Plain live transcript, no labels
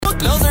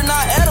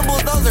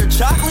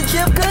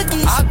chip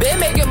cookies. I been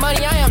making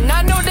money, I am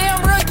not no damn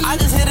rookie. I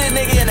just hit a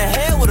nigga in the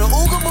head with a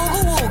ooga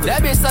booga wooga.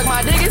 That bitch suck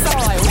my dick, it's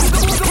all like ooga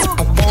booga I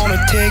booga. wanna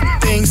take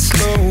things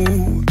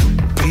slow,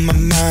 put my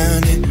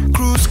mind in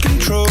cruise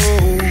control.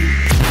 Did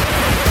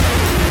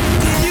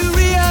you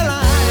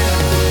realize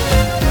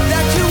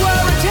that you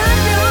were a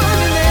champion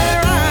in their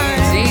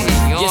eyes?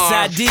 Yes,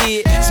 I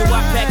did. So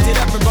I packed it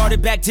up and brought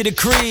it back to the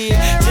crib.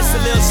 Just a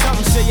little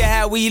something, show you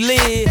how we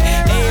live.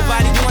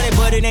 Everybody want it,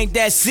 but it ain't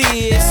that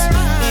serious.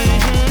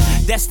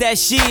 That's that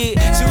shit.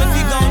 So if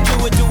you gon'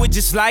 do it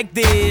just like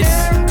this.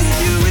 Did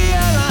you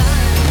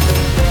realize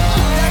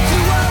that you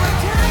were a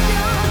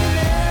champion in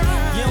their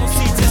eyes? You don't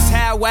see just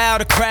how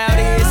wild the crowd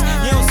is.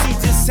 You don't see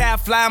just how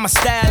fly my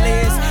style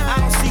is. I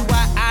don't see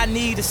why I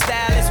need a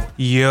stylist.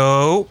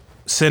 Yo,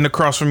 sitting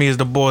across from me is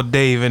the boy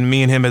Dave, and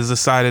me and him has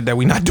decided that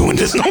we not doing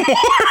this no more.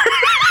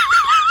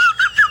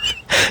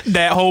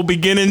 That whole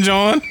beginning,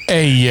 John.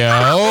 Hey,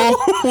 yo.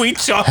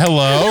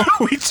 Hello.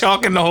 We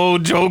chalking the whole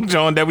joke,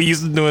 John, that we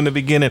used to do in the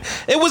beginning.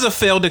 It was a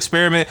failed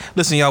experiment.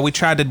 Listen, y'all, we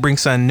tried to bring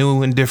something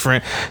new and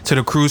different to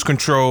the cruise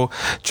control.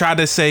 Tried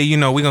to say, you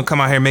know, we're gonna come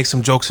out here and make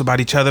some jokes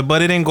about each other,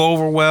 but it didn't go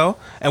over well,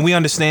 and we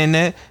understand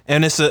that.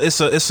 And it's a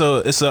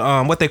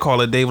what they call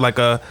it, Dave, like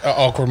a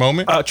awkward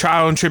moment. A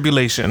trial and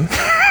tribulation.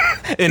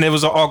 And it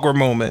was an awkward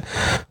moment.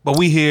 But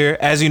we here,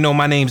 as you know,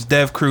 my name's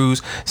Dev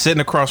Cruz. Sitting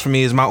across from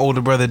me is my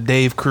older brother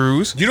Dave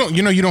Cruz. You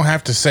don't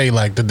have to say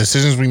like the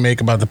decisions we make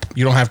about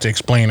you don't have to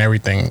explain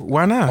everything.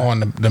 Why not?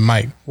 On the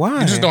mic. Why?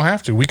 You just don't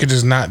have to. We could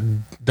just not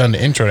done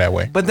the intro that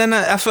way. But then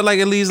I feel like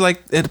it leaves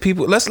like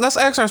people. Let's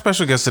ask our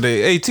special guest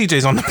today. Hey,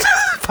 TJ's on the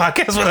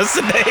podcast with us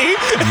today.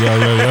 Yo,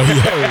 it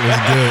was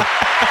good.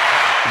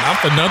 Not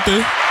for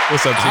nothing.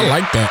 What's up, T? I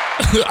like that.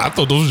 I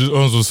thought those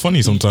was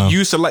funny sometimes. You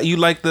used to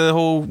like the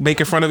whole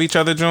making fun of each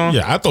other, John?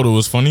 Yeah, I thought it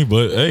was funny,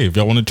 but hey, if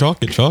y'all want to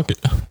chalk it.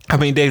 I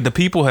mean, Dave, the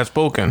people have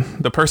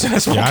spoken. The person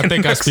has spoken. Yeah, I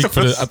think I speak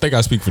for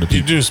the people.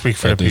 You do speak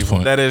for the people.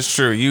 That is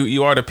true.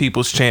 You are the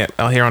people's champ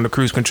out here on the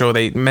Cruise Control.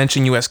 They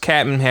mention you as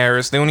Captain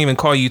Harris. They don't even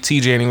call you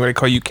TJ anymore. They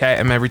call you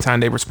Captain every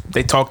time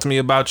they talk to me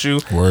about you.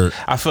 Word.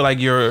 I feel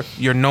like you're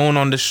known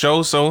on the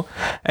show. So,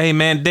 hey,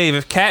 man, Dave,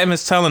 if Captain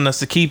is telling us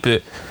to keep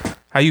it,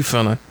 how you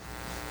feeling?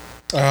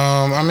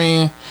 I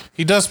mean,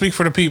 he does speak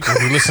for the people.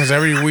 He listens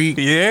every week.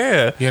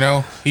 Yeah. You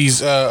know, he's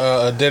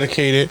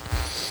dedicated.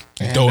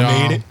 And,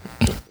 Donated.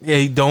 Yeah,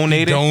 he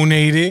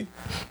donated.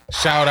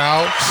 Shout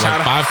out.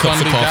 Like 5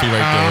 cups of coffee right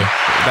there.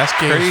 That's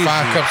crazy.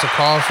 5 cups of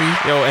coffee.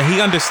 Yo, and he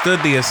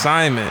understood the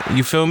assignment.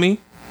 You feel me?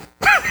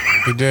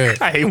 He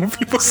did. I hate when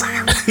people say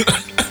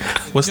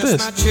What's Just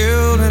this? my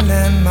children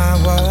and my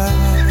wife.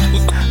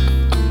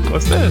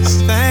 What's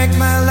this? Thank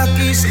my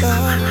lucky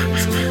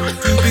stars to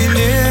be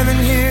living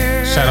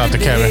here. Shout out to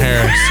Kevin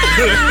Harris.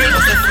 The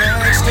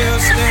flag still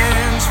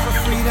stands for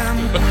freedom,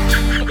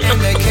 and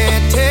they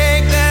can't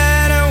take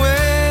that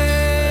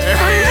away.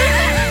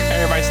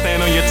 Everybody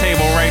stand on your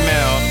table right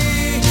now.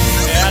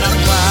 And I'm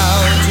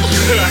proud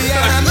to be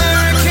an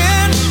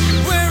American,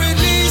 where at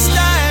least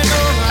I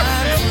know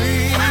I'm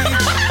free.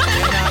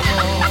 And I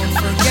won't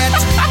forget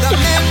the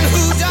men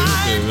who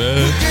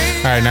died.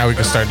 All right, now we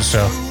can start the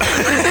show.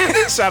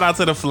 Shout out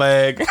to the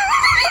flag.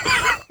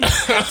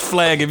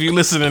 Flag, if you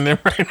listening in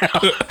right now.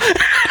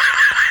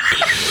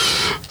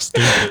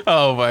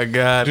 Oh my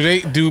God.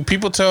 Do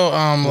people tell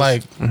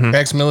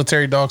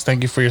ex-military dogs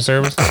thank you for your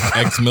service?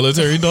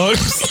 Ex-military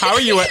dogs? How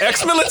are you, an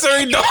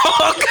ex-military dog?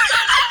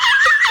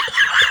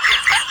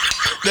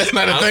 That's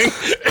not a thing.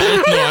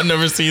 No, I've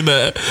never seen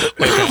that.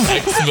 Like an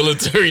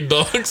ex-military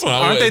dog. So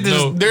Aren't they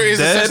just There is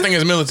dead? a such thing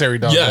as military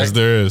dogs. Yes, right?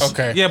 there is.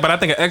 Okay. Yeah, but I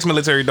think an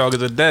ex-military dog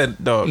is a dead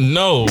dog.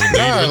 No, they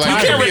like,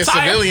 retire. you can't be a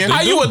civilian.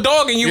 How you a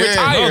dog and you Yeah,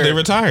 retire? No, they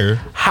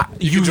retire.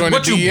 You join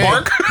what the you DEA.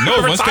 bark?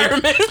 No, once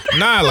retirement.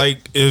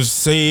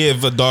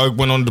 if a dog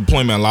went on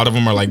deployment, a lot of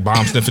them are like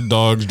bomb sniffing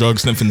dogs, drug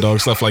sniffing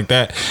dogs, stuff like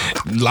that.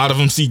 A lot of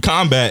them see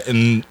combat,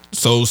 and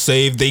so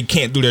say if they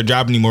can't do their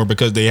job anymore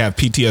because they have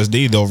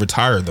PTSD, they'll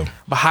retire them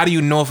But how do you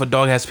know if a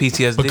dog has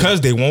PTSD?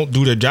 because they won't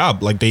do their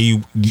job like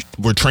they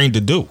were trained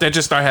to do. they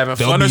just start having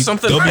fun or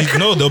something.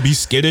 They'll be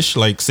skittish.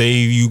 Like say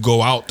you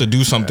go out to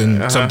do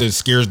something, something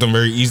scares them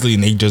very easily,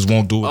 and they just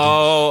won't do it.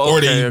 Oh, or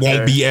okay, they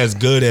won't be as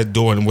good at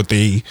doing what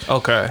they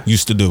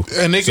used to do.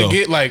 And they can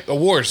get like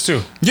awards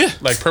too. Yeah,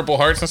 Like Purple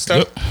Hearts and stuff.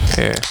 Yep.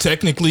 Yeah.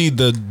 Technically,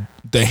 the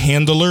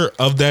handler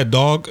of that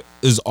dog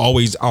is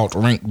always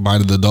outranked by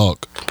the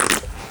dog.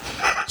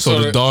 So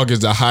the dog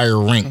is a higher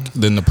rank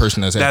than the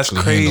person that's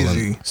actually handling. That's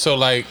crazy. So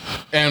like,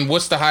 and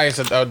what's the highest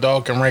a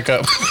dog can rank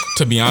up?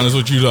 To be honest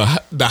with you,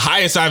 the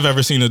highest I've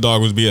ever seen a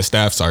dog was be a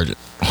staff sergeant.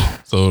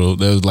 So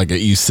there's like an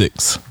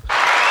E6.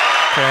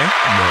 Okay.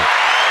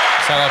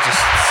 Shout out to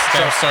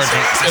Staff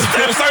Sergeant.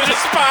 Staff Sergeant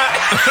Spot.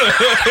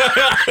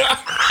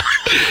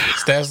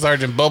 Staff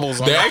Sergeant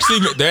Bubbles. On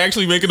They're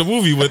actually making a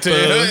movie with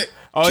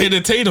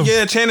Channing Tatum.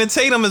 Yeah, Channing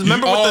Tatum.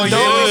 Remember with the dog?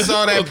 Yeah, we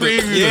saw that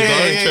preview.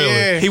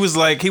 Yeah. He was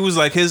like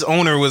his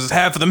owner was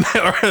half of the man,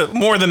 or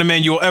more than the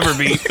man you'll ever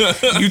be.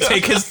 You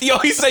take his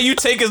he said you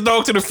take his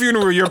dog to the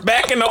funeral. You're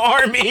back in the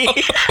army.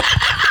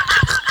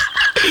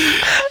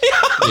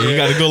 You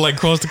gotta go like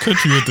cross the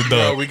country with the Yo,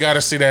 dog. we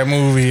gotta see that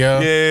movie, yo.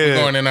 Yeah. We're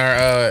going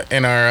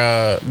in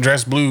our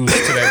dress blues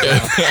to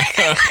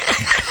that.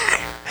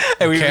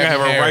 And we Captain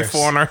have a Harris.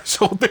 rifle on our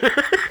shoulder.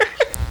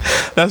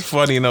 That's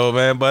funny though,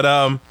 man. But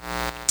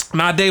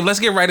nah, Dave, let's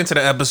get right into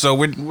the episode.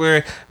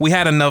 We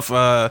had enough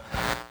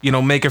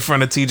making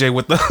fun of TJ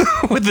with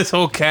the with this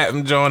whole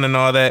Captain John and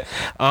all that.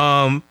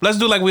 Let's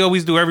do like we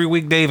always do every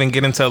week, Dave, and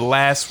get into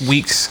last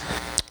week's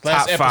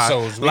Last top five.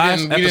 episodes. We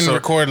didn't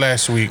record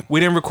last week.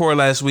 We didn't record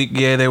last week.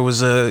 Yeah, there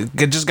was it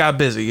just got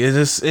busy. It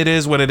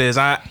is what it is.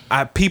 I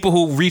people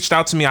who reached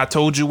out to me, I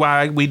told you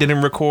why we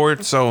didn't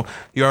record, so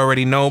you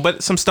already know.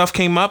 But some stuff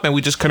came up and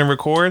we just couldn't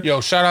record. Yo,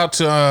 shout out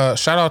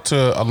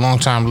to a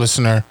longtime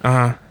listener.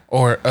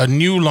 Or a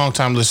new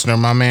longtime listener,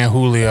 my man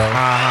Julio. He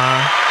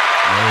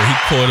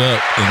caught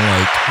up in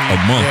like a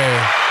month.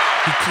 Yeah.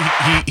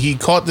 He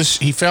caught this.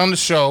 He found the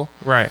show,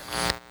 Right.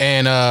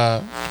 and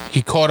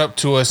he caught up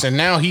to us. And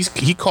now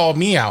he called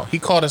me out. He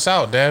called us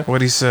out, Dad.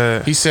 What he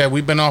said. He said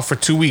we've been off for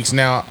 2 weeks.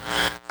 Now,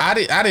 I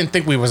didn't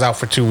think we was out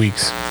for 2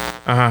 weeks.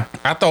 I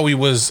thought we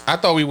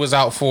was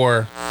out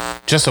for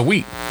just a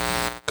week.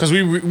 Cause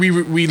we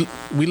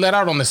let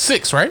out on the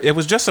 6th, right? It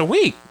was just a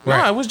week.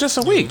 Right. No, it was just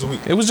a week.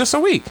 It was just a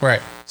week.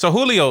 Right. So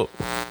Julio,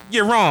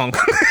 you're wrong.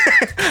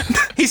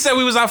 He said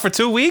we was out for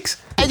 2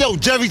 weeks. Hey, yo,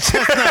 Jerry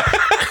Chestnut.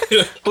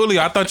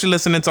 Julio, I thought you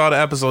listening to all the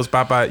episodes,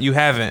 Papa. You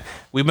haven't.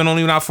 We've been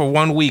only out for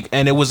 1 week,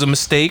 and it was a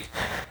mistake.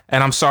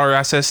 And I'm sorry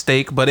I said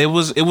steak, but it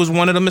was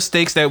one of the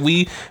mistakes that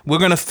we're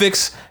gonna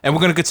fix, and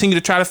we're gonna continue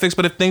to try to fix.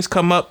 But if things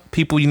come up,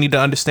 people, you need to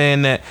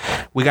understand that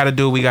we gotta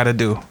do what we gotta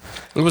do.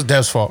 It was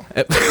Dev's fault.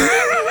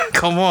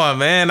 Come on,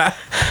 man.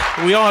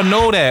 We all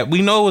know that.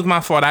 We know it was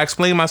my fault. I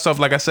explained myself,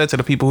 like I said, to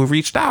the people who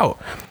reached out.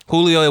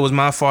 Julio, it was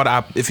my fault.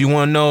 If you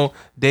want to know,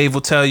 Dave will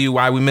tell you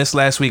why we missed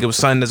last week. It was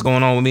something that's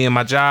going on with me and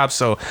my job.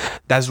 So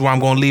that's where I'm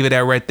going to leave it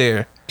at right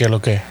there. Get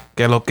okay.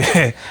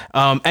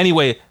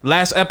 Anyway,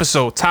 last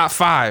episode, top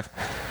 5.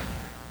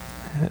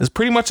 It's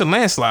pretty much a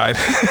landslide,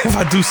 if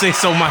I do say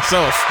so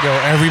myself. Yo,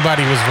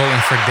 everybody was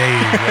voting for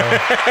Dave,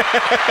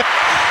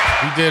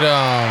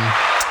 yo.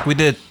 We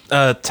did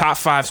top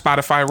 5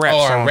 Spotify rap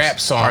songs. our rap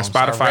songs.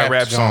 Our Spotify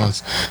rap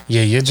songs.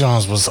 Yeah, your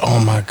Jones was, oh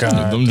my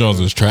God. Them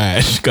Jones was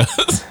trash.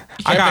 Cause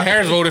Captain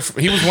Harris voted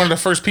he was one of the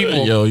first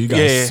people. yo, you got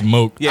Yeah.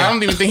 smoked. Yeah. I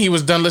don't even think he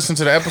was done listening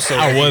to the episode.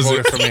 I when he wasn't.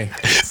 voted for me.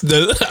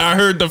 I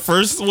heard the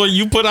first one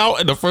you put out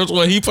and the first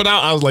one he put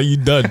out. I was like, you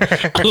done.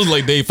 I was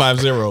like, day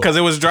 5-0. Because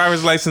it was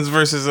driver's license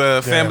versus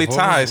family Yeah,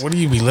 ties. What do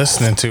you be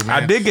listening to,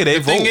 man? I did get a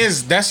The thing vote.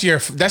 is, that's your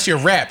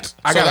rap.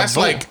 I So got a that's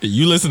vote. like,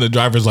 You listen to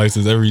driver's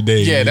license every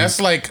day. yeah, man. that's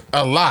like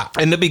a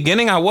lot. In the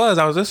beginning, I was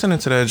listening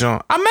to that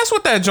John. I mess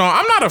with that John.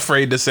 I'm not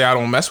afraid to say I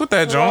don't mess with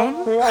that John.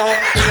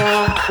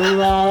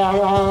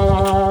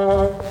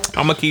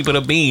 I'm gonna keep it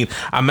a bean.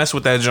 I mess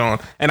with that John,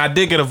 and I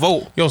did get a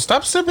vote. Yo,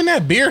 stop sipping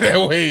that beer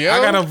that way, yo. I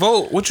got a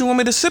vote. What you want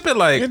me to sip it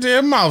like? Your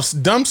damn mouth's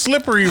dumb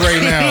slippery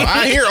right now.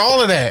 I hear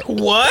all of that.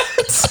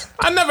 What?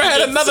 I never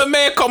had another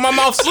man call my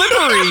mouth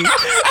slippery.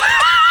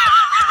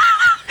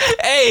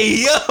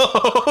 Hey yo,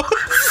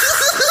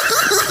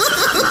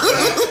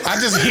 I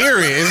just hear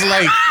it. It's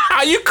like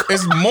how you?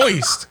 it's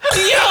moist.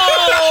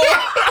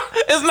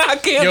 It's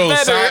not getting Yo,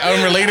 better.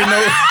 unrelated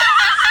note.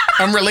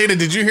 Unrelated.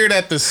 Did you hear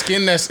that the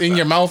skin that's in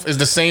your mouth is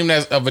the same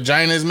as a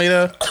vagina is made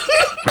of?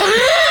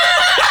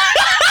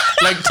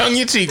 Like tongue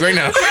your cheek right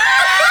now.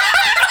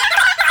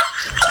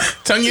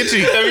 Tongue your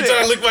cheek. Every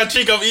time I lick my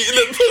cheek, I'm eating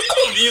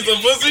the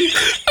pussy.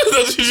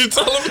 That's what you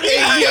telling me.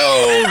 Hey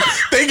yo,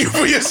 thank you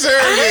for your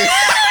service.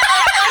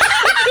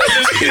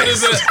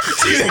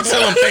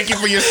 Tell him thank you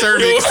for your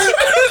service.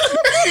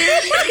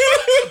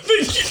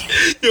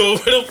 Yo,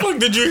 where the fuck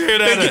did you hear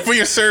that Thank you at? for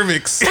your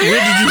cervix. Where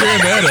did you hear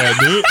that at,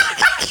 dude?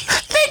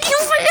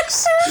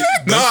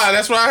 Nah,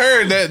 that's what I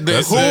heard.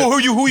 Who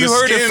you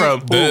heard it from?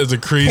 That is a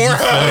crazy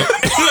fact.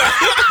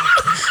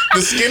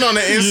 The skin on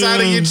the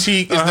inside of your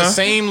cheek is the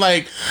same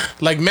like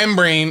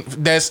membrane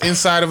that's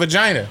inside a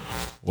vagina.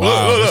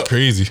 Wow, Look. that's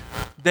crazy.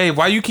 Dave,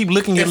 why you keep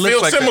licking your It lips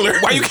feels like similar.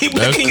 that? Why you keep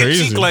That's licking your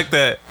crazy. cheek like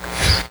that?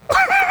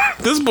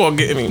 This boy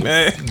getting me,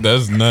 man.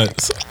 That's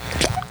nuts.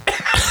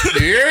 You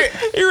hear it?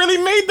 He really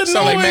made the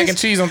Sound noise. like mac and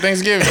cheese on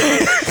Thanksgiving.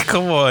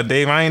 Come on,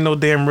 Dave. I ain't no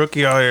damn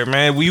rookie out here,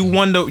 man. You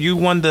won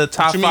the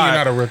top What you mean you're 5,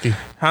 not a rookie?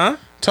 huh?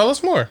 Tell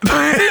us more.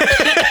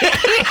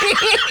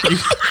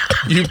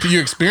 you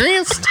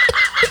experienced?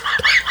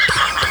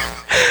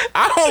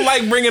 I don't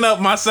like bringing up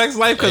my sex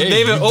life because Hey,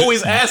 David you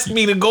always asks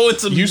me to go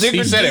into He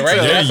different said it, right?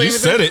 details. Did I Yeah, say you anything?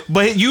 said it.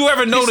 But you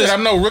ever He notice said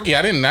I'm no rookie.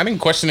 I didn't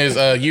question his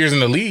years in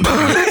the league.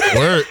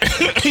 Word.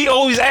 he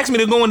always asks me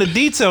to go into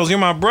details? You're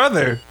my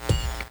brother.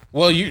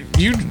 Well, you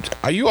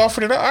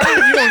offered it up. All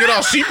right, you don't get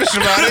all sheepish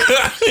about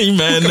it. You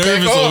mad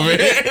nervous Back off, over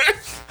here.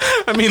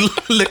 I mean,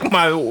 lick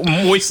my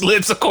moist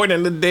lips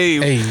according to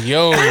Dave. Hey,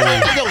 yo.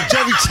 Hey, yo,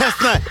 Jerry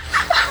Chestnut.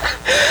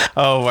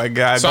 Oh my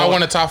God. So I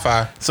won the top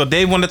 5. So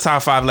Dave won the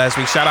top 5 last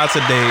week. Shout out to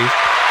Dave.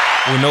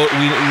 We know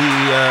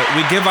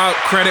we give out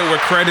credit where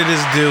credit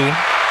is due.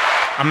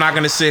 I'm not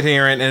gonna sit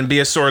here and be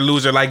a sore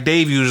loser like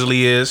Dave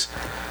usually is.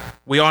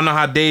 We all know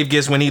how Dave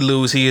gets when he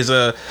lose. He's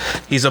a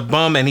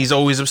bum and he's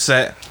always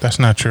upset. That's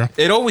not true.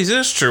 It always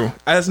is true.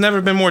 It's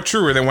never been more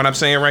truer than what I'm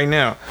saying right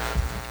now.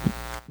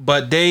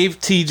 But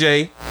Dave,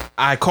 TJ,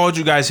 I called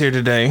you guys here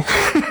today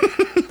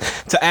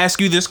to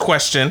ask you this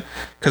question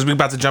because we're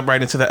about to jump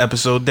right into the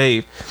episode.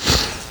 Dave,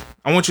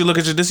 I want you to look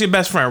at this is your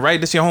best friend, right?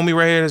 This your homie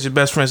right here. This your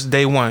best friend. It's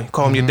day one.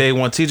 Call him your day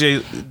one.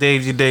 TJ,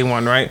 Dave, your day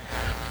one, right?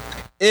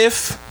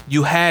 If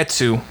you had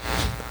to,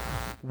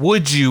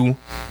 would you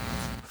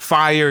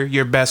fire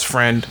your best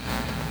friend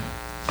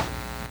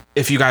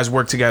if you guys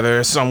work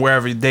together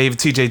wherever? Dave,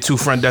 TJ, 2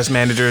 front desk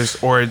managers,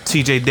 or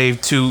TJ,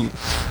 Dave, 2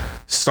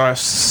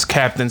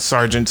 captain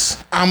sergeants.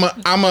 I'm an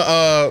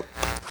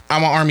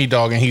army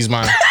dog and he's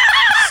my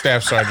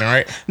staff sergeant,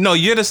 right? No,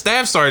 you're the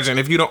staff sergeant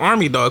if you're the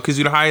army dog because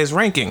you're the highest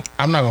ranking.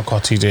 I'm not gonna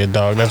call TJ a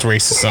dog. That's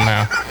racist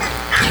somehow.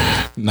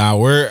 Nah,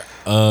 we're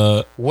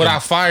Would I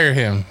fire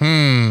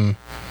him?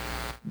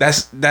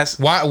 That's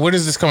Why? Where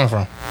is this coming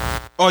from?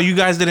 Oh, you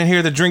guys didn't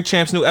hear the Drink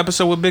Champs new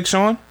episode with Big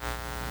Sean?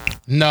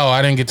 No,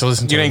 I didn't get to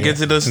listen to it. You didn't get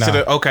to listen to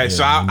the... Okay,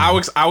 so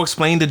I'll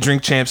explain the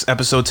Drink Champs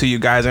episode to you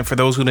guys. And for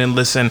those who didn't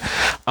listen,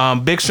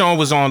 Big Sean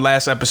was on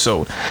last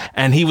episode.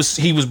 And he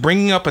was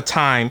bringing up a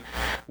time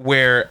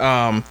where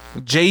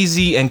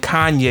Jay-Z and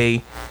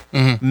Kanye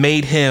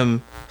made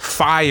him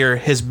fire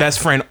his best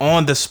friend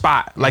on the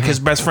spot. Like his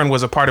best friend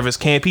was a part of his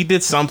camp. He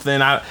did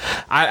something.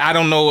 I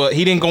don't know.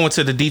 He didn't go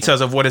into the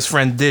details of what his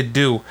friend did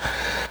do.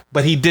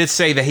 But he did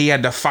say that he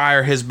had to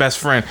fire his best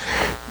friend.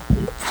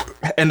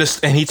 And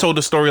he told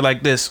the story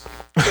like this.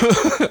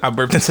 I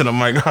burped into the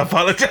mic. I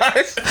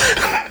apologize.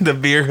 The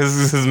beer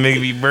has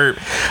made me burp.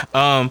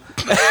 It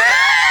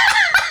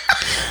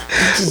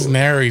just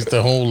narrates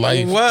the whole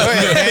life. What?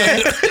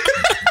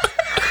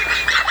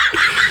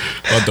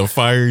 about to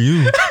fire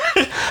you.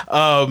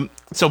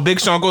 So Big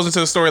Sean goes into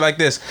the story like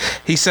this.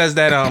 He says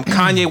that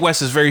Kanye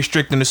West is very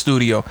strict in the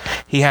studio.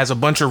 He has a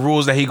bunch of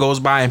rules that he goes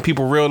by, and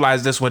people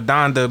realize this with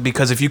Donda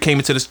because if you came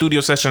into the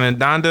studio session in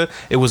Donda,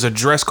 it was a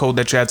dress code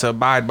that you had to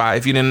abide by.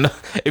 If you didn't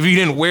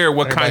wear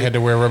what Everybody Kanye had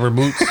to wear rubber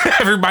boots.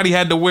 everybody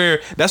had to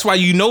wear. That's why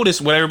you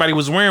noticed what everybody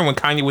was wearing when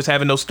Kanye was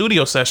having those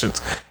studio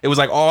sessions. It was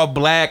like all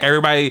black.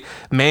 Everybody,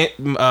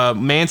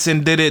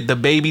 Manson did it. The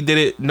Baby did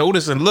it.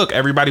 Notice and look,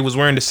 everybody was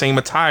wearing the same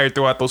attire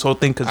throughout those whole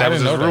thing because that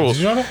was his rules.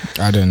 Did you know that?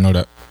 I didn't know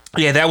that.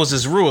 Yeah, that was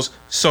his rules.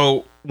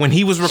 So when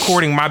he was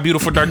recording My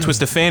Beautiful Dark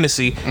Twisted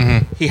Fantasy,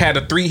 he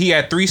had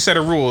three set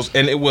of rules,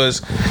 and it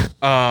was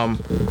no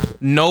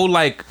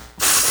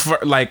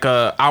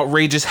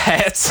outrageous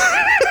hats.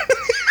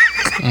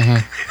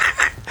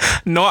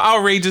 No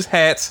outrageous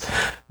hats,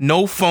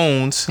 no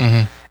phones,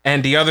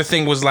 and the other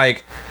thing was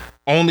like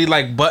only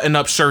like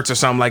button-up shirts or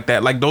something like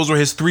that. Like those were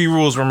his 3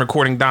 rules when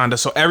recording Donda.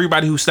 So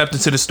everybody who stepped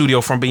into the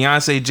studio, from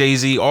Beyonce,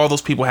 Jay-Z, all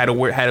those people had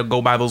to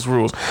go by those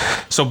rules.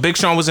 So Big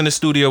Sean was in the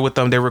studio with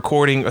them. They're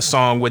recording a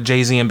song with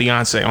Jay-Z and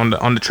Beyonce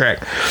on the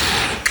track.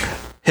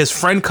 His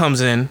friend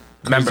comes in.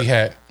 Crazy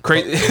hat.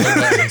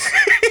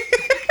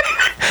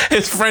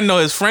 His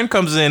friend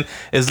comes in,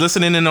 is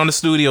listening in on the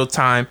studio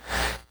time,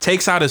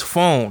 takes out his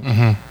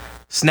phone,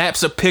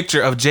 snaps a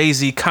picture of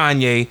Jay-Z,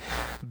 Kanye,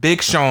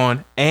 Big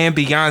Sean, and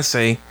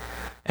Beyonce,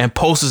 and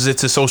posts it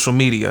to social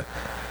media.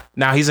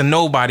 Now he's a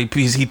nobody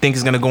piece. He thinks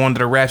he's gonna go under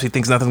the wraps. He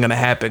thinks nothing's gonna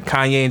happen.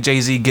 Kanye and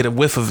Jay-Z get a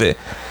whiff of it,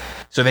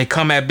 so they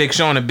come at Big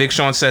Sean, and Big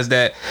Sean says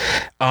that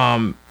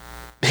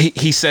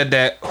he said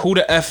that who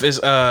the F is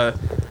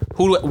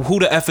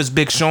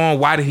Big Sean?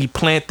 Why did he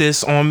plant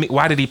this on me?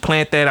 Why did he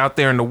plant that out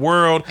there in the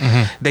world?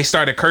 They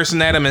started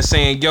cursing at him and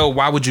saying, yo,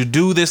 why would you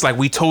do this? Like,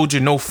 we told you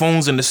no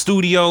phones in the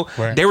studio.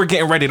 Right. They were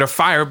getting ready to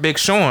fire Big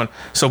Sean.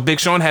 So Big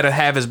Sean had to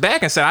have his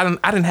back and said, I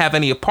didn't have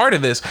any part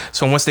of this.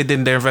 So once they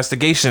did their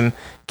investigation,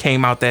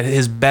 came out that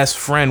his best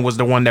friend was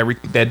the one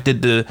that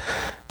did the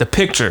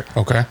picture.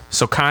 Okay.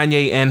 So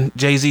Kanye and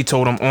Jay-Z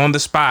told him on the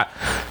spot,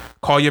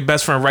 call your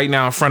best friend right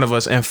now in front of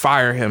us and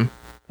fire him.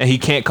 And he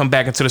can't come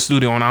back into the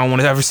studio, and I don't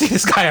want to ever see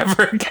this guy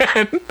ever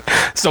again.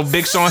 So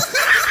Big Sean.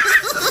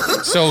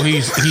 So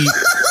he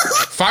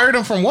fired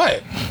him from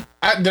what?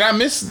 Did I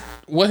miss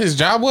what his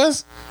job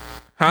was?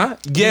 Huh?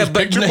 Yeah,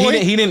 but Picture no,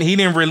 Boy? he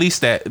didn't release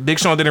that. Big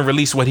Sean didn't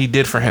release what he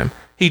did for him.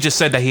 He just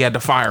said that he had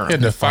to fire him. He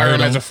had to fire him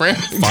as a friend.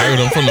 Fired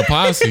him from the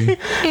posse.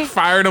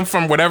 Fired him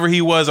from whatever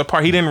he was a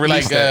part. He didn't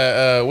release Like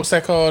that. what's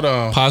that called?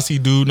 Posse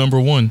dude number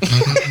 1.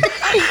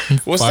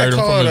 What's fired that him from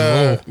called? his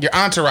role. Your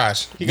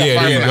entourage. He got Yeah,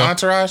 fired yeah, from the yeah.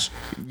 entourage.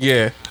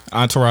 Yeah.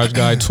 Entourage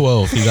guy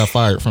 12. He got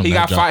fired from He that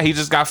got job. fired. He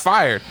just got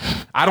fired.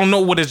 I don't know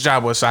what his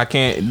job was, so I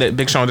can't.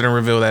 Big Sean didn't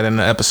reveal that in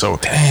the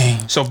episode.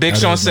 Dang. So Big That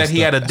Sean is said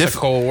he had a It's a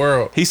difficult. cold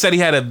world. He said he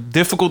had a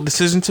difficult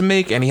decision to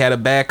make, and he had a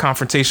bad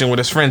confrontation with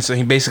his friends. So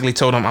he basically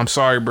told him, "I'm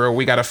sorry, bro.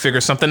 We got to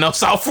figure something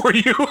else out for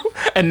you."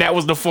 And that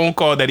was the phone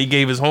call that he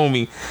gave his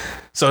homie.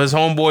 So his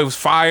homeboy was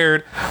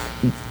fired.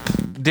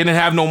 didn't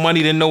have no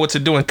money, didn't know what to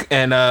do,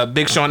 and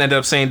Big Sean ended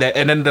up saying that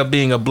it ended up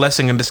being a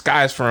blessing in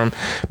disguise for him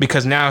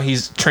because now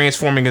he's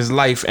transforming his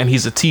life and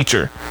he's a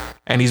teacher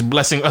and he's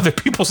blessing other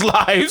people's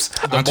lives.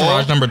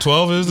 Entourage number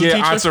 12 is the teacher?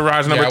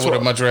 Entourage number I would 12.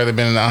 have much rather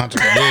been in the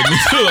entourage. Yeah, me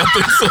too. I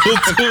think so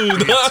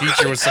too.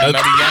 Teacher with some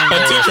nutty young A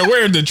girl. teacher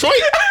where in Detroit?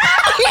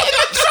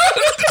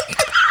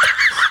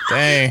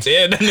 Dang.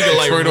 Yeah, that nigga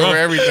like Detroit rough. over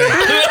everything.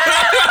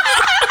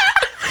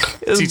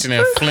 Teaching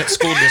in Flint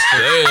School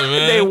District. Yeah,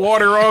 man. They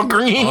water all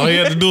green. All he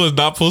had to do is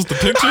not post the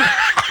picture.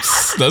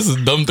 That's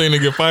a dumb thing to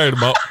get fired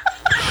about.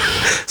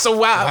 So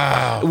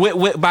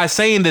by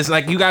saying this,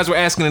 like you guys were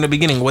asking in the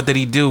beginning, what did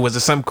he do? Was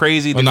it something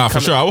crazy? Well, Did he for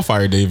come sure, I would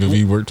fire Dave if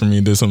he worked for me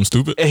and did something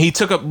stupid. And he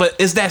took up, but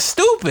is that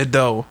stupid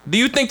though? Do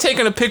you think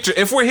taking a picture,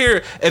 if we're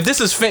here, if this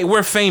is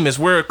we're famous,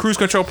 we're a Cruise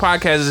Control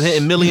podcast is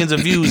hitting millions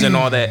of views and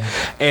all that,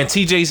 and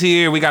TJ's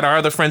here, we got our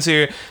other friends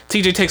here.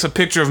 TJ takes a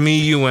picture of me,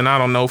 you, and I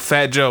don't know,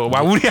 Fat Joe.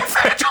 Why would he have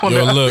Fat Joe on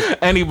Yo, there? look.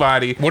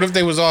 Anybody? What if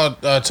they was all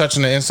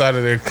touching the inside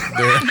of their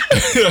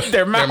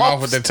Their mouth,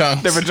 mouth with their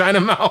tongues? their vagina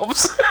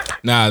mouths.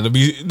 Nah, to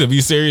be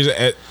serious,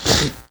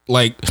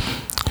 like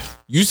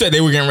you said,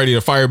 they were getting ready to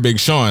fire Big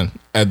Sean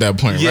at that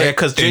point, Yeah, right?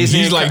 'cause And Jay-Z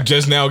he's and like Ka-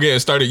 just now getting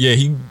started. Yeah,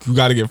 you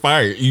got to get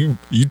fired. You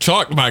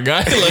chalked, my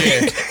guy.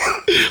 Like,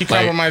 He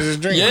compromised his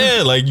dream.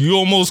 yeah, like you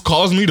almost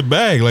caused me the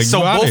bag. Like So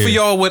you outta both of here.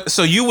 y'all would.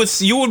 So you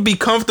would be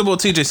comfortable,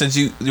 TJ, since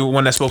you the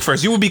one that spoke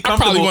first. You would be I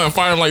comfortable. probably wouldn't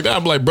fire him like that.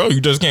 I'm like, bro,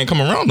 you just can't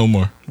come around no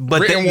more.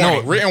 But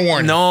Written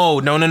warning.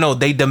 No.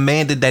 They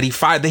demanded that he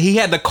fired. He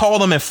had to call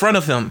them in front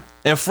of him.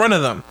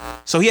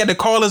 So he had to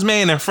call his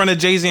man in front of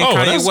Jay-Z and Kanye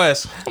that's-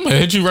 West. I'm gonna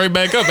hit you right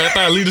back up after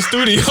I leave the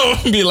studio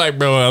and be like,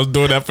 bro, I was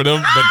doing that for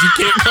them, but you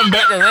can't come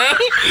back around.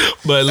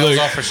 But That look, was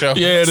all for show.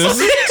 yeah, this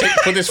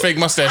Put this fake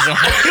mustache on.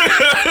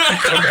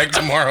 Come back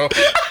tomorrow.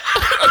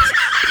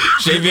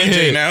 shave your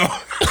Jay head. now.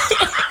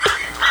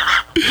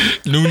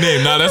 New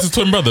name. Nah, that's his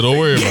twin brother. Don't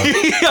worry about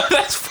it. Yo,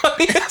 that's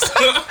funny.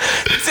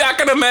 See, I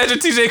can imagine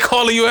TJ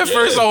calling you at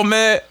first, oh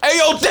man. Hey,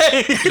 yo,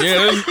 Dave.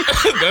 Yeah,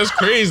 that's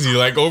crazy.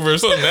 Like over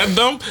something that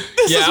dumb.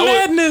 This is I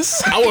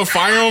madness. would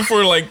fire him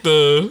for like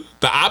the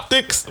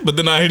optics, but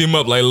then I hit him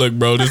up like, look,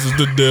 bro, this is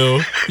the deal.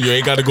 You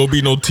ain't got to go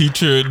be no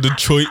teacher in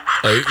Detroit.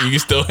 Like, you can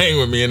still hang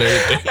with me and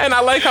everything. And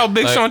I like how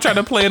Big Sean tried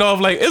to play it off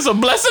like it's a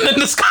blessing in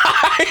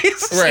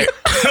disguise. Right.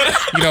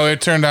 You know,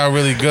 it turned out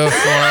really good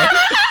for him.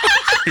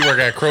 He work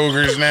at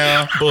Kroger's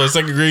now. Boy,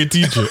 second grade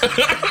teacher.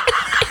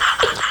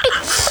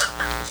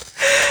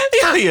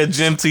 Yeah, he a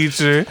gym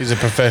teacher. He's a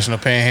professional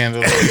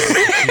panhandler.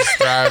 He's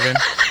thriving.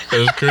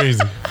 That's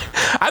crazy.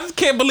 I just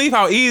can't believe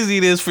how easy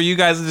it is for you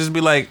guys to just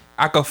be like,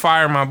 I could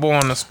fire my boy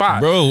on the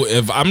spot. Bro,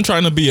 if I'm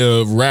trying to be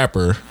a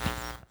rapper,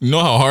 you know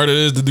how hard it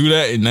is to do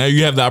that, and now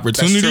you have the That's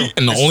opportunity, true.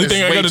 and the only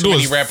thing I way got to too do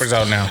many is rappers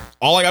out now.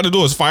 all I got to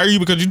do is fire you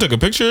because you took a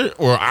picture,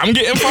 or I'm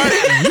getting fired.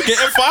 You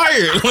getting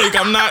fired? Like,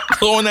 I'm not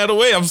throwing that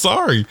away. I'm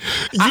sorry. You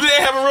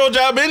didn't have a real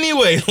job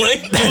anyway.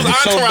 Like, it was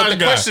So, but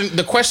entourage guy.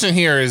 the question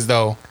here is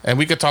though, and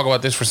we could talk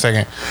about this for a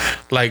second,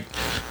 like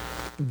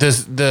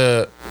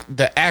the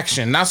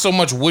action, not so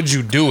much would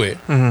you do it,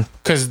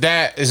 because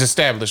that is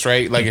established,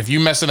 right? Like if you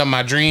messing up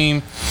my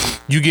dream,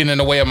 you getting in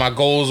the way of my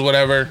goals,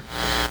 whatever,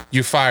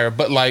 you fire.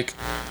 But like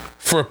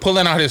for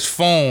pulling out his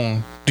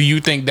phone, do you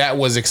think that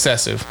was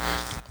excessive?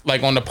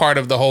 Like on the part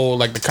of the whole,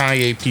 like the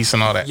Kanye piece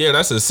and all that. Yeah,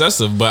 that's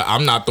excessive, but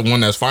I'm not the one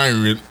that's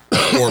firing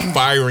or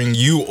firing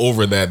you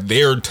over that.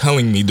 They're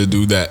telling me to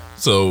do that.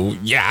 So,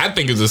 yeah, I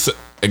think it's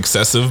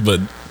excessive, but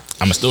I'm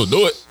going to still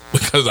do it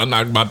because I'm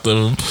not about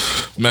to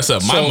mess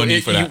up my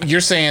money for that. You're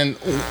saying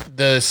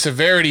the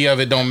severity of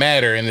it don't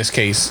matter in this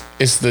case.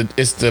 It's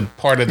the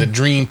part of the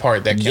dream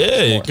part that counts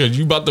Yeah, more. because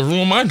you about to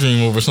ruin my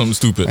dream over something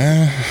stupid.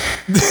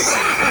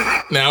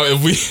 Now,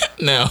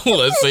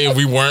 let's say if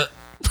we weren't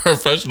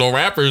professional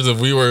rappers, if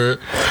we were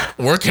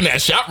working at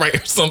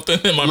ShopRite or something,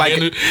 and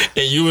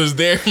and you was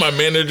there, my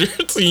manager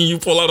seeing you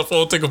pull out a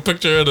phone, take a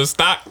picture of the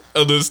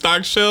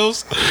stock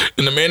shelves,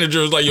 and the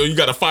manager was like, "Yo, you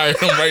gotta fire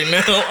him right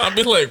now." I'd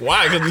be like,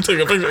 "Why? Because you took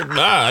a picture?"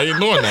 Nah, I ain't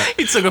doing that.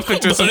 He took a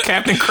picture of some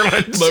Captain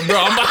Crunch. But bro,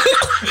 I'm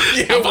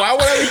about, Why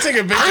would I be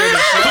taking a picture of the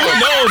who show?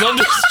 knows? I'm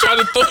just trying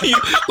to throw you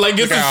like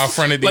it's Look how out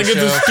front of like these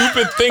it's a shelves.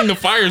 stupid thing to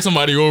fire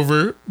somebody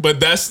over, but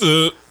that's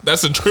a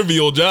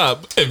trivial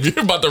job. If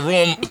you're about to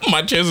ruin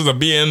my chances of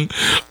being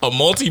a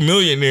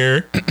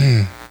multi-millionaire,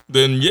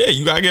 then yeah,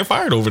 you gotta get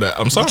fired over that.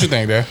 I'm sorry. What you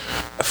think, Dad?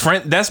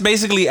 That's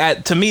basically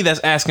to me. That's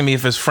asking me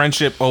if it's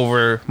friendship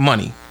over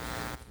money.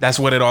 That's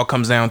what it all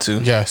comes down to.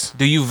 Yes.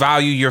 Do you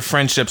value your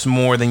friendships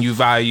more than you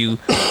value,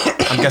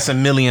 I'm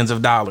guessing, millions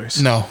of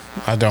dollars? No,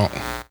 I don't.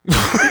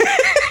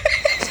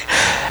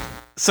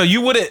 So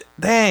you wouldn't.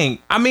 Dang.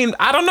 I mean,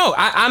 I don't know.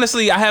 I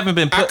honestly haven't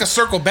been. I could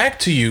circle back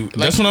to you. Like,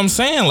 That's what I'm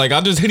saying. Like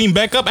I'll just hit him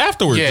back up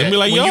afterwards and be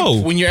like, when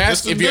 "Yo, when you're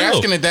what's the if you're deal?"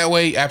 asking it that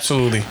way,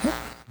 absolutely.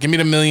 Give me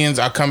the millions.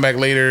 I'll come back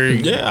later.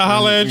 Yeah, I'll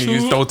holler at you.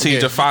 You throw T Yeah,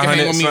 to you can 500,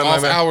 hang with me something off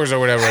like that. hours or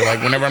whatever.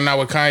 Like whenever I'm not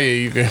with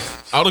Kanye, you can.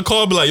 I would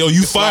call, be like, "Yo,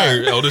 you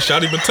fired." I would have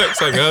shot him a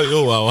text like,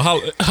 "Yo, I'll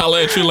holler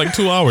at you in like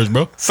 2 hours,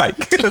 bro." Psych.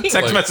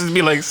 Text message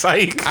be like,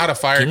 psych. I'd have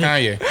fired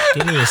Kanye.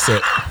 Give me a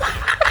sec.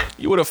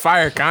 You would have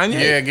fired Kanye?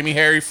 Yeah, give me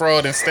Harry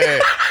Fraud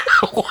instead.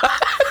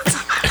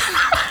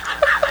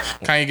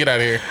 Kanye, get out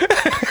of here.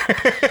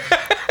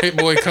 Hit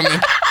boy, come in.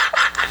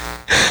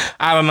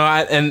 I don't know.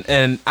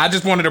 And I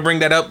just wanted to bring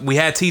that up. We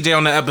had TJ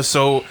on the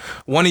episode.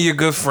 One of your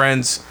good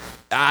friends.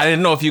 I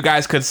didn't know if you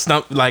guys could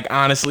stump, like,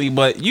 honestly,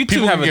 but you two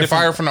People have can a get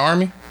different... fired from the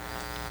army.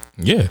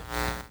 Yeah.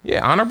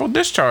 Yeah, honorable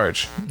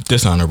discharge.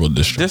 Dishonorable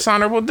discharge.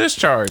 Dishonorable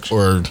discharge.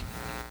 Or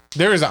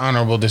There is an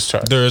honorable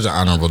discharge. there is an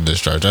honorable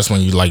discharge. That's when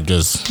you like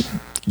just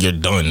you're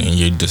done and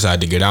you decide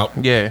to get out.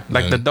 Yeah,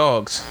 like And the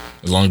dogs.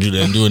 As long as you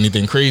didn't do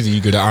anything crazy, you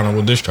get an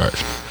honorable discharge.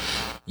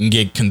 You can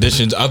get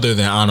conditions other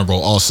than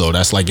honorable also.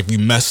 That's like if you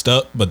messed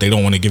up, but they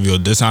don't want to give you a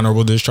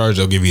dishonorable discharge,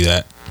 they'll give you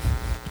that.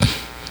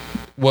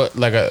 What,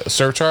 like a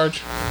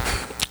surcharge?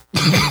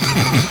 Yeah,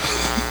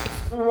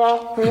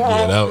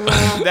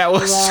 That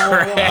was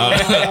trash.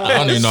 I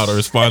don't even know how to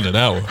respond to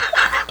that one.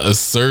 A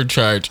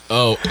surcharge.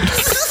 Oh.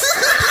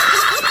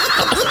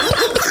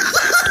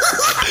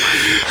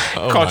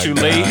 Caught my you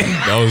God. late.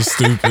 That was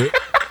stupid.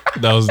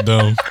 That was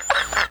dumb.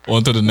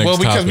 On to the next Well,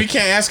 because topic. we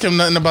can't ask him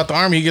nothing about the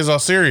army. He gets all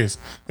serious.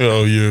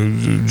 Oh, yeah,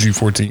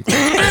 G14.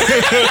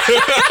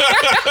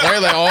 Right?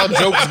 Like, all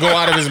jokes go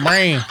out of his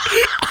brain.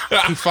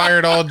 He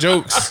fired all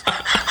jokes.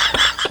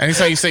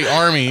 Anytime you say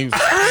army,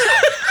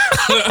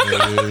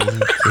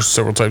 there's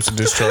several types of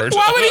discharge.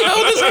 Why would he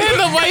hold his hand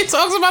up while he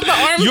talks about the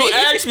army? You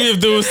asked me if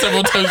there was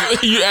several times.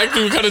 You asked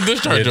me what kind of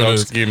discharge Yeah, it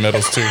dogs was. get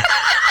medals too.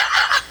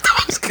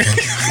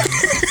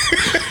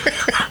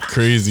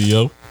 Crazy,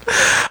 yo.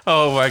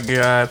 Oh my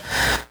god.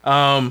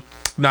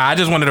 No, I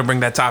just wanted to bring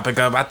that topic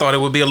up. I thought it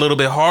would be a little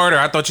bit harder.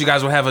 I thought you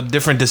guys would have a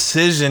different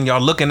decision.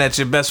 Y'all looking at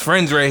your best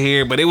friends right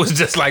here, but it was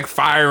just like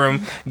fire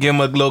him, give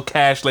him a little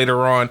cash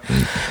later on,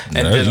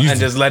 and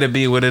just let it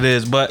be what it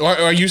is. But Or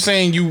are you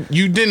saying you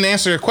didn't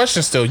answer the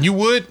question still? You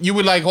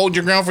would like hold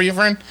your ground for your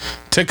friend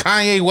to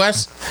Kanye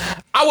West?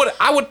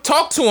 I would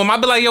talk to him.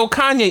 I'd be like, yo,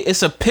 Kanye,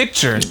 it's a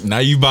picture. Now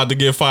you about to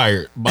get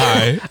fired.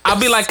 Bye. I'll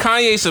be like,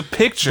 Kanye, it's a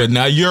picture. But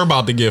now you're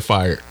about to get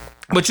fired.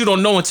 But you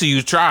don't know until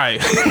you try.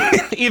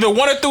 Either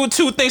one or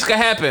two things could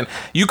happen.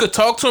 You could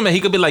talk to him and he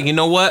could be like, you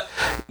know what?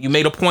 You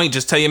made a point.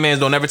 Just tell your mans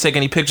don't ever take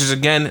any pictures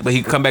again. But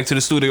he could come back to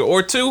the studio.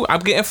 Or two, I'm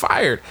getting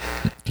fired.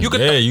 You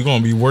could Yeah, you're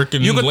gonna be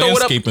working you could throw it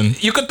landscaping.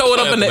 up. You could throw it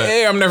up in the After that.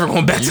 air. I'm never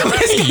going back to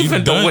landscaping.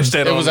 Don't done. wish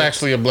that It on was me.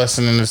 actually a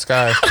blessing in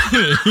disguise.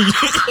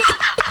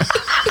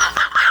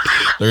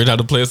 Learned how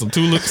to play some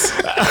tulips.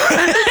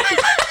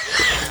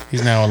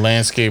 He's now a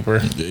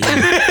landscaper.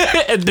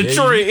 in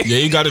Detroit. Yeah,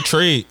 you got to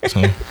trade.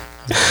 So,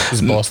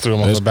 His boss threw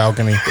him on the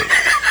balcony.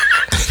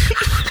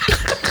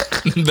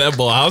 that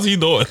boy, how's he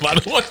doing? By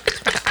the way,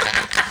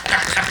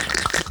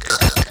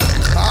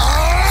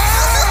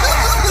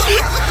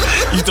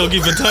 you still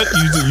keep in touch?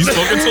 You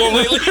spoken to him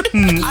lately?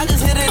 I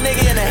just hit a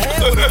nigga in the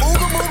head with a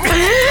booga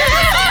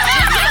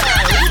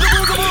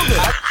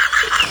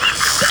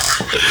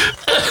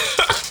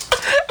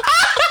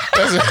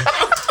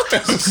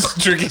That's a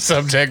tricky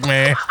subject,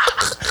 man.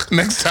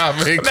 Next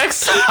topic.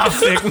 Next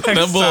topic. Next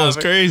That boy is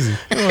topic. crazy.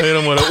 Hit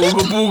him with a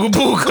ooga booga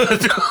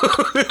booga.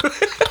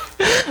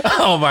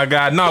 Oh my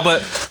god. No,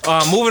 but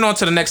moving on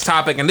to the next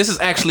topic, and this is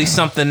actually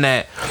something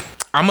that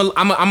I'm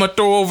gonna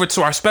throw over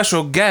to our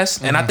special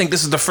guest, and I think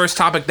this is the first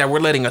topic that we're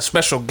letting a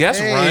special guest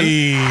run.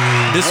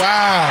 This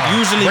Wow.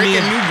 usually breaking me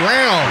and- new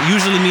ground.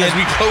 Usually me As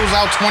we close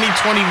out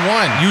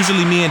 2021.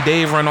 Usually me and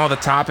Dave run all the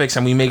topics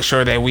and we make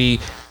sure that we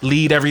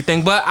lead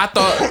everything. But I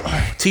thought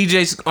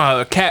TJ's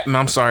Captain,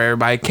 I'm sorry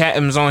everybody,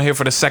 Captain's on here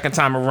for the second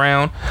time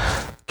around.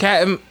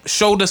 Captain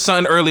showed us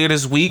something earlier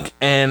this week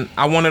and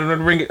I wanted to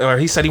bring it, or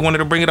he said he wanted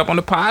to bring it up on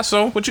the pod.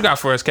 So what you got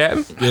for us,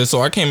 Captain? Yeah,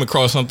 so I came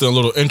across something a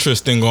little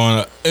interesting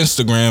on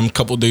Instagram a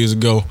couple days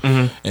ago,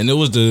 and it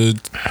was the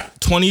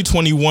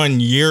 2021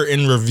 year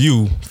in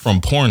review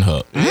from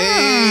Pornhub.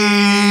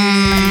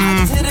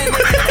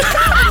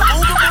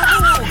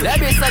 That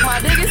bitch suck my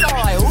dick. It's all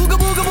like ooga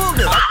booga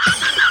booga.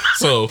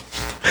 So,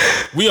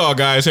 we all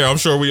guys here, I'm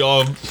sure we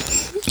all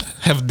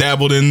have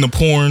dabbled in the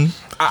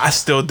I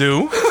still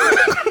do.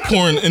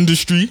 porn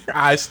industry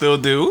I still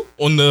do.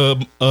 on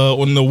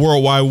the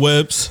World Wide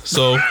Webs.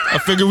 So I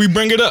figured we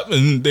bring it up,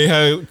 and they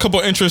had a couple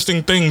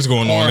interesting things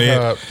going on. They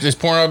had, Pornhub. Is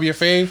Pornhub your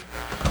fave?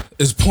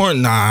 is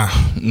porn? Nah,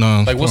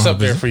 no. Like, what's Pornhub up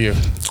there isn't. for you?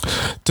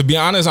 To be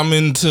honest, I'm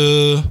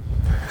into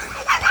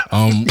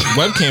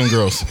webcam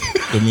girls.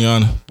 To be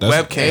honest, that's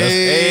my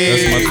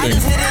thing.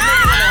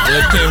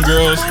 Webcam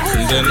girls,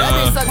 and then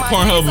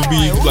Pornhub would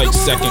be like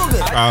second,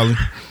 probably.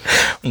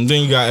 And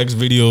then you got X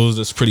videos.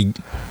 That's pretty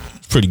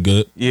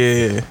good.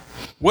 Yeah.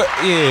 What?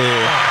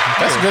 Yeah.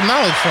 That's good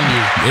knowledge from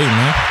you. Hey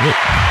man, look,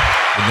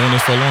 been doing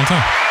this for a long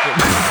time.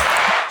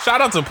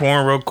 Shout out to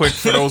porn real quick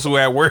for those who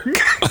at work.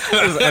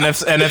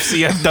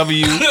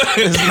 NFCFW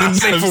is not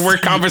safe for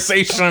work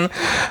conversation.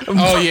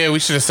 Oh yeah, we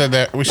should have said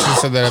that. We should have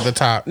said that at the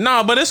top.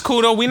 No, but it's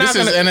cool though. We not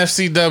This is gonna.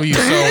 NFCW.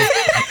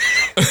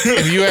 So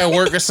if you at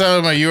work or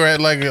something, or you at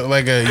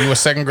you a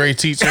second grade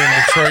teacher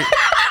in Detroit,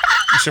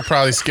 you should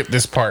probably skip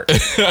this part.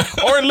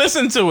 Or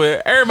listen to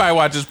it. Everybody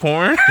watches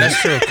porn. That's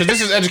true, because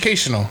this is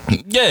educational.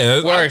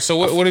 Yeah. All right. So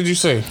what did you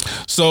say?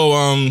 So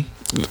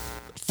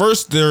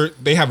first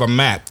they have a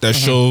map that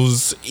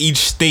shows each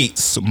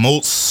state's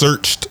most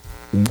searched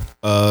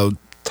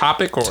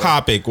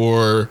Topic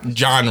or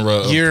genre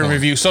of Year in porn.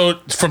 review. So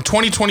from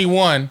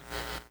 2021,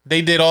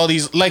 they did all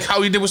these, like how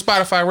we did with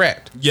Spotify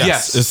Wrapped. Yes,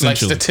 Yes, Like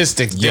essentially.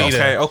 statistics, Yeah.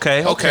 data.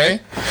 Okay.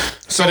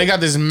 So they got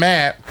this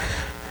map,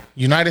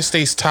 United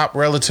States top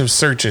relative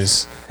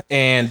searches.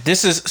 And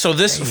this is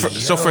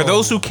so for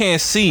those who can't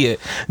see it,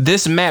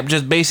 this map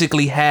just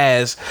basically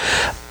has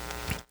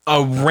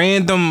a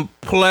random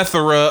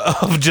plethora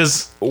of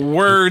just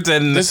words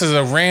and This is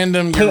a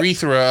random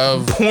urethra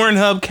of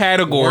Pornhub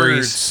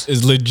categories. words.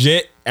 Is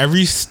legit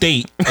every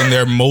state and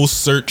their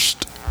most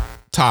searched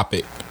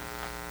topic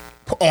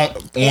On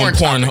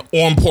Pornhub.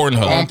 On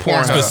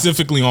Pornhub.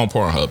 Specifically on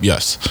Pornhub,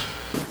 yes.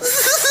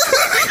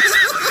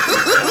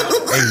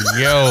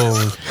 Hey,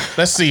 yo.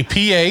 Let's see.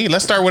 PA.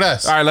 Let's start with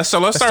us. All right, let's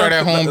start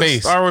at home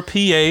base. Start with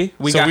PA.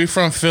 We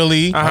from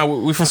Philly.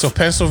 We from So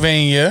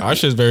Pennsylvania. Our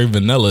shit's very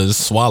vanilla is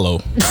swallow.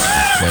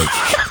 Like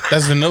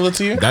That's vanilla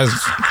to you? that's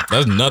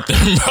nothing,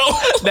 bro.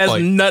 that's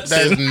Like, nuts.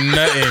 That's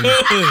nothing.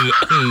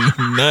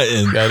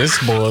 nothing. Yeah, this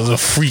boy is a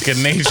freak of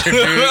nature,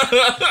 dude.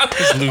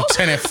 This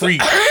Lieutenant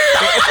Freak.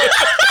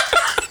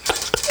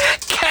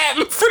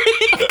 cat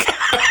freak.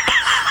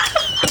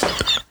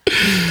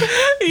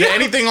 Did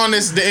anything on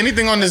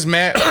this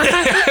map?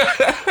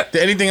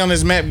 Did anything on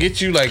this map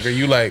get you? Like, are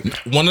you like?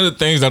 One of the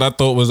things that I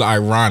thought was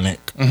ironic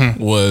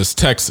was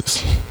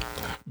Texas.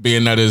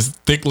 Being that it's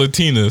thick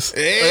Latinas.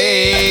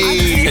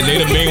 And they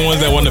the main ones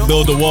that want to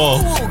build a wall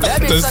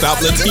to stop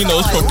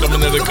Latinos from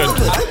coming to the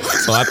country.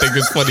 So I think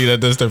it's funny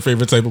that that's their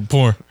favorite type of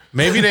porn.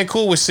 Maybe they're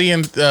cool with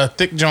seeing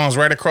Thick Jones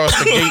right across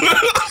the gate.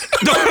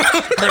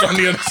 Right on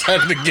the other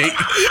side of the gate.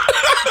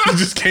 You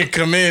just can't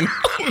come in.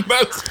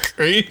 That's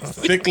crazy.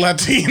 Thick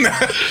Latina.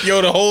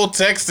 Yo, the whole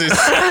Texas.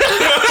 Shout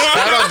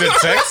out to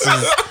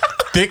Texas.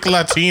 Thick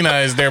Latina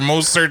is their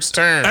most searched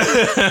term.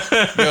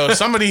 Yo,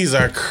 some of these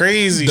are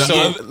crazy.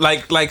 So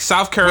like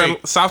South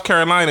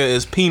Carolina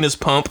is penis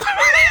pump,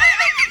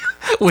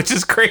 which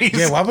is crazy.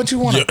 yeah, why would you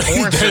want to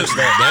porn search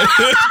that?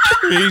 That's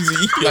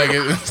crazy. Like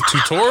a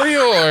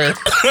tutorial or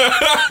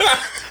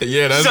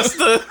Yeah, that's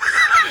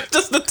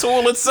just the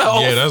tool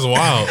itself. yeah, that's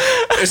wild.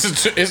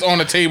 it's on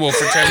the table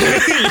for 10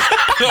 minutes.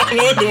 I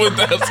wonder what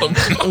that's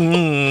about.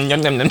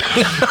 Yum, yum, yum.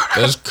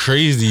 That's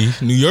crazy.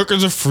 New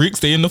Yorkers are freaks.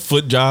 They into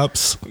foot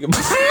jobs.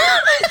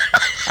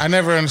 I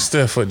never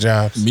understood foot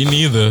jobs. Me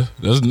neither.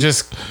 That's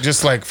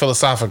Just like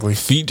philosophically.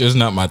 feet just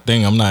not my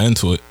thing. I'm not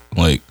into it.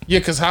 Like Yeah,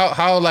 because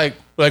how like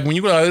when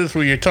you go like this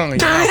with your tongue in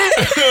your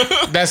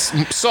mouth, that's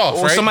soft,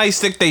 Or right? somebody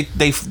stick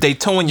they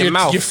toe in your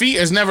mouth. Your feet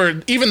is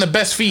never, even the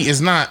best feet is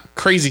not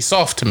crazy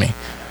soft to me.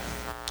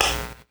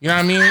 You know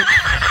what I mean?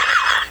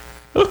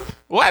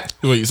 What?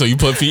 wait, so you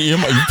put feet in your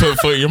mouth? You put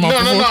foot in your mouth?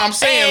 No, before? I'm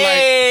saying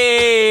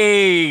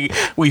Hey,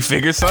 we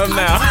figured something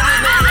out.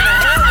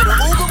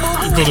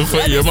 You put a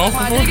foot in your mouth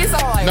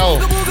before? like, no,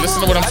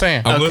 listen to what I'm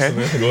saying. I'm Okay.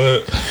 listening. Go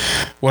ahead.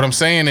 What I'm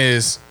saying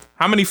is,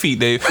 How many feet,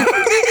 Dave?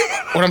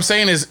 what I'm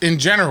saying is in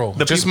general,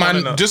 just people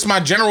wanna know. my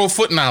general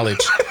foot knowledge.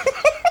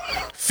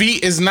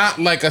 Feet is not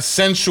like a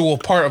sensual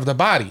part of the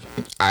body.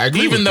 I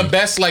agree. Even with the you.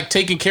 best, like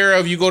taken care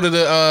of, you go to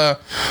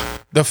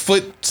the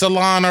foot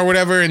salon or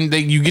whatever, and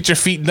you get your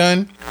feet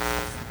done,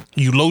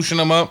 you lotion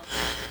them up.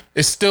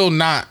 It's still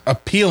not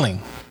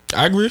appealing,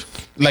 I agree.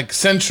 like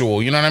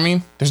sensual. You know what I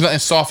mean? There's nothing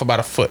soft about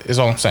a foot. Is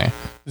all I'm saying.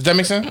 Does that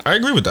make sense? I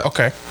agree with that.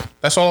 Okay,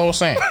 that's all I was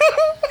saying.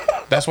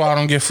 That's why I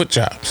don't get foot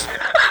jobs.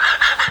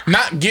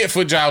 Not get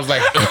foot jobs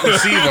like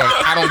receive them.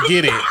 I don't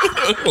get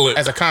it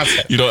as a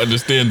concept. You don't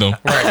understand them.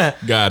 Right.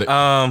 Got it.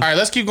 All right,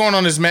 let's keep going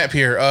on this map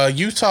here.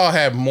 Utah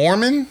had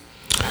Mormon.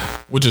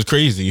 Which is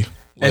crazy.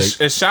 Like,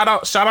 And shout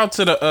out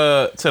to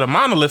the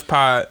Monolith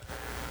Pod,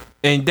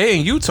 and they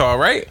in Utah,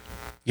 right?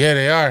 Yeah,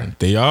 they are.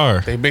 they are.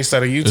 They based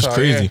out of Utah. It's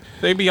crazy. yeah.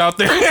 They be out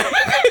there,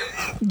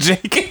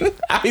 Jake and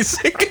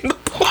Isaac and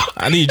the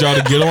I need y'all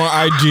to get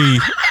on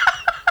IG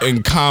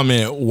and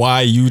comment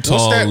why Utah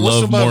What's that? What's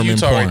love above Mormon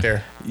Utah porn. right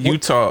there?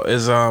 Utah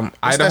is What's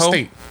Idaho. that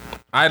state?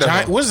 Idaho.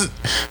 Giant, what is it?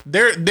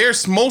 Their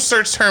most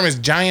search term is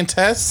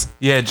giantess.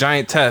 Yeah,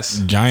 giant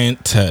test.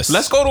 Giant test.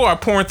 Let's go to our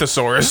porn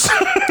thesaurus.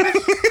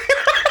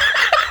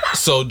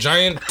 So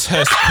giant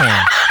test porn,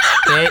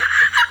 right?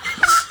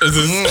 Is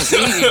this,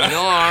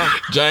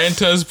 giant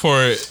test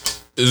porn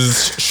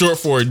is short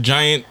for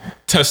giant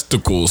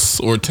testicles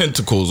or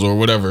tentacles or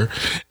whatever,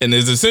 and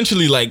is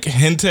essentially like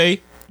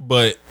hentai,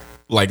 but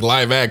like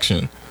live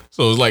action.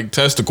 So it's like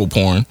testicle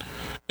porn,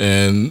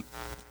 and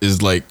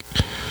is like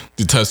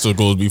the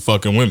testicles be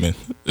fucking women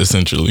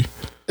essentially.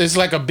 It's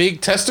like a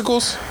big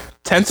testicles.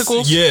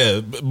 Tentacles?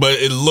 Yeah, but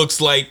it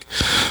looks like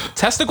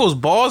Testicles,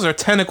 balls, or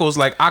tentacles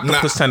like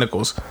octopus Nah.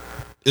 tentacles?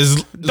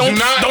 is Don't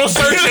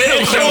search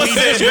it. No,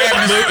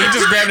 he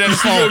just grabbed it on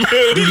his phone.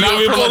 Do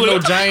not pull up no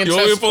giant You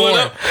want me test to pull it porn.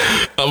 up?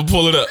 I'm gonna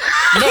pull it up.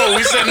 No,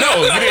 we said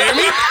no. You didn't hear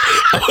me?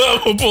 I'm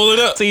gonna pull it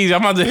up. See,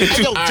 I'm about to hit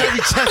you. Yo, Jerry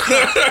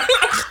Chestnut.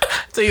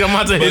 See, I'm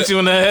about to hit you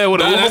in the head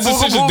with a That's,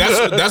 essentially,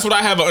 that's what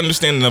I have an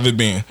understanding of it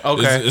being.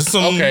 Okay. It's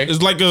some Okay.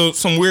 it's like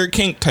some weird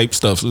kink type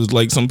stuff. It's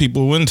like some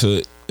people into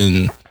it,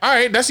 And All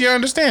right, that's your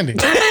understanding.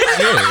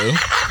 yeah,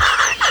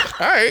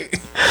 All right.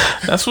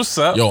 That's what's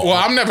up. yo, Well,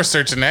 I'm never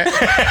searching that.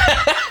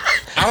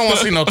 I don't want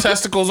to see no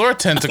testicles or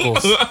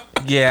tentacles.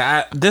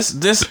 Yeah, this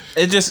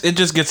it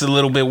just gets a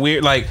little bit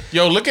weird. Like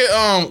Yo, look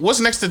at what's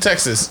next to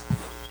Texas?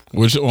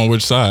 on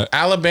which side?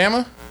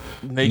 Alabama?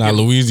 naked, Not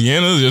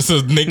Louisiana, just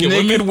says naked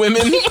naked women.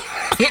 women.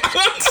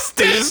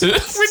 Ridiculous.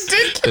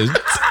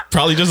 It's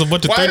probably just a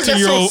bunch of Why is that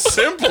 13-year-old so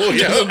simple? just a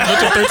Yo?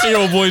 bunch of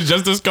 13-year-old boys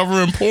just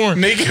discovering porn.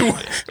 Naked.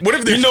 What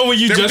if they? You know when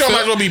you they just might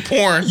said- as well be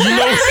porn.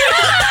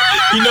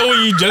 You know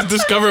when you just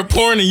discovered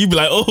porn and you be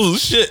like, oh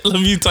shit,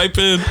 let me type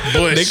in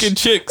Bush. naked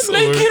chicks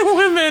Naked or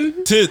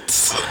women.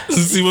 tits and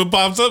see what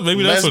pops up.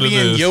 Maybe that's what it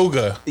Lesbian is.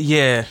 yoga.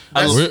 Yeah,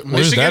 That's Where's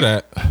Michigan?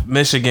 that at?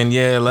 Michigan.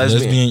 Yeah,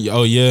 lesbian. Lesbian.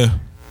 Oh yeah.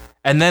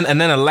 And then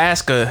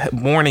Alaska,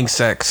 morning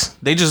sex.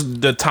 They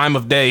just the time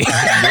of day.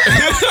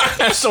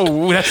 That's so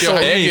Yo, so. how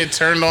Hey, you get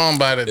turned on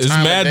by the It's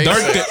time mad of day dark.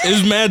 sex?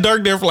 It's mad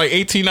dark there for like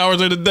 18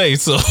 hours of the day.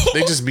 So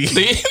They just be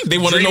they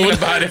want to know dreaming what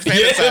about it, Yeah,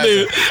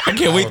 fantasizing. I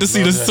can't wait to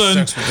see the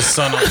sun. Sex with the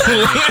sun on.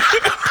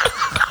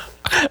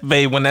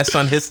 babe, when that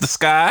sun hits the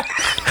sky,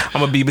 I'm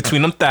gonna be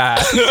between them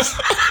thighs.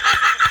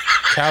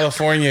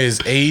 California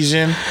is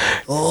Asian.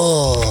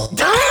 What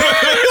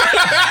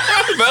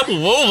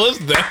was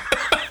that?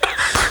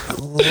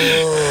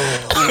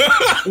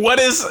 What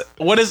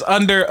is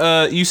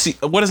under you see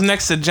what is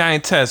next to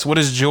Giant Test? What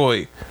is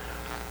Joy?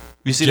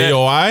 You see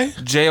JOI?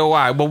 that?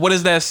 JOI. But what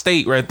is that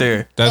state right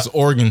there? That's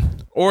Oregon.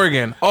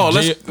 Oregon. Oh,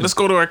 let's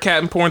go to our cat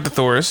and porn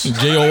thesaurus.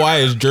 JOI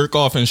is jerk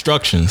off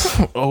instructions.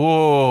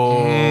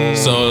 Oh.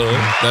 So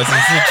that's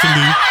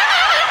essentially.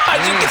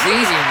 It's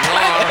easy,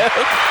 raw.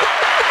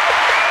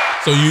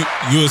 So you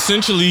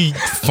essentially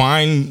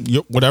find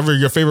whatever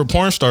your favorite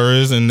porn star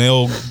is, and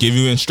they'll give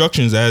you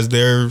instructions as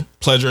they're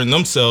pleasuring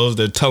themselves.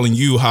 They're telling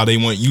you how they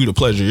want you to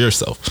pleasure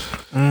yourself.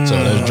 So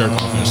that's jerk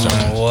off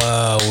instructions.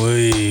 Wow,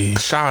 we.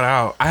 Shout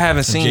out. I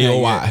haven't seen that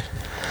JOI. yet.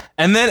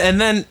 And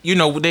then you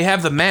know they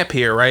have the map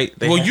here, right?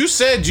 They Well, have- you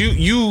said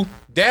you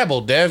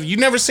dabbled, Dev. You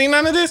never seen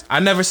none of this?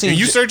 I never seen Are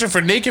you searching for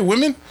naked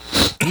women?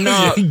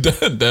 no.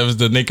 That was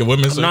the naked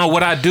women. search. No,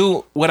 what I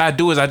do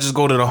is I just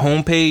go to the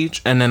home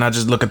page and then I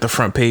just look at the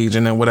front page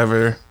and then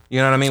whatever, you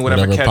know what I mean?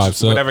 Whatever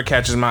pops up. Whatever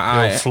catches my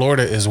eye. Yo,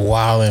 Florida is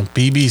wildin'.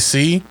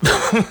 BBC.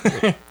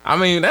 I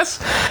mean,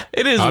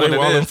 it is How what they it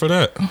wilding is. for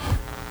that?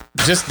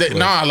 Just that,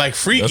 nah, like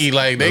freaky. That's-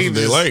 Like they that's what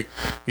just they like.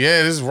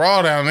 Yeah, this is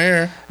raw down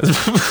there.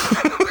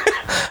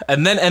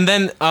 And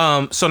then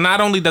so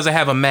not only does it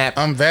have a map,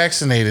 I'm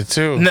vaccinated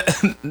too.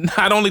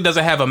 not only does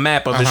it have a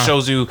map of it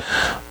shows you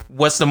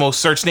what's the most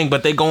searched thing,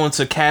 but they go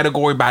into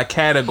category by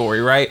category,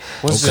 right?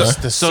 What's Okay. this?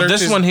 The So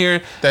this searches one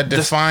here, that this-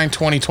 define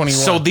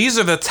 2021. so these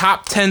are the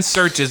top 10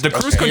 searches. The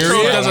cruise Okay.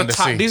 control Period. does I a wanted to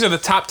top. see. These are the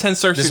top 10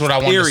 searches. This is what I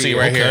want to see period.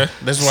 right here. Okay.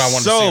 This is what I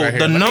want to So see right here.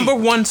 the Let me- number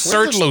one where's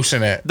search, the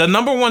lotion at? the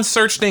number one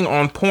search thing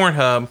on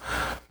Pornhub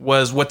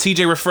was what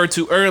TJ referred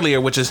to earlier,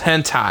 which is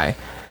hentai.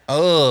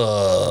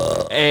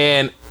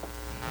 And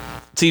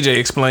TJ,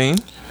 explain.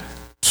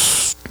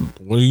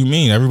 What do you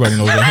mean? Everybody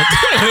knows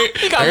that.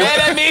 He got mad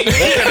at me. What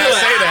can I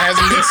say that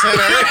hasn't been said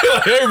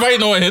already? Everybody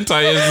know what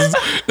hentai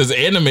is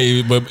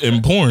anime, but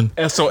in porn.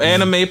 And so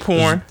anime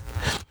porn.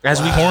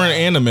 As we Porn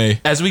anime.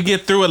 as we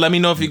get through it, let me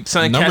know if you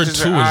something Number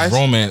catches 2 your eyes. is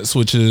romance,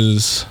 which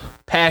is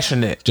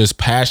Passionate. just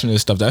passionate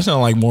stuff. That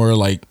sounds like more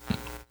like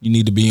you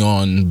need to be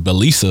on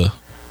Belisa,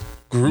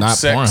 Group not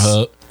sex.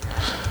 Pornhub.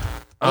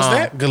 What's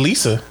that?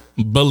 Galisa.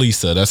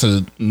 Belisa, that's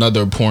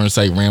another porn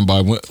site ran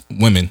by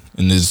women,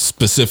 and is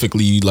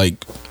specifically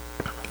like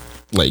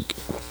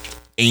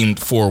aimed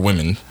for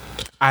women.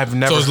 I've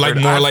never. So it's like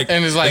heard- more I've- like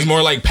and it's like- it's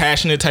more like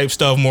passionate type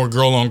stuff, more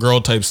girl on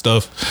girl type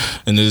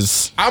stuff, and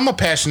is I'm a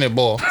passionate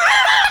boy.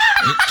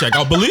 check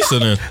out Belisa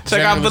then.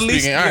 check out Generally Belisa.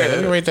 speaking. All right,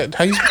 let me write that.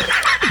 How you?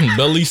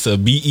 Belisa,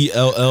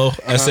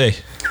 BELLSA.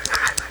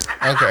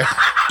 Okay.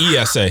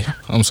 ESA.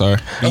 I'm sorry.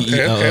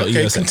 Okay. Okay.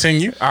 BELLESA.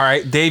 Continue. All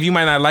right, Dave, you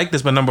might not like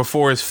this, but number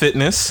 4 is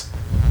fitness.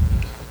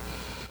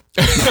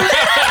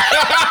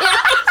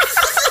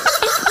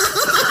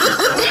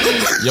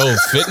 Yo,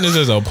 fitness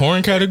is a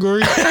porn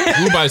category.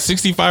 Grew by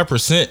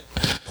 65%.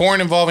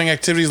 Porn involving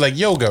activities like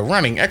yoga,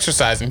 running,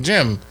 exercising,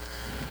 gym.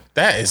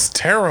 That is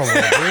terrible,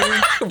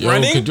 dude. Yo,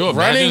 Running? could you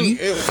Running.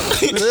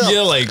 imagine?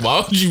 Yeah, like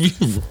why would you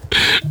be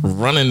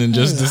running and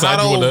just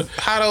decide you want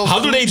to? How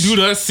do they do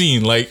that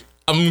scene? Like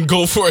I'm gonna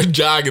go for a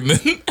jog, and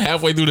then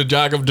halfway through the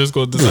jog, I'm just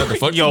gonna decide to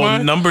fuck Yo,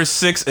 somebody? number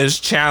 6 is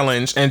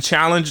challenge, and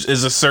challenge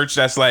is a search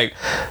that's like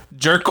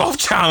jerk off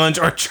challenge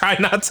or try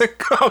not to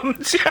come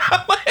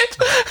challenge.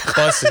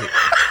 Plus it.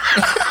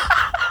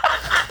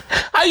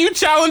 How you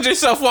challenge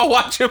yourself while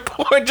watching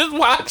porn? Just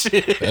watch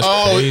it.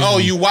 Oh,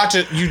 you watch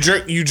it. You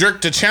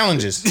jerk the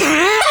challenges,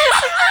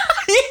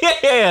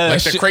 Yeah,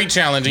 like the crate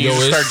challenge, and you Yo,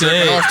 just it start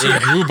jerking off said to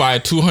it it. grew by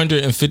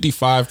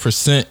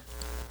 255%.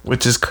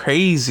 which is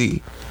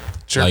crazy.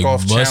 Jerk like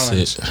off bust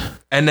challenge. it.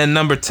 And then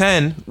number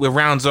 10, it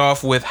rounds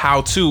off with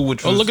How To,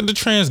 which Oh, was look at the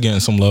trans getting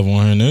some love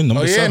on here.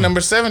 Number Oh yeah, 7.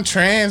 number 7,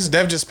 trans.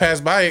 Dev just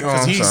passed by it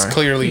because I'm he's sorry.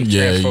 clearly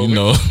Yeah, transphobic. you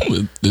know,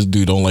 this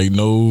dude don't like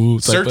no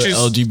type Searches-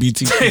 of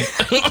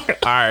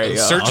LGBT. all right.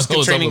 Searches I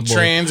was containing up above.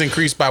 trans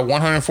increased by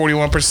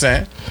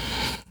 141%.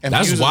 And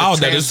That's views of the wild.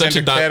 That is such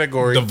a transgender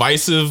category.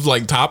 divisive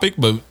like topic,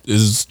 but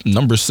is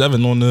number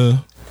 7 on the.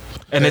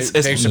 And it's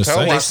Dave Chappelle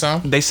site. watched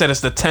some. they said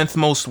it's the 10th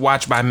most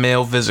watched by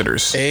male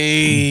visitors.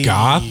 Hey.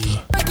 Goth?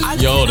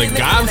 Yo, the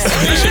goths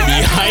they should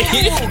be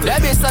hyped.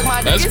 That bitch suck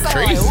my That's dick. It's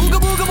crazy. Like, ooga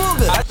booga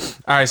booga.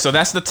 All right, so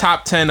that's the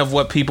top 10 of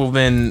what people have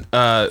been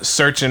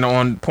searching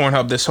on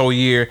Pornhub this whole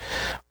year.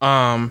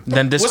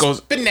 Then this What's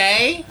goes.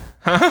 Benet?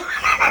 Huh?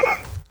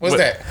 What's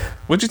that?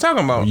 What you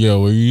talking about?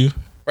 Yo, where you?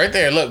 Right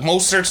there. Look,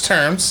 most searched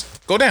terms.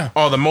 Go down.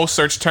 Oh, the most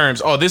searched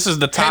terms. Oh, this is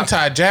the top.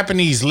 Hentai,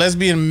 Japanese,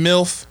 lesbian,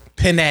 MILF,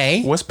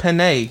 penne. What's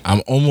penne?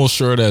 I'm almost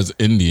sure that's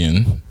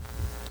Indian.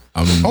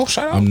 Oh,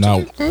 shout out. I'm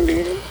not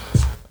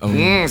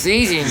It's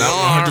easy.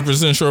 not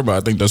 100% sure, but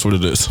I think that's what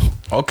it is.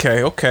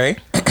 Okay.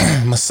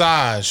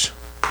 Massage.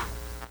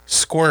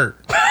 Squirt.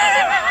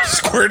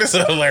 Squirt is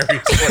a hilarious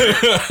word.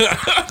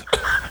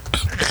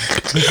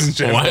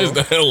 Why is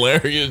that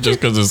hilarious?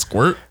 Just because it's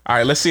squirt? All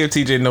right, let's see if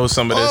TJ knows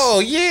some of this. Oh,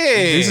 yeah.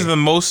 These are the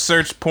most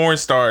searched porn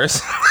stars.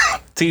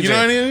 TJ, You know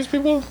any of these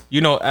people? you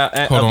know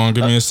Hold on,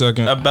 give me a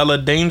second. Bella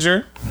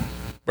Danger.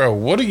 Bro,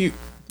 what are you?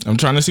 I'm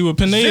trying to see what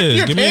penne is.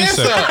 Your Give me a pants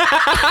second. up.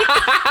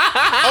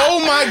 Oh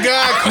my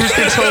God, cruise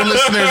control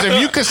listeners, if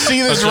you could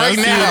see this right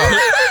now,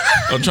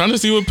 I'm trying to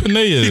see what penne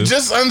he is.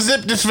 just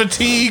unzipped his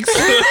fatigues.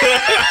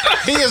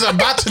 He is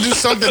about to do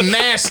something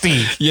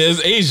nasty. Yeah,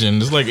 it's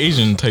Asian. It's like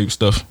Asian type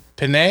stuff.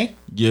 Penne?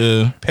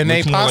 Yeah. Penne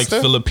Looks more pasta?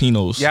 like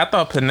Filipinos. Yeah, I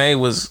thought penne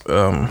was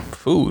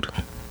food.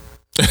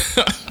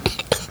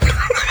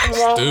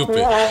 Stupid.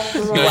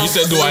 Now you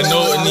said, do I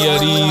know any of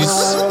these?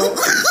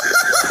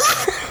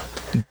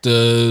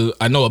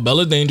 I know a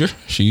Bella Danger.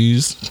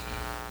 She's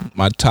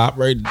my top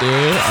right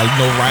there. I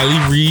know Riley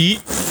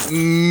Reid.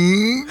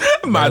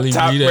 My Riley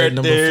top Reid at right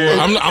number there.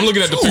 4. I'm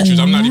looking at the pictures.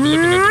 I'm not even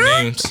looking at the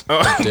names.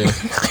 Right there.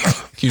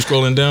 Keep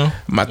scrolling down.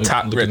 My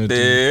top Looking right at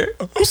there.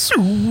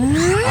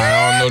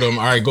 I don't know them.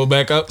 All right, go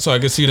back up so I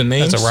can see the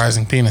names. That's a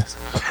rising penis.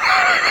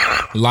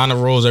 Lana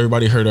Rose,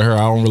 everybody heard of her. I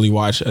don't really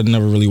watch. I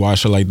never really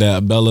watched her like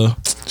that. Bella,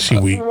 She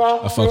weak.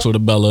 I fucks with a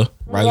Bella.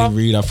 Riley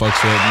Reid, I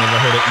fucks with. Never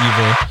heard of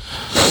Eva.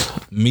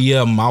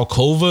 Mia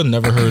Malkova,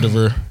 never heard of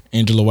her.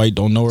 Angela White,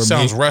 don't know her.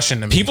 Sounds Mia-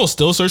 Russian to me. People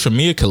still search for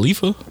Mia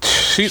Khalifa.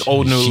 She's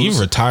old news. She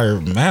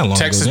retired mad long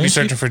Texas ago. be didn't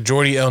she? searching for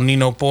Jordi El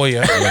Nino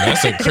Poya. Yeah,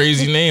 that's a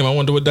crazy name. I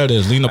wonder what that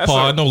is. Lena Paul.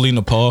 I know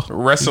Lena Paul.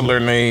 Wrestler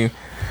name.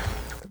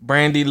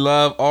 Brandy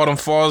Love, Autumn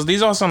Falls.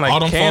 These all sound like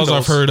Autumn candles.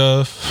 Falls I've heard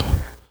of.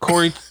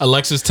 Corey.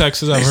 Alexis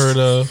Texas I've heard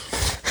of.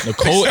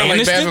 Nicole Sound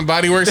like Bath and Aniston.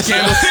 Body Works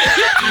candles.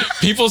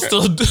 People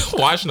still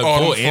watch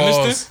Nicole Autumn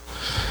Aniston. Falls.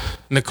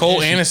 Nicole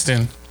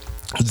Aniston.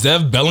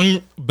 Zev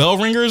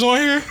Bellringer is on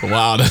here.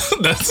 Wow,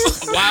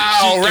 that's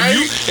Wow, right?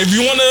 If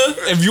you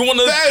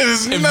wanna That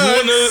is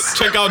nuts.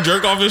 check out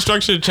jerk off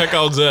instruction, check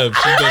out Zev.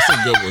 She does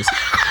some good ones.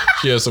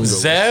 She has some good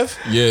Zev?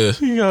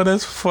 ones. Yeah. Yo,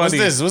 that's funny.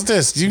 What's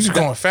this? You just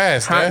going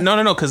fast, Huh? man.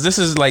 No, because this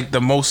is like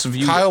the most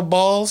viewed Kyle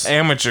Balls?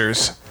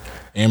 amateurs.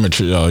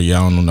 Amateur. Oh yeah,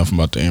 I don't know nothing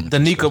about the amateur. The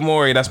Nika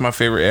Mori, that's my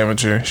favorite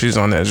amateur. She's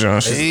on that genre.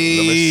 She's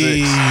number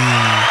 6.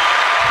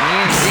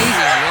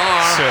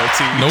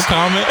 No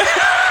comment.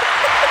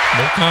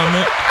 No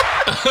comment.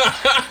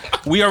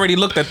 We already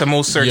looked at the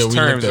most searched Yeah, we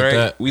terms, looked at right?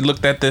 that. We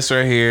looked at this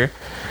right here.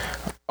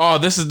 Oh,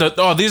 these are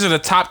the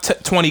top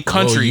 20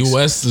 countries.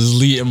 U.S. is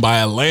leading by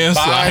a By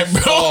landslide,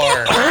 bro.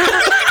 far.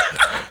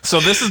 So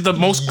this is the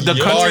country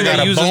Y'all that got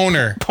a uses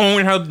boner.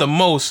 Pornhub the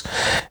most.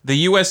 The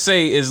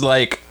USA is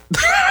like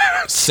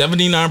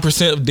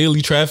 79% of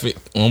daily traffic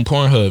on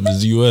Pornhub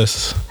is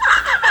U.S.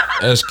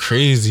 That's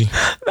crazy.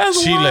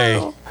 that's Chile.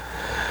 wild.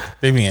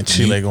 They be in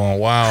Chile going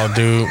wild,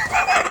 dude.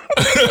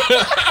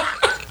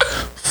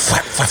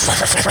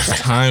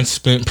 Time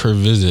spent per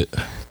visit.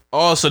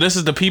 Oh, so this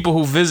is the people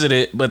who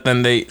visited, but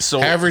then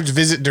Average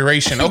visit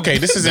duration. Okay,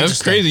 this is That's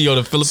interesting. crazy, yo.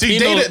 The See,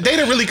 Filipinos.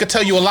 data really could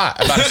tell you a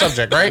lot about a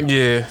subject, right?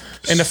 Yeah.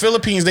 In the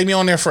Philippines, they be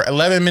on there for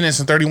 11 minutes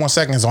and 31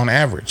 seconds on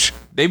average.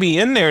 They be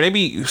in there. They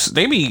be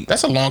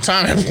That's a long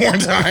time at porn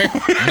time.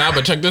 Nah,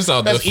 but check this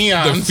out. The That's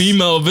eons.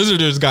 female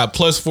visitors got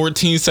plus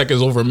 14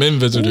 seconds over men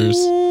visitors.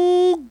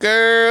 Ooh,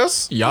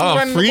 girls. Y'all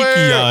Run the freaky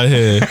world. out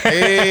here.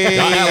 Hey.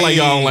 Y'all act like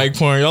y'all don't like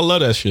porn. Y'all love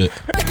that shit.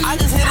 I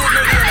just hit this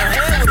nigga in the head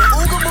with an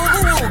ooga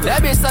booga wooga.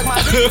 That bitch suck my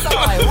dick. It's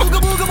like ooga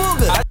booga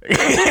booga.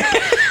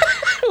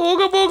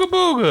 ooga booga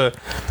booga.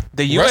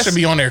 The US Russia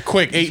be on there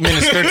quick. 8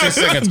 minutes, 13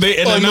 seconds. They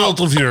in and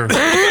out. of here.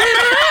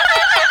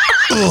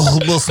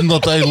 Ugh, must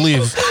not I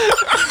live.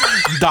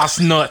 Das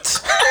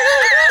nuts.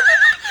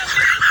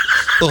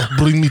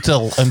 Bring me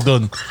towel. I'm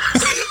done.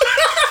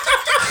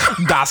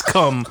 Das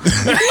cum.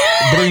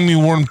 Bring me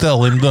warm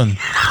towel. I'm done.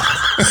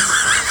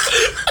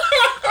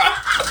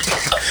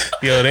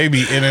 Yo, they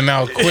be in and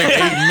out quick.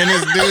 8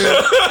 minutes,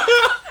 dude.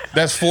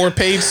 That's 4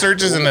 paid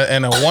searches and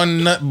a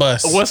 1 nut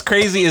bus. What's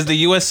crazy is the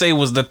USA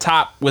was the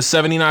top with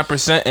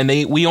 79%, and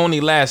we only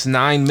last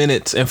 9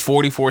 minutes and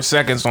 44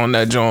 seconds on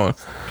that joint.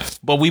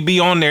 But we be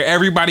on there.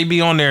 Everybody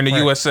be on there in the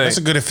USA. That's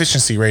a good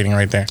efficiency rating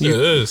right there. It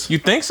is. You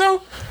think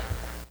so?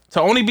 To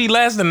only be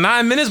less than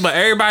 9 minutes, but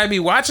everybody be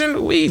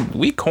watching?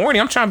 We corny.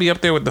 I'm trying to be up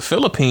there with the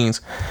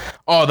Philippines.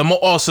 So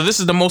this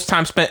is the most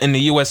time spent in the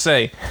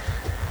USA.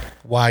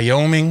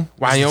 Wyoming.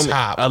 Wyoming,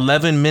 Top.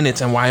 11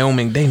 minutes in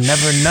Wyoming. They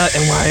never nut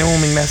in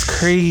Wyoming. That's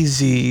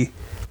crazy.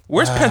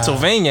 Where's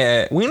Pennsylvania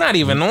at? We're not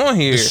even on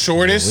here. The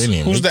shortest. We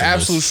didn't Who's make the the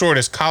absolute list.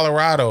 shortest?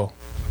 Colorado.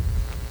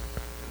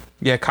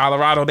 Yeah,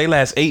 Colorado. They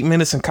last 8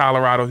 minutes in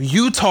Colorado.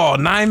 Utah,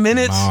 9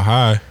 minutes. Mile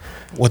High.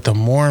 With the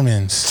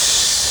Mormons.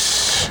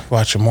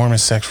 Watch a Mormon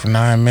sex for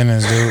 9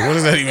 minutes, dude. What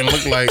does that even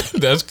look like?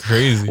 That's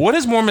crazy. What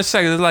is Mormon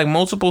sex? Is it like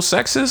multiple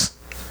sexes?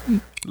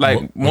 Like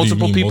What do you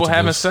multiple mean, people multiple?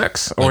 having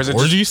sex? Or Like is it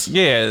orgies?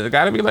 Yeah, it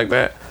gotta be like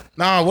that.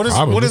 Nah, what is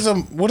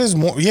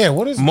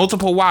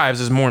Multiple wives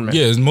is Mormon.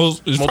 Yeah, it's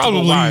Multiple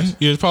probably wives.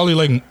 yeah, it's probably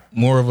like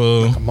more of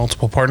a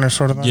multiple partners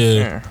sort of thing?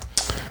 yeah.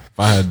 If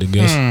I had to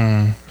guess.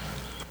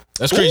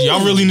 That's crazy.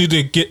 Y'all really need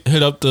to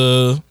hit up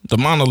the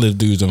Monolith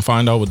dudes and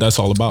find out what that's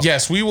all about.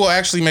 Yes, we will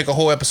actually make a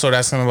whole episode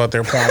asking them about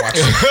their porn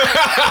watching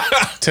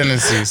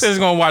tendencies. This is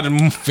gonna watch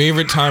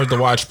Favorite times to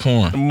watch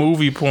porn.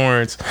 movie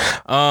porns.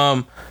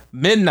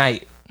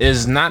 Midnight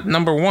is not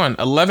number one.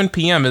 11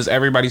 p.m. is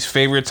everybody's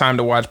favorite time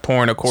to watch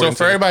porn, according So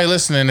for to everybody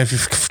listening, if you're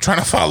trying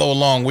to follow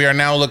along, we are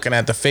now looking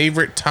at the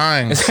favorite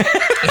times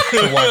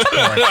to watch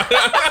porn.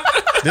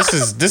 This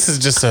is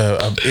just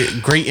a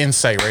great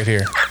insight right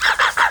here.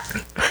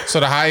 So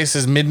the highest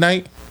is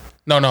midnight?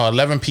 No,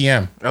 11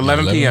 p.m.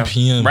 11 11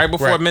 p.m. Right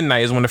before Right.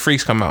 midnight is when the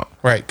freaks come out.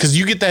 Right, because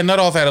you get that nut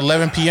off at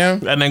 11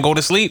 p.m. And then go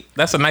to sleep.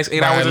 That's a nice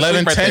 8 hours of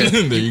sleep right 11:10,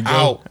 there. There you go.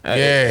 out. Yeah,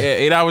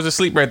 Yeah. 8 hours of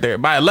sleep right there.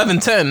 By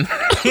 11:10,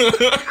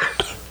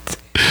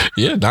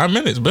 Yeah, 9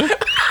 minutes, man.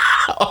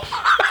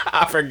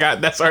 I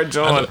forgot that's our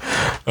joint.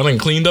 I done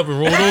cleaned up and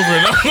rolled over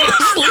and I'm going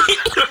to sleep.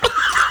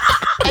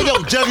 Hey,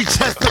 yo, Jerry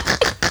Chestnut.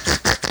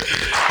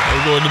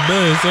 I'm going to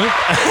bed, son.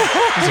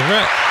 It's a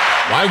wrap.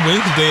 Why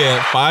Wednesday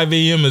at 5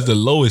 a.m. is the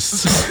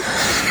lowest?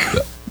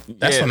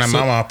 That's when I'm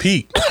on my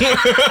peak.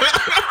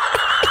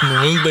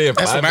 Wednesday at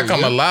 5 That's when I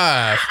come a.m.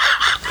 alive.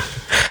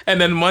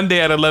 And then Monday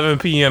at 11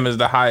 p.m. is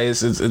the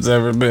highest it's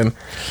ever been.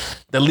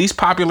 The least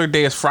popular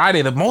day is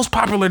Friday. The most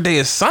popular day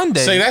is Sunday.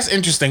 Say that's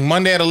interesting.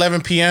 Monday at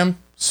 11 p.m.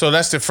 So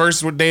that's the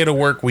first day of the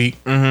work week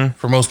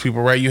for most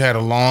people, right? You had a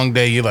long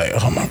day. You're like,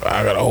 oh my God,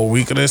 I got a whole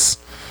week of this.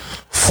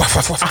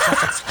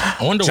 I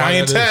wonder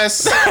Giant why that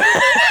is.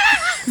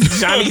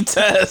 test. Johnny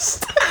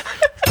Test.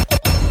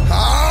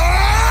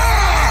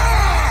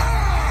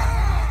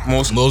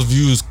 Most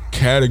views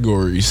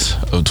categories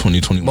of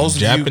 2021. Most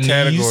viewed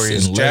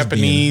categories. and lesbian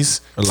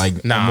Japanese. are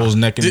like Nah. almost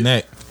neck and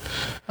neck.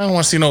 I don't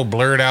want to see no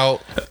blurred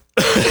out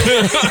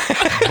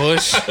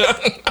bush.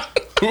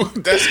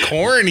 That's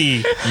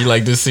corny. You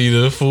like to see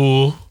the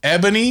full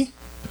Ebony,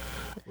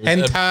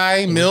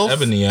 hentai, milf.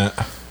 Ebony at?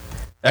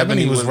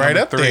 Ebony was right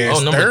number up 3. there. Oh,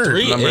 It's number third.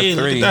 3. Number Hey,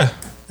 look 3. at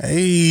that.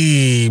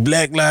 Hey,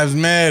 Black Lives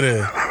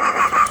Matter.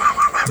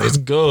 Let's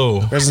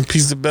go. Rest in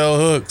peace to Bell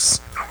Hooks.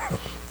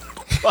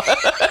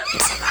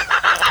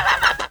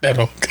 That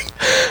don't.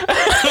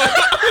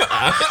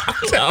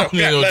 I don't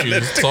even know what you're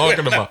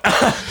talking about.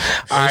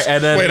 All right,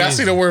 and then Wait, I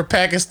see the word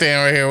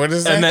Pakistan right here. What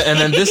is that? and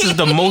then this is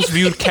the most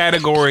viewed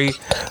category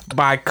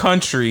by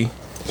country.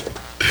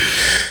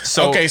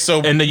 So Okay,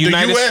 so in the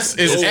United US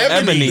is it's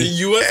ebony. The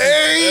U.S.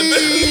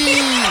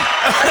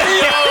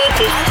 Yo,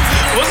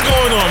 what's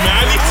going on,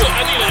 man?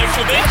 I need an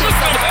explanation for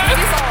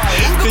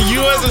that. The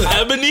U.S. is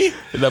ebony.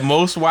 The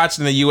most watched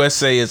in the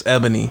USA is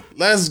ebony.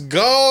 Let's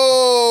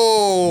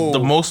go. The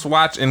most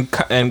watched in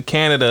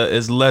Canada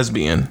is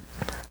lesbian.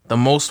 The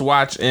most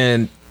watched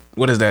in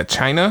what is that?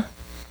 China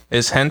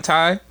is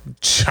hentai.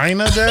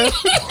 China, Dad?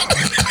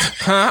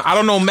 Huh? I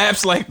don't know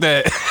maps like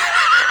that.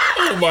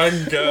 Oh my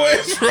God.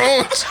 What's wrong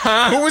with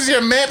you? Who was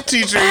your map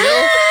teacher,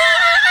 yo?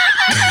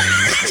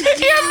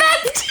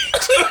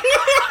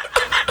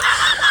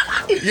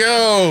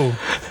 Yo,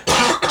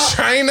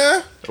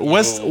 China?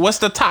 What's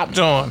the top,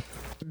 John?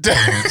 Dev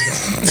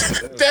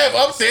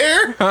up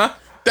there? Huh?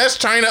 That's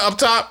China up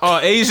top? Oh,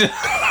 Asia.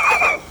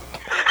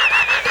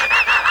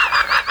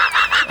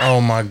 Oh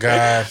my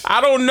God.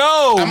 I don't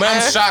know, I'm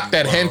man. shocked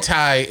that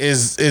hentai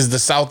is the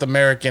South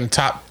American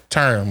top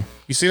term.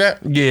 You see that?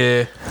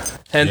 Yeah,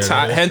 hentai,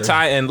 that's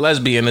hentai, and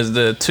lesbian is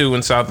the two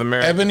in South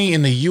America. Ebony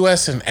in the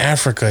U.S. and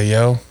Africa,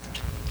 yo.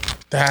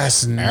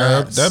 That's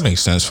nuts. That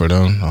makes sense for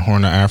them. The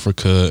Horn of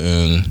Africa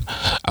and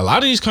a lot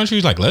of these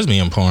countries like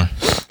lesbian porn.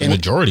 The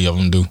majority of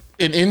them do.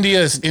 In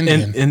India, it's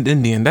Indian. In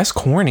Indian, that's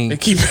corny. They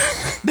keep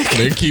They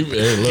keep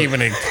hey, look,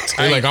 keeping it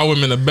they like our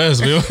women the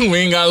best. We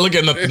ain't gotta look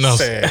at nothing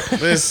else.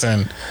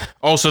 Listen.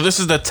 Oh, so this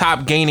is the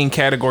top gaining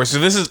category. So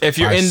this is if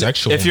you're in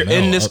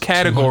this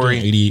category,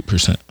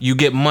 88%. you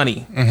get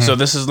money. So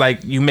this is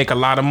like you make a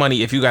lot of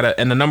money if you got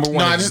and the number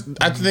one No, is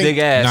I think- big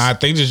ass. Nah, I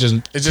think it's just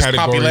categories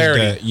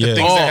popularity. that- yeah. The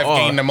things that have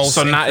gained the most.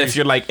 So not increase. if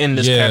you're like in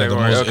this Yeah, the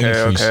category. most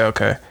increase.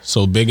 Okay.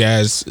 So big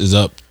ass is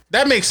up.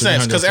 That makes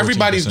sense because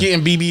everybody's 314%.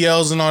 getting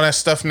BBLs and all that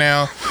stuff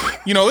now.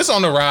 You know, it's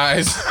on the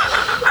rise.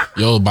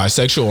 Yo,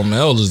 bisexual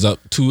male is up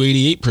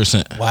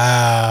 288%.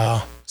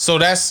 Wow. So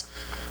that's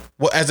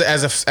well,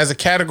 as a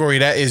category,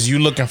 that is you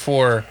looking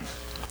for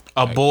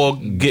A bull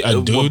get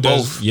A dude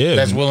that's both.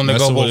 that's willing to go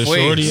messing with both a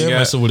shorty ways. and Yeah.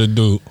 messing with a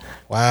dude.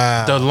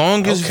 wow. The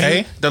longest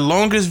Okay. the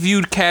longest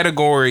viewed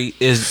category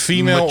is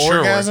Female mature.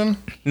 orgasm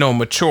No,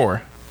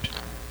 mature.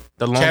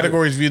 The longest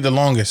categories viewed the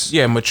longest.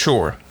 Yeah,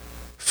 mature.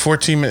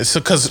 14 minutes. So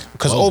because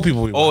old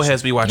people be Old watching.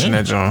 heads be watching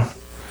that, John.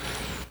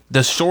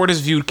 The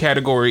shortest viewed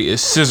category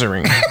is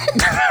scissoring.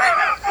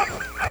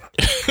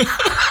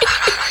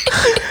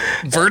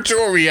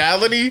 Virtual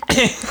reality.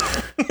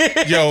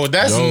 Yo,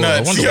 that's Yo, I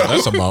nuts. wonder Yo. what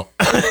that's about.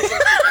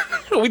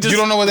 We just You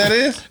don't know what that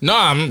is? No,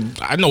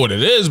 I know what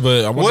it is,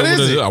 but I wonder What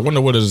is it? I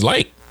wonder what it's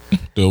like.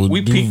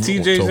 We piqued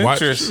TJ's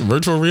interest.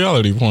 Virtual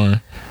reality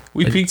porn.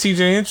 we piqued TJ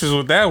interest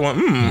with that one.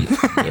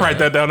 Write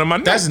that down in my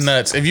notes. That's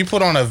nuts. If you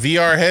put on a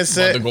VR About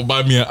headset, to go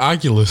buy me an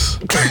Oculus.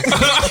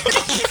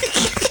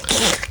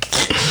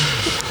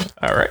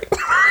 all right.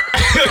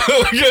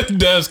 Look at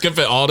Dev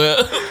skipping all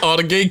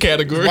the gay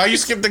categories. why you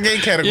skip the gay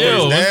categories,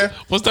 Yo, Dad?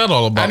 what's that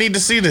all about? I need to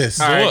see this.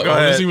 All right, what? go I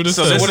wanna ahead. see what it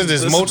So says. What is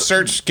this? This Most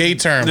searched gay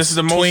term. This is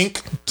the most-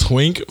 twink.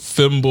 Twink,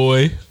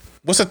 femboy.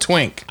 What's a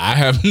twink? I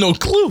have no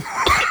clue. He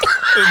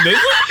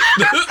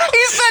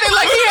said it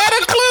like he had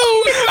a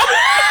clue.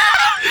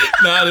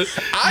 No, have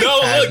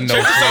look, no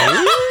check this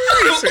out.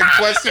 It's a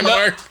question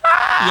mark.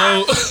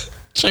 Yo,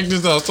 check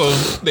this out. So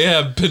they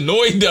have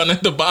Pinoy down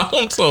at the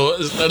bottom. So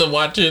instead of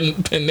watching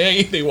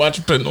Pinoy, they watch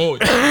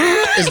Pinoy.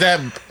 Is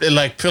that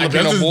like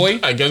Filipino boy?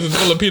 I guess it's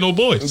Filipino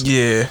boys.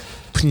 Yeah,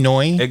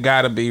 Pinoy. it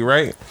gotta be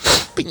right.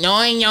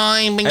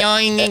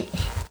 Pinoy.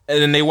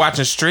 And then they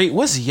watching straight.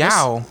 What's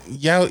Yao?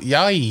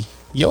 Yoi.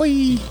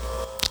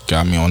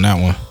 Got me on that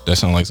one. That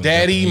sounds like some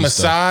Daddy, Japanese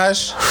stuff.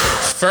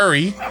 massage,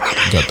 furry.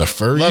 Got the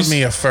furries. Love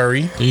me a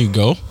furry. There you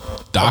go.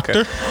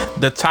 Doctor.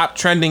 The top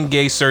trending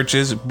gay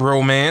searches: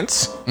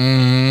 bromance,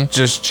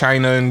 just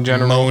China in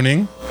general.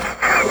 Moaning.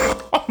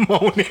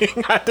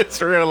 Moaning. I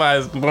just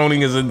realized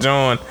moaning is a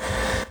John.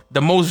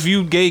 The most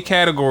viewed gay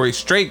category: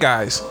 straight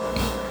guys,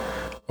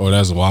 Oh,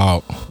 that's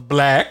wild.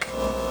 black.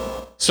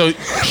 So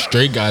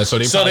Straight guys. So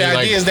they the probably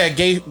idea is that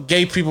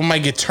gay people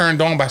might get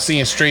turned on by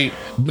seeing straight.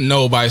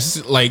 no, by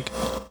like,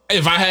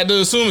 if I had to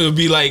assume, it would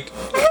be like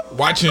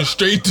watching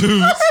straight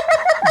dudes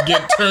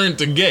get turned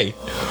to gay.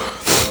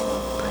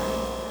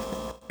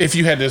 If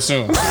you had to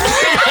assume. If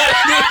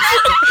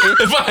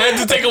I had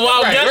to take a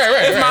wild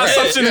guess, If my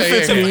assumption is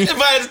 15. if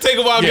I had to take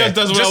a wild guess,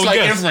 that's what I Just would like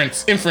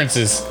guess.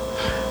 inferences.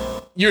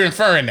 You're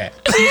inferring that.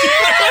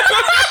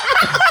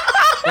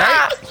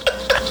 Right?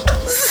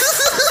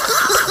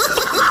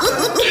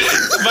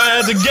 If I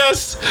had to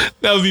guess,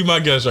 that would be my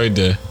guess right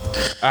there.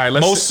 All right,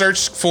 let's Most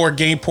searched for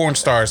gay porn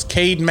stars: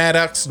 Cade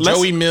Maddox, Let's-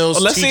 Joey Mills,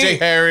 let's T.J. see.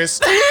 Harris,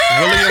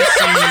 William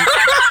C.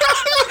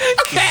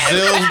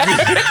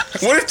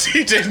 What if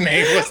TJ's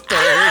name was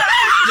third?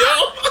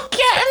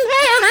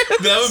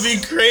 That would be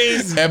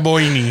crazy.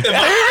 Eboini.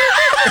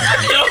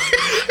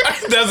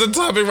 That's a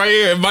topic right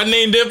here. If my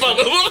name did pop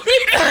up,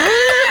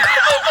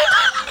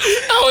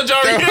 I would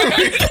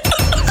already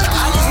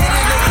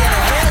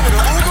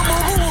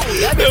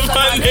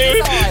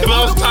if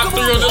I was top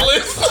 3 on the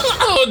list,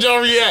 how would y'all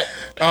react?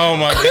 Oh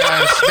my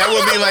gosh, that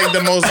would be like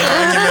the most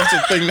monumental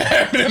thing that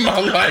happened in my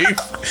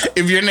life.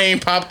 If your name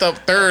popped up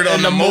third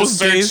on the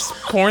most gay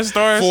searched porn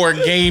stars. for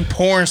gay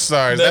porn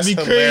stars. That'd That's be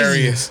crazy.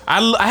 hilarious.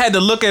 I had to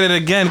look at it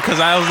again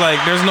because I was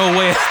like, "There's no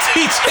way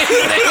TJ's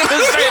name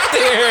is right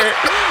there."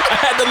 I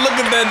had to look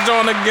at that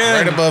John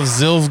again. Right above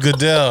Zilv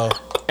Goodell,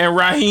 And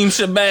Raheem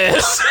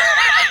Shabazz.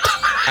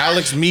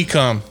 Alex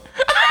Mecum.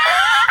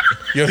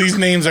 Yo, these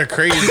names are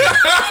crazy.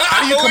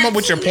 How do you come up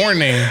with your porn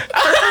name?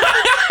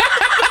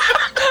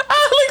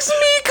 Alex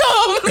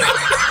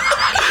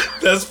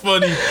Mecum. That's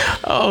funny.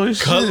 Oh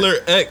shit. Cutler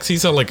X. He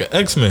sound like an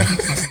X-Men.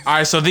 All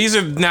right, so these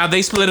are now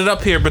they split it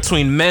up here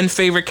between men's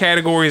favorite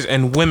categories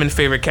and women's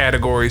favorite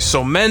categories.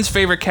 So men's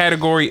favorite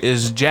category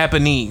is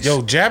Japanese.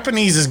 Yo,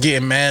 Japanese is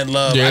getting mad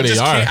love. Yeah, I they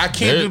just are.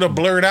 can't do the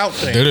blurred out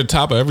They're thing. the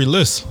top of every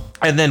list.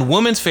 And then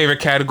women's favorite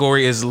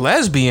category is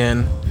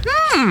lesbian.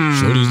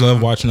 Shorties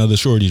love watching other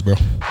shorties, bro.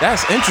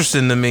 That's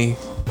interesting to me.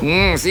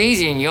 Sí,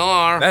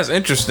 señor. That's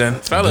interesting,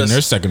 And fellas.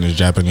 their second is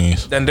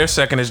Japanese. Then their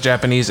second is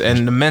Japanese,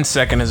 and the men's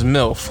second is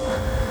MILF.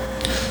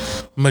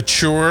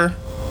 Mature.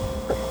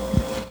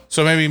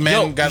 So maybe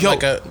men got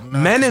like a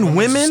men and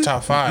women.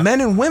 top 5.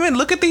 Men and women.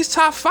 Look at these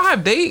top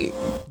 5. They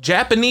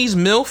Japanese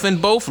MILF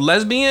and both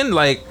lesbian.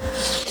 Like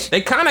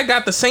they kind of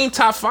got the same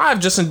top 5,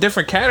 just in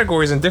different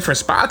categories and different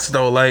spots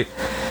though. Like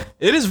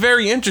it is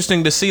very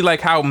interesting to see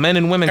like how men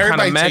and women kind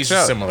Everybody of match tastes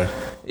up.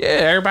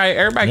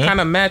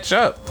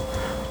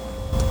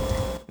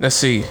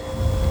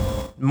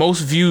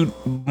 most viewed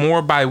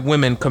more by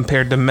women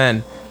compared to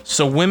men.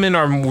 So women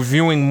are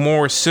viewing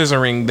more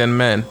scissoring than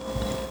men.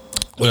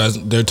 Well,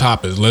 their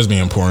top is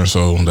lesbian porn,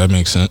 so that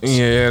makes sense.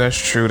 Yeah, that's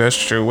true. That's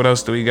true. What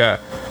else do we got?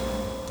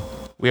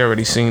 We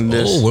already seen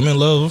this. Oh, women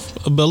love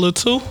Abella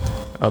too.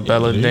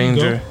 Abella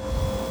Danger.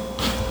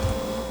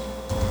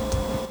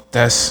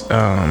 That's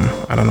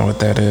I don't know what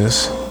that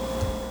is.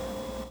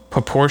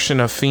 Proportion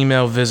of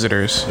female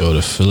visitors. Yo,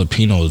 the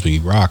Filipinos be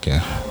rocking.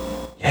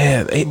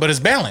 Yeah, But it's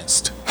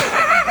balanced.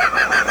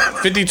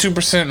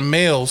 52%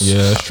 males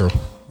Yeah, that's true.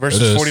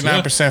 versus It is,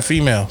 49%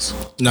 females.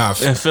 Nah,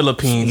 in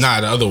Philippines.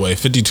 nah, the other way.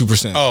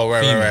 52%. Oh,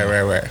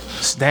 right.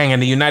 Dang, in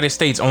the United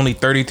States, only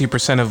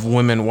 33% of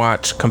women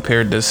watch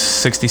compared to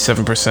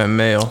 67%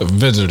 male.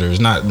 Visitors,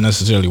 not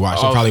necessarily watch.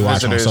 They All probably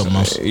watch on visitors, something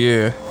else.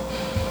 Yeah.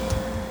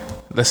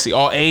 Let's see.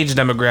 All age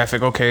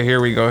demographic. Okay,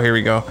 here we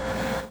go.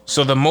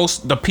 So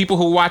the people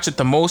who watch it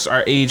the most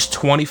are aged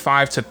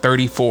 25 to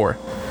 34.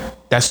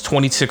 That's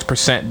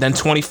 26%. Then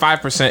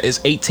 25% is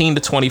 18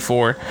 to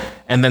 24,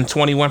 and then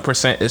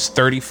 21% is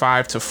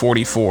 35 to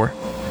 44.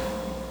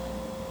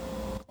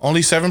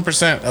 Only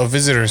 7% of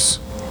visitors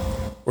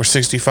were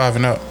 65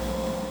 and up.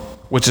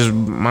 Which is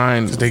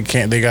mine. They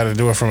got to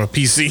do it from a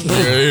PC.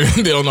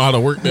 They don't know how to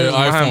work their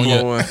iPhone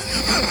yet.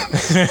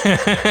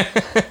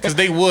 Because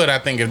they would, I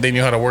think, if they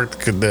knew how to work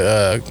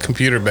the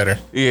computer better.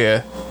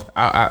 Yeah,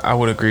 I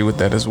would agree with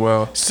that as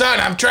well. Son,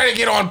 I'm trying to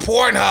get on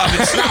Pornhub.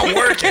 It's not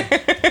working.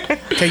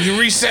 Can you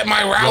reset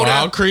my Yo, router?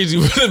 how crazy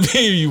would it be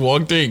if you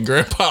walked in,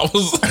 Grandpa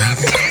was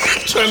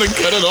trying to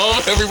cut it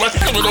off, everybody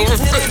coming over.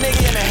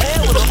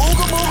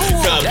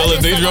 Got Bella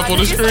Danger up on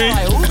the screen.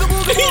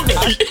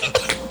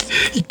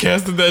 He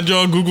casted that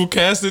John Google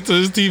cast it to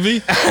his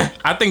TV.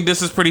 I think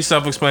this is pretty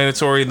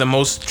self-explanatory. The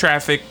most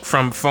traffic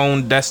from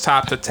phone,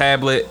 desktop to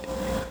tablet.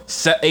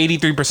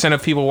 83%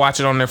 of people watch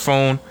it on their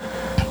phone.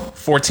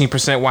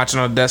 14% watching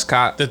on a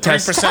desktop. The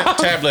 3%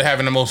 tablet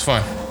having the most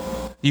fun.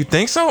 You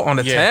think so? On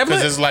a Yeah, tablet?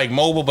 because it's like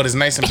mobile, but it's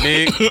nice and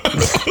big.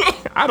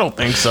 I don't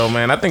think so,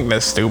 man. I think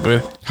that's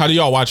stupid. How do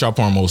y'all watch y'all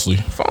porn mostly?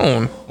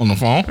 Phone. On the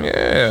phone?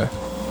 Yeah.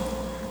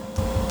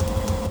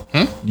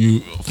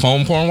 You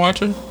phone porn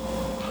watcher?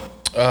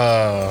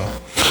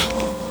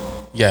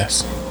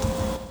 Yes.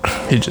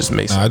 He just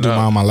makes Nah, I it do mine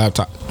up. on my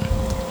laptop.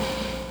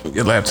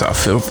 Your laptop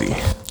filthy.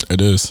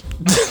 It is.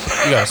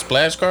 You got a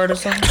splash card or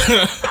something?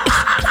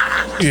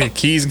 Your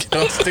keys get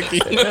all sticky.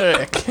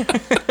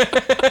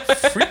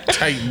 Freak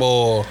tight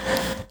ball.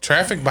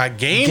 Traffic by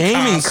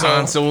Gaming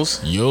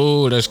consoles.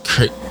 Yo, that's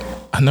crazy.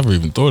 I never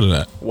even thought of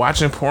that.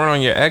 Watching porn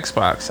on your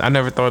Xbox. I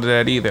never thought of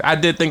that either. I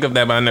did think of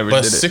that, but I never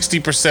But did it.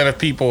 60% of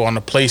people on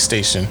the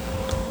PlayStation.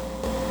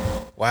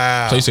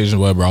 Wow. PlayStation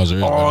web browser.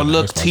 is better Oh, than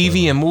look, Xbox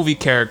TV web. and movie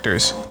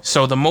characters.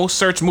 So the most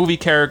searched movie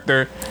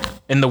character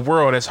in the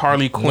world is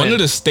Harley Quinn. One of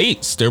the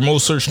states, their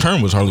most searched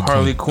term was Harley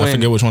Harley Quinn. I Quinn.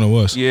 forget which one it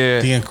was. Yeah.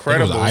 The I think it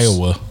Incredibles. was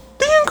Iowa.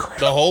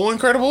 The whole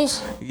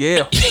Incredibles?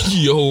 Yeah.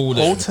 Yo,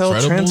 the Hotel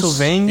Incredibles?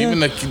 Transylvania.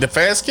 Even the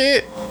Fast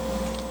Kid?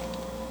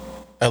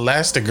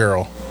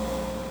 Elastigirl.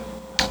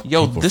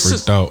 Yo, People this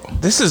freaked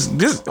out.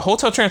 this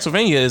Hotel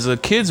Transylvania is a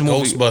kids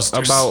movie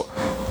Ghostbusters. about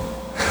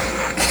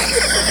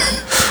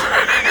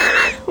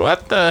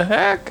what the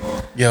heck?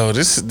 Yo,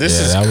 this Yeah,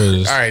 is that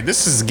was- all right.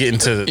 This is getting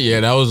to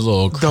Yeah, that was a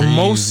little The crazy.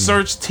 most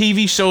searched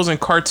TV shows and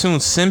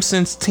cartoons: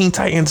 Simpsons, Teen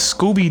Titans,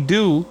 Scooby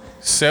Doo,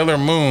 Sailor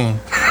Moon,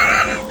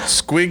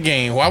 Squid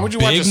Game. Why would you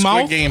watch Big a Squid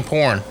Mouth? Game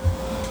porn?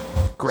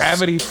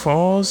 Gravity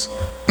Falls.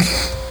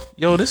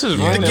 Yo, this is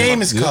The running.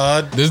 game is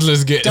called This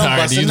list getting Don't all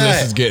right, bust a these nut.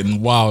 lists is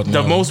getting wild.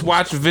 the now. most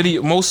watched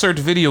video, most searched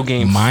video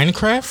game: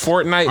 Minecraft,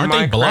 Fortnite, Aren't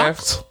they Minecraft,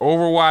 blocked?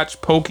 Overwatch,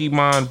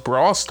 Pokemon,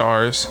 Brawl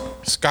Stars.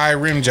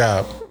 Skyrim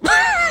Job.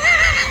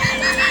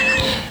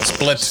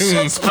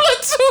 Splatoon.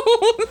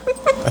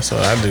 Splatoon. That's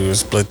what I do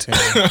is Splatoon.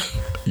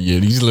 Yeah,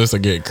 these lists are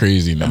getting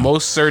crazy now.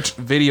 Most searched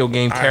video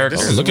game All right, characters.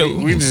 this is, Look at-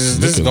 we just,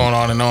 look this is at- going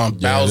on and on.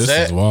 Yeah, this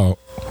Bowsette. is wild.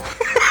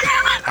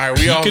 All right,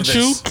 we all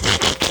Pikachu?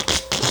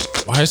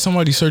 this. Why is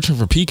somebody searching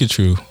for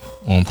Pikachu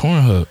on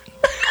Pornhub?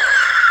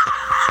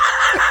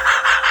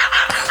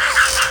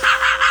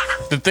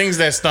 The things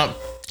that stump.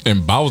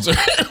 And Bowser.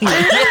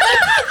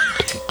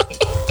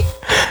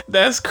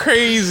 That's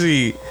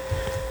crazy.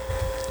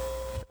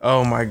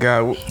 Oh my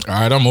god. All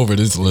right, I'm over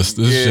this list.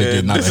 This shit Yeah,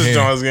 getting out this of is hand.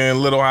 John's getting a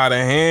little out of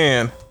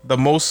hand. The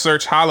most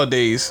searched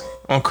holidays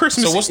on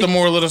Christmas. So what's the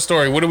moral of the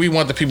story? What do we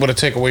want the people to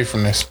take away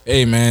from this?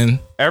 Hey man,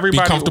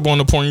 Everybody- be comfortable in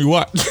the porn you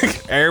watch.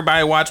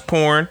 Everybody watch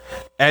porn.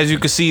 As you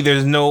can see,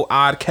 there's no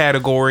odd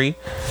category.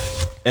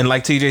 And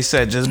like TJ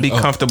said, just be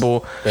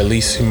comfortable.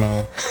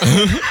 Bellissimo.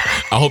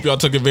 I hope y'all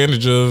took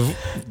advantage of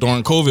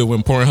during COVID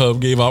when Pornhub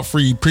gave out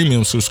free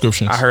premium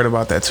subscriptions. I heard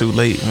about that too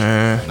late,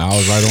 man. And I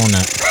was right on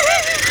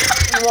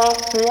that.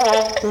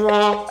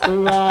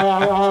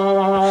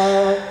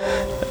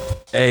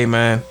 Hey,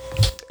 man.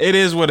 It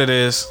is what it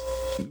is.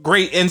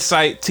 Great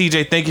insight,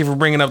 TJ. Thank you for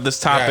bringing up this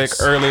topic Yes.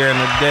 earlier in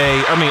the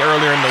day. I mean,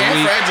 earlier in the And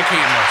week. for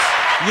educating us.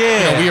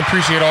 Yeah. We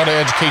appreciate all the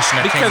education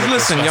that came Because with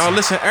listen, this y'all,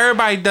 lesson. listen.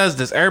 Everybody does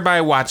this.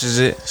 Everybody watches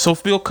it. So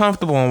feel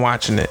comfortable in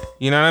watching it.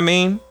 You know what I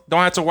mean?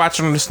 Don't have to watch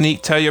it on the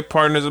sneak. Tell your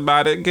partners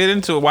about it. Get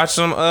into it. Watch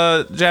some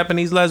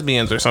Japanese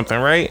lesbians or something,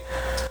 right?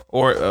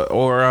 Or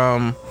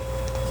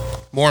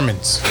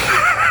Mormons.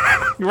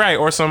 right,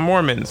 or some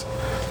Mormons.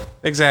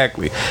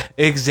 Exactly. Or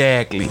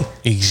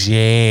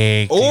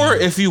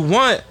if you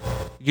want,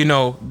 you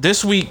know,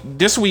 this week,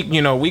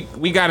 you know,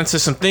 we got into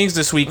some things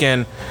this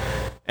weekend,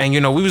 and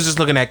you know, we was just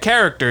looking at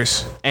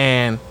characters,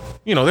 and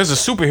you know, there's a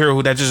superhero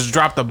who that just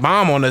dropped a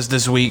bomb on us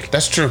this week.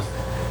 That's true.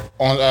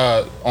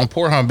 On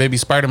Pornhub, baby,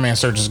 Spider-Man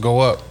searches go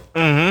up.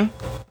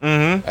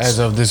 As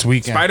of this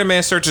weekend,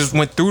 Spider-Man searches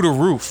went through the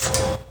roof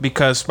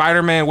because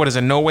Spider-Man, what is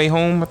it, No Way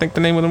Home? I think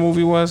the name of the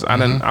movie was. I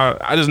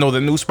just know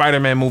the new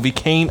Spider-Man movie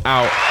came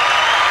out,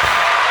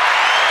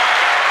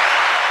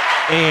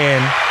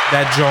 and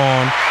that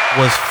John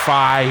was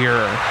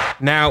fire.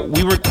 Now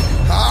we were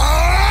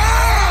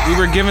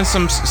given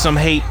some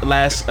hate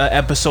last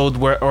episode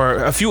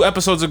or a few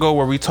episodes ago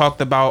where we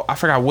talked about, I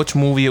forgot which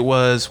movie it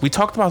was. We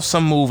talked about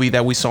some movie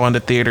that we saw in the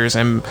theaters,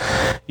 and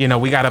you know,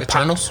 we got a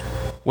Eternals.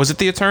 Was it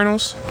the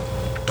Eternals?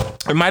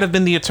 It might have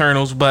been the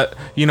Eternals, but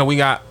you know, we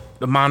got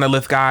the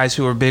Monolith guys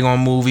who are big on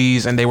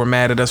movies, and they were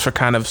mad at us for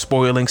kind of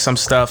spoiling some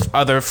stuff.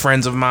 Other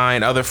friends of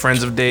mine, other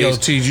friends of Dave's.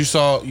 Yo,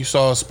 Teej, you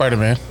saw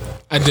Spider-Man.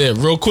 I did.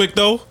 Real quick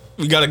though,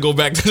 we gotta go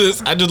back to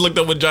this. I just looked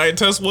up what Giant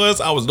Test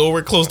was. I was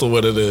nowhere close to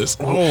what it is.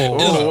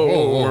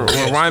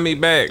 Rewind me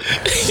back.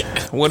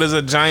 What is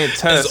a giant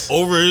test?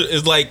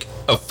 It's like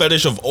a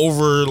fetish of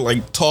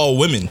like tall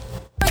women.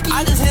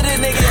 I just hit a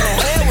nigga in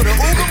the head with a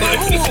ooga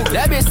booga woo.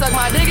 That bitch suck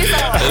my dick. It's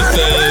all It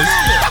says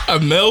a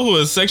male who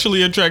is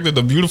sexually attracted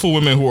to beautiful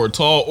women who are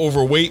tall,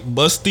 overweight,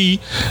 busty,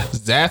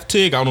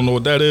 zaftig, I don't know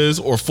what that is,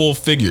 or full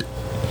figured.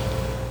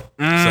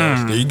 So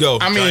there you go.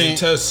 I mean, Giant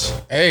Test.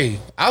 Hey,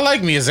 I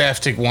like me a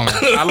Zaftig woman.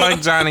 I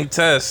like Johnny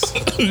Test.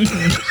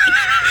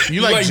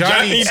 You like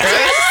Johnny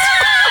Test?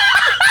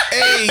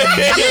 Hey,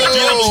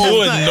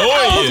 You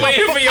annoying.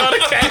 Waiting for y'all to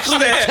catch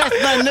that.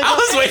 I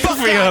was waiting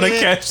for y'all to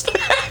catch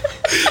that.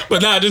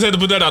 But nah, I just had to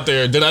put that out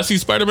there. Did I see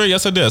Spider-Man?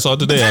 Yes, I did. I saw it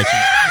today,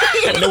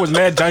 actually. There was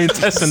mad giant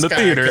tests in the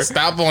theater.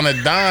 Stop on a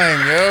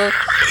dime, yo.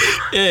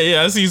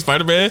 Yeah, I see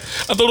Spider-Man.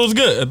 I thought it was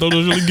good. I thought it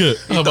was really good.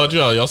 How about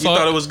y'all? Y'all You saw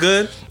thought it? it was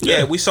good?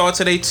 Yeah, we saw it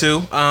today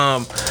too.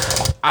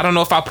 I don't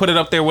know if I put it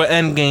up there with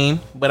Endgame,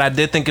 but I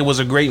did think it was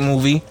a great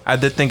movie. I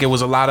did think it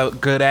was a lot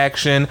of good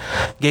action.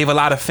 Gave a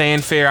lot of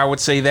fanfare, I would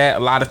say that. A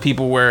lot of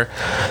people were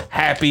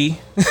happy,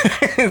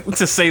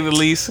 to say the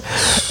least.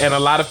 And a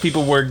lot of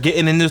people were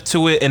getting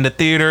into it in the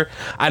theater.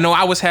 I know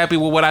I was happy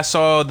with what I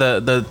saw.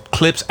 The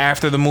clips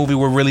after the movie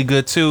were really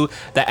good too.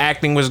 The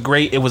acting was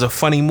great. It was a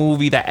funny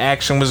movie. The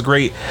action was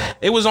great.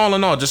 It was all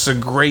in all just a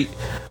great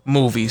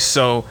movie.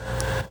 So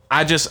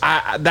that's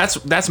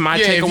my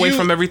takeaway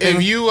from everything.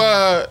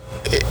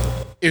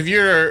 If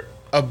you're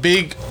a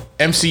big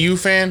MCU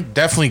fan,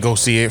 definitely go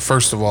see it.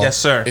 First of all, Yes,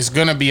 sir. It's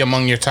gonna be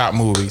among your top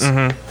movies.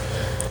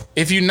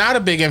 If you're not a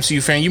big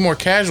MCU fan, you're more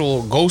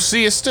casual, go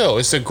see it still.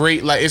 It's a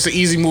great, it's an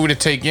easy movie to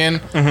take in.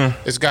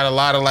 It's got a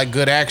lot of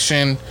good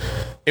action.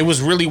 It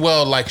was really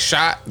well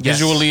shot. Yes.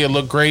 Visually, it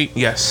looked great.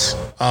 Yes.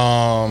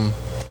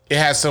 It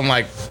had some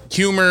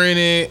humor in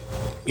it.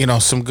 You know,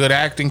 some good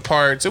acting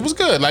parts. It was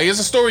good. It's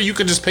a story you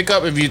could just pick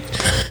up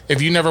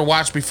if you never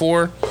watched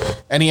before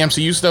any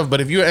MCU stuff.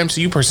 But if you're an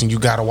MCU person, you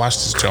gotta watch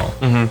this show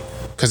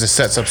because it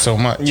sets up so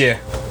much. Yeah.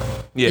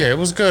 Yeah, it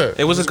was good.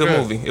 It was a good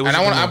movie. It was and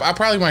a good movie. I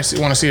probably want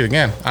to see it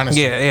again.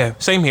 Honestly, Yeah.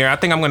 Same here. I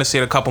think I'm going to see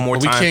it a couple more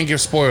But we times. can't give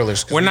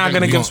spoilers. 'cause We're not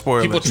gonna give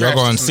spoilers. People Y'all trash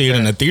going to this see it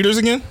in the the theaters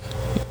again?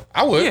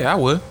 I would. Yeah, I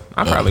would.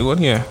 I probably would.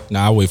 Yeah.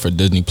 Nah, I'll wait for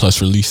Disney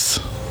Plus release.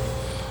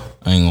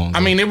 I ain't gonna.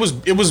 I mean, it was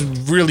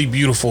really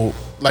beautiful,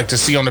 to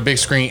see on the big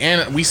screen,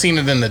 and we seen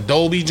it in the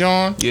Dolby,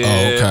 John.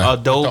 Yeah. okay.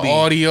 Adobe. The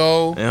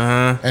audio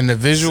and the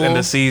visual. And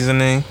the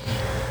seasoning.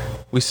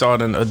 We saw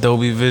it in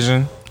Adobe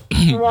Vision.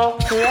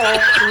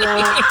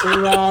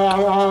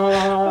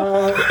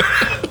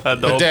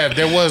 But Dev,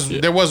 there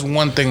was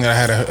one thing that I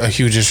had a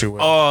huge issue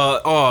with.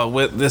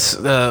 With this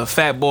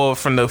fat boy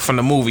from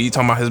the movie. You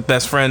talking about his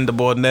best friend, the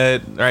boy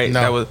Ned, right?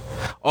 No. That was.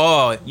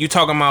 You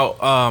talking about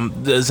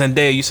the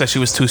Zendaya? You said she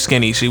was too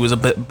skinny. She was a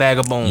bag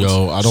of bones.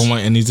 Yo, I don't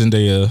want any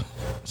Zendaya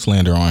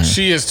slander on here.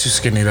 She is too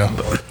skinny though.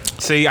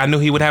 See, I knew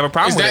he would have a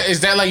problem with it.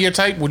 Is that your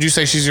type? Would you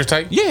say she's your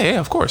type? Yeah,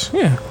 of course.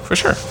 Yeah, for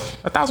sure.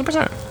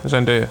 1,000%.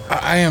 Zendaya.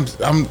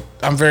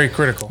 I'm very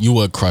critical. You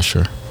would crush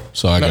her,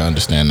 so I can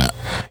understand that.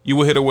 You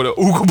would hit her with a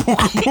ooga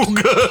booga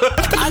booga.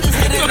 I just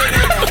hit a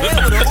nigga in the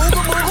head with a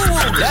ooga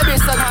booga woo. That bitch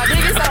suck my dick.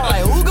 It's all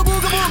like ooga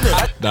booga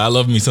booga. Nah, I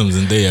love me some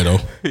Zendaya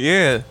though.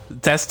 Yeah,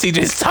 that's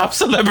TJ's top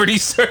celebrity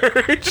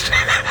search.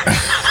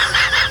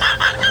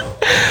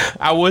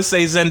 I would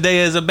say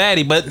Zendaya is a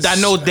baddie, but I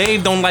know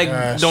Dave don't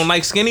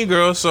like skinny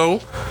girls, so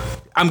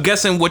I'm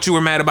guessing what you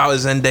were mad about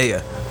is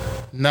Zendaya.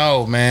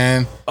 No,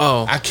 man.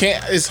 Oh. I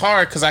can't. It's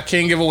hard because I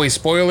can't give away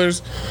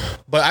spoilers,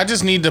 but I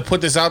just need to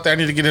put this out there. I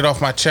need to get it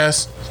off my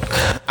chest.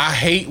 I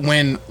hate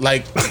when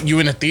you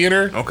in a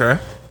theater, Okay.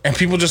 and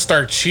people just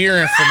start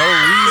cheering for no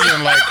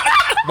reason.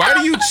 Why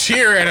do you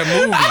cheer at a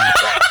movie?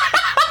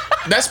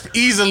 That's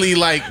easily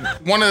like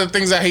one of the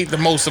things I hate the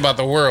most about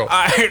the world.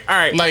 All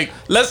right. Like,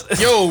 let's.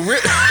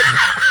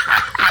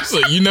 So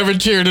you never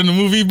cheered in the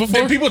movie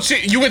before? Did people cheer?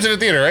 You went to the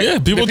theater, right? Yeah,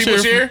 people Did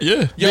people cheer.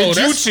 Yeah. Yo, Did you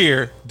that's-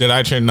 cheer? Did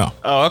I cheer? No.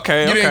 Oh,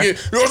 okay. You okay.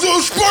 didn't get. Yo,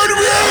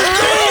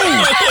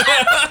 Spider-Man!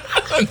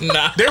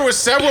 Nah. There were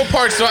several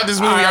parts throughout this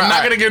movie. I'm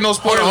not gonna give no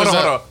spoilers. Hold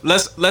on.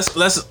 Let's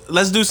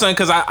do something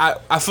because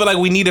I feel like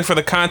we need it for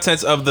the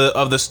contents of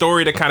the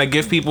story to kind of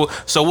give people.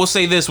 So we'll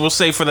say this. We'll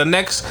say for the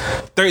next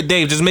 30,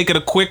 Dave, just make it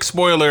a quick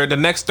spoiler. The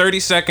next 30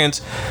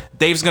 seconds,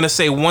 Dave's gonna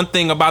say one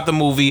thing about the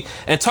movie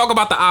and talk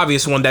about the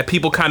obvious one that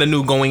people kind of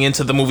knew going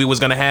into the movie was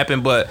gonna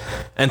happen, but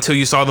until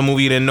you saw the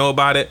movie, you didn't know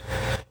about it.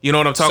 You know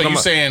what I'm talking So you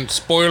about? saying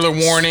spoiler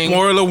warning?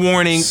 Spoiler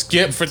warning.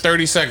 Skip for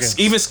 30 seconds.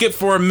 Even skip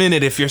for a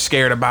minute if you're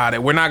scared about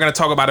it. We're not going to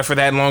talk about it for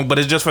that long, but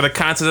it's just for the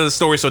content of the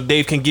story so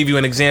Dave can give you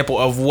an example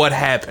of what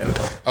happened.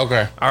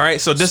 Okay. All right,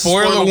 so this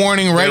Spoiler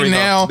warning there right we go.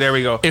 now. There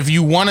we go. If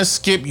you want to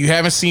skip, you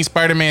haven't seen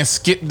Spider-Man,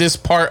 skip this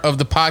part of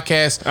the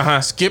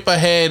podcast. Skip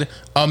ahead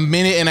a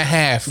minute and a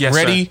half. Yes,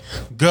 Ready?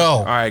 Go.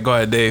 All right, go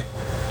ahead, Dave.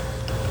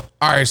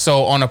 All right,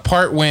 so on a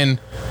part when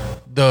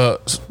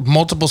the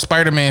multiple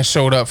Spider-Man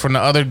showed up from the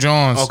other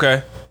Johns.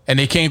 Okay. And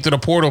they came through the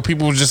portal,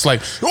 people were just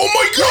like, oh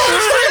my God,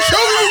 it's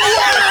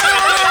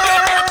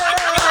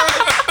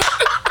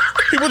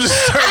People just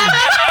started.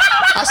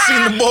 I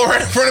seen the boy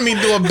right in front of me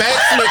do a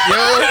backflip,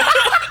 yo.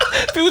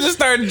 People just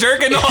started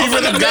jerking off. He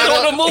really got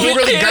up. He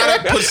really got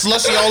up, put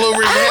slushy all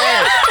over his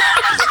head.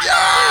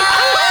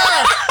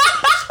 Yeah!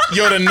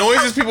 Yo, the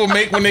noises people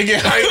make when they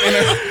get hyped, and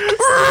they're like,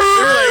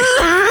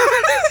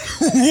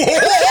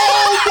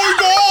 oh my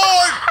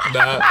God!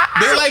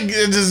 They like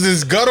just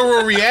this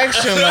guttural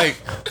reaction. Like,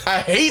 I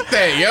hate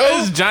that, yo.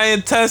 It's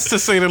giant test to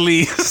say the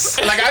least.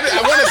 Like,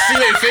 I want to see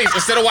their face.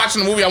 Instead of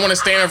watching the movie, I want to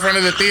stand in front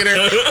of the theater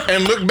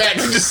and look back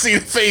and just see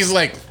the face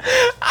like,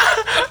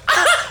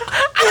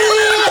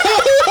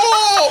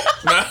 oh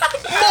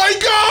my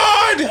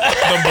God!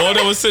 The boy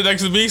that was sitting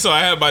next to me, so I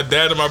had my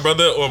dad and my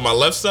brother on my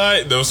left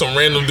side. There was some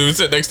random dude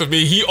sitting next to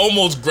me. He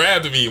almost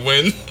grabbed me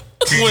when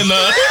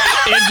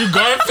Andrew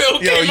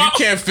Garfield Yo, came you out.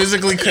 can't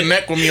physically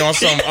connect with me on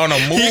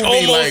a movie. He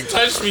almost like,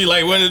 touched me.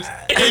 Like when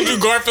Andrew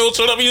Garfield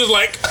showed up, he was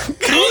like,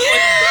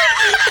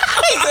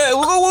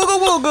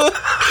 Wooga.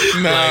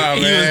 nah,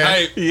 he was man.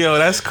 hype. Yo,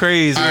 that's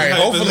crazy. All right,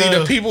 hype hopefully as the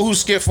hell. people who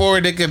skip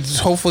forward, they could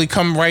hopefully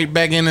come right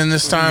back in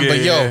this time. But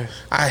yo, Yeah.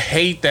 I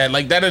hate that.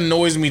 Like, that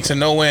annoys me to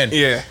no end.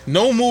 Yeah.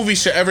 No movie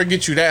should ever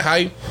get you that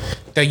hype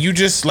that you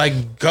just like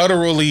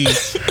gutturally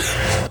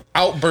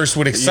outburst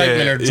with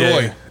excitement or joy.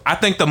 Yeah. I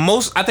think the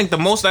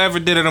most I ever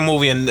did in a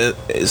movie, and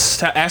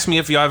ask me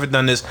if y'all ever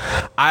done this.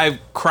 I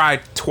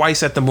cried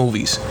twice at the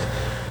movies.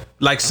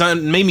 Like,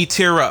 something made me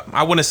tear up.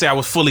 I wouldn't say I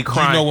was fully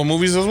crying. You know what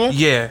movies this was?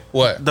 Yeah.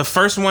 What? The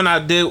first one I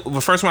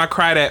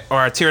cried at or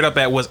I teared up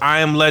at was I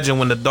Am Legend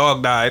when the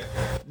dog died.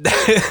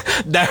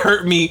 That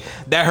hurt me.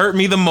 That hurt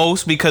me the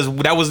most because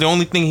that was the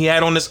only thing he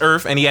had on this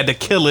earth and he had to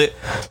kill it.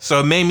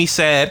 So it made me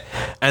sad.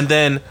 And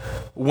then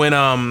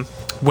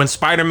when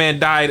Spider-Man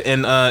died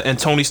in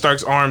Tony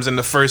Stark's arms in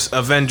the first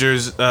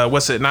Avengers,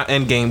 not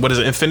Endgame, what is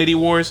it, Infinity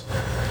Wars?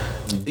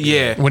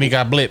 Yeah. When he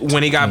got blipped.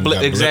 When he got blipped,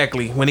 blipped.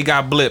 exactly. When he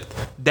got blipped,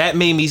 that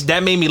made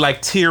me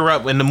like tear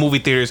up in the movie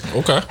theaters.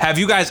 Okay. Have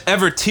you guys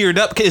ever teared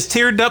up? Is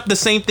teared up the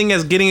same thing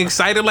as getting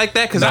excited like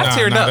that? Because I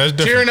teared up. That's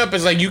different. Tearing up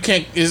is like you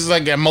can't. It's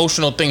like an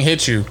emotional thing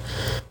hits you.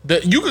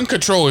 You can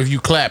control if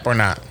you clap or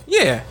not.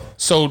 Yeah.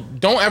 So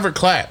don't ever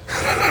clap.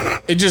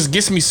 It just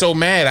gets me so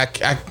mad.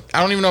 I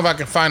don't even know if I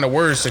can find the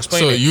words to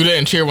explain So it. you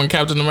didn't cheer when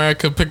Captain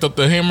America picked up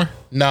the hammer?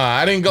 Nah,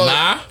 I didn't go.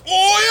 Nah. When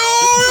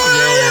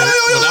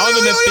I was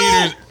in the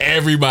theaters,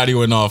 everybody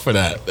went off for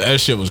that. That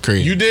shit was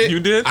crazy. You did? You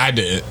did? I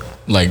didn't.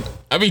 Like,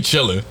 I be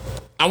chilling.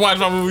 I watch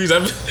my movies.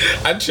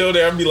 I chill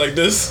there. I be like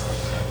this.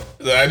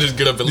 I just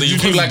get up and Did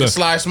leave. you do like a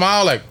sly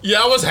smile? Like,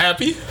 Yeah, I was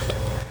happy.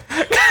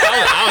 I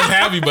was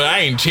happy, but I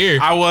ain't cheer.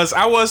 I was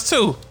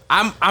too.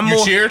 I'm You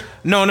more, cheered?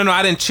 No,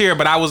 I didn't cheer,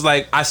 but I was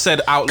like, I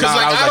said out because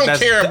loud. like, I don't that's-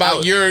 care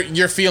about that-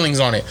 your feelings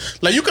on it.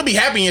 Like, you could be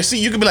happy in your seat.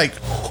 You could be like,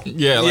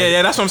 Yeah, like,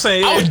 Yeah, that's what I'm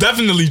saying. I Yeah. was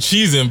definitely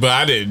cheesing, but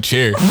I didn't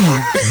cheer.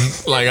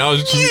 Like I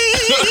was cheesing.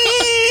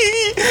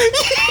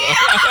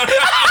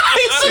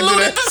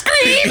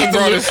 he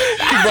brought his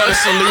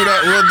salute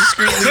out real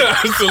discreetly.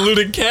 I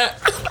saluted Cat.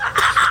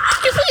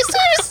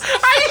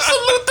 I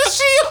salute the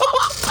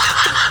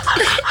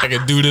shield. I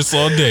could do this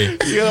all day.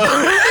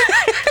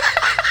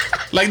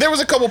 Like, there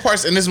was a couple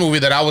parts in this movie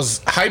that I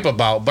was hype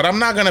about, but I'm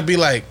not gonna be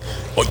like,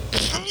 oh,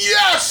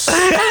 yes!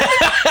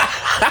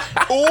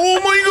 Oh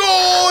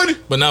my God!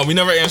 But no, we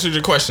never answered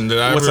your question. Did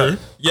I What's ever? up?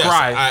 Yes,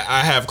 Cry.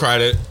 I have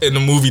cried in the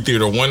movie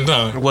theater one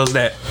time. What was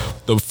that?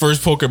 The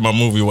first Pokemon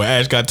movie where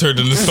Ash got turned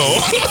into stone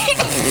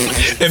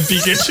and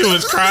Pikachu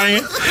was crying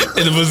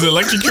and it was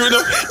electrocuting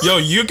him. Yo,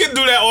 you can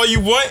do that all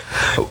you want.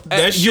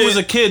 That You shit, was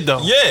a kid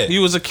though. Yeah.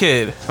 You was a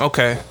kid.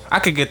 Okay. I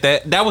could get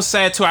that. That was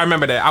sad too. I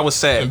remember that. I was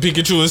sad. And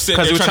Pikachu was sitting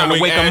 'Cause there he was trying to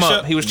wake him Ash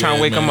up. He was trying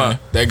to wake him man.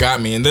 up. That got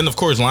me. And then of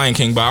course Lion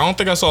King, but I don't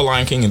think I saw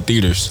Lion King in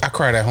theaters. I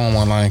cried at home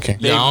on Lion King.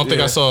 Yeah, I don't think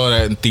yeah. I saw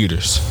that in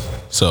theaters.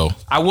 So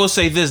I will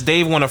say this: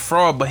 Dave won a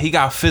fraud, but he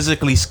got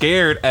physically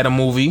scared at a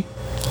movie.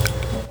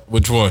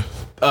 which one?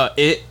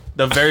 It,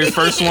 the very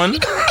first one.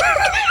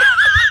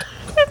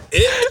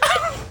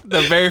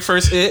 The very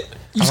first It.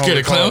 You scared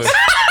of clowns?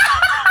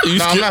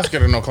 No, I'm not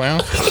scared of no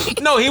clown.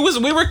 No,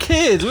 we were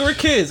kids. We were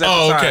kids at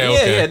Oh, the time. okay, Yeah,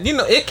 okay. yeah. You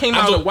know, it came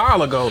out a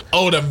while ago.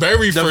 Oh, the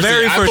very first.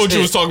 very I first thought you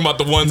It. was talking about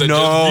the ones that No,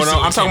 just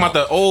recently I'm talking came about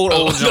the old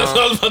out. John. That's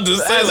what I was about to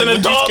say. As an like,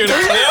 adult. you scared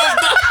of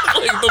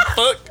clowns? Like the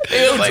fuck?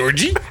 Ew, like-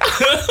 Georgie.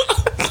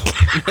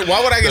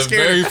 Why would I get The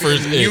scared? very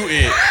first You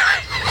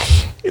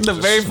It. The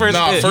very first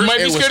Nah, It. first You might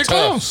be It was scared of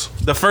tough. clowns.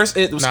 The first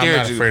It Nah, I'm scared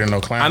not you. afraid of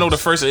no clowns. I know the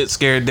first It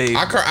scared Dave.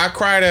 I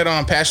cried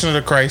at Passion of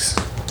the Christ,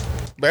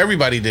 but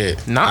everybody did.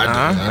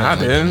 I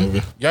didn't.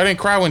 Y'all didn't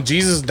cry when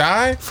Jesus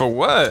died? For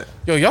what?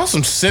 Yo, y'all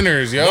some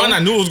sinners, yo. One, I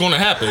knew it was gonna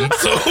happen.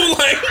 So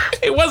like,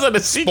 It wasn't a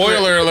secret.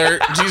 Spoiler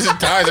alert: Jesus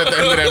dies at the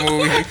end of that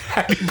movie.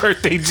 Happy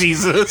birthday,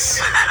 Jesus.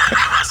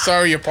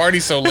 Sorry, your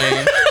party's so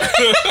lame.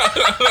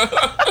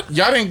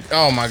 Y'all didn't.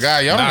 Oh my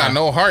God, y'all don't got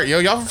no heart, yo.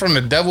 Y'all from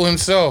the devil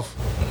himself.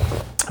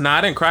 Nah,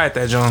 I didn't cry at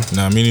that, John.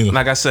 nah, me neither.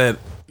 Like I said,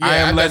 I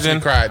Am definitely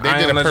Legend. cried. They I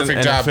did Am a Legend perfect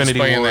and job Infinity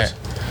displaying Wars.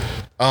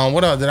 that.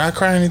 What else? Did I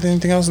cry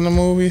anything else in the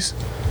movies?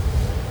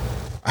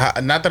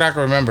 Not that I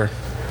can remember.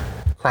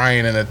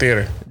 Crying in the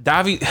theater.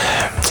 Davi,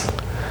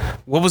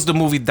 what was the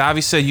movie?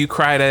 Davi said you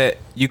cried at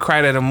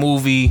a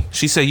movie.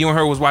 She said you and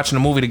her was watching a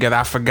movie together.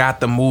 I forgot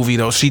the movie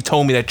though. She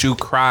told me that you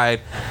cried.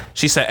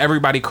 She said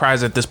everybody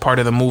cries at this part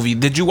of the movie.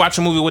 Did you watch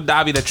a movie with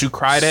Davi that you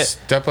cried at?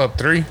 Step Up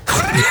 3.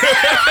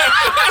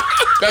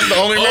 That's the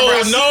only remember.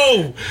 Oh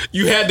no!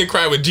 You had to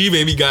cry when G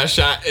Baby got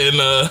shot in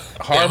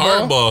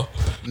Hardball.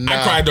 Nah.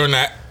 I cried during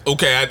that.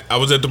 Okay, I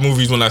was at the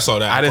movies when I saw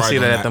that. I didn't cried see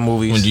that during at the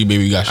movies. when G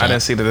Baby got shot. I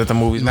didn't see that at the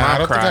movies. Nah, No, I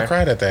don't think I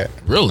cried at that.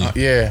 Really?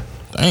 Yeah.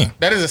 Damn.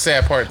 That is a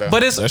sad part though. But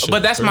That shit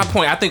that's was my crazy.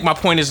 point. I think my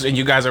point is, and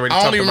you guys already I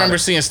talked only about remember it.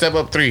 seeing Step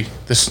Up 3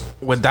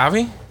 With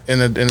Davi. in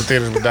the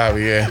theaters with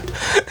Davi. Yeah.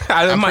 It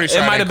I'm might pretty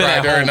sure I have didn't been cry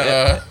at during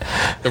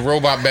home. the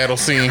robot battle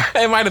scene.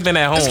 It might have been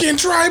at home. It's getting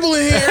tribal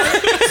in here.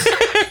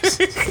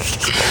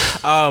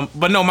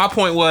 But no, my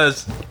point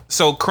was,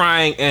 so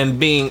crying and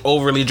being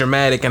overly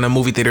dramatic in a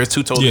movie theater is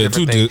two totally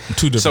different things.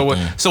 two different So,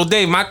 things. so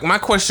Dave, my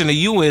question to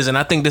you is, and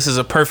I think this is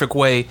a perfect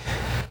way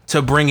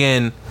to bring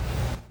in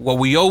what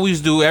we always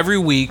do every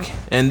week,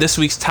 and this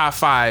week's top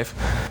 5.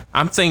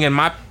 I'm thinking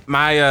my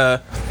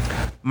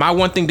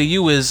one thing to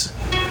you is,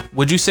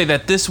 would you say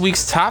that this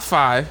week's top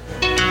 5,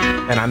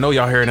 and I know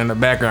y'all hear it in the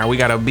background, we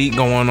got a beat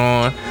going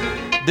on.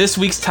 This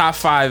week's top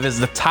 5 is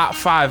the top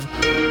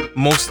 5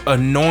 most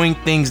annoying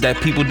things that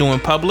people do in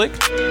public.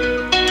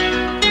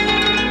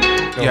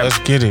 Yo, Yeah. let's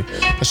get it.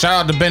 Shout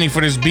out to Benny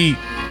for this beat.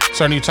 It's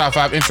our new top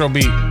 5 intro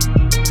beat.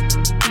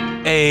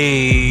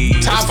 Hey,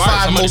 Top fire.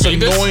 5 Somebody most made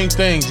this? annoying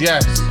things.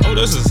 Yes. Oh,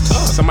 this is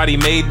tough. somebody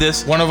made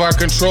this. One of our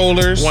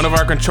controllers. One of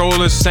our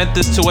controllers sent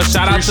this to us.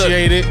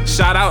 Appreciate it.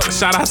 Shout out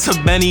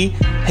to Benny.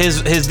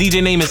 His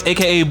DJ name is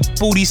AKA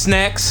Booty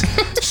Snacks.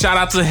 Shout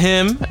out to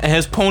him and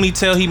his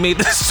ponytail. He made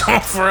this song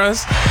for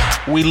us.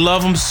 We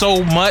love him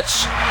so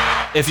much.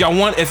 If y'all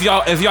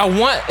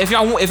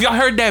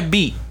heard that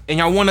beat and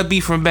y'all want a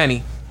beat from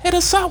Benny, hit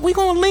us up. We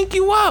gonna link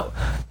you up.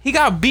 He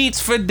got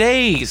beats for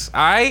days. All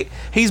right.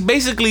 He's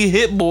basically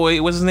Hit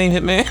Boy. What's his name?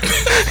 Hitman.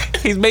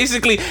 He's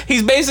basically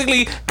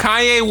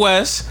Kanye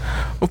West,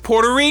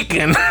 Puerto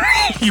Rican.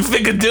 You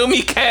figure Dill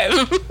Me Cat.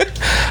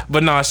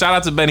 But no, shout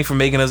out to Benny for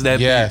making us that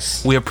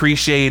Yes. beat. We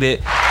appreciate it.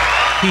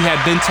 He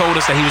had been told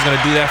us that he was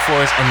gonna do that for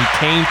us, and he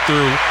came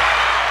through.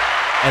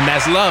 And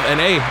that's love. And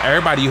hey,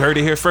 everybody, you heard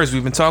it here first.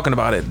 We've been talking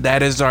about it.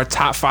 That is our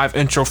top 5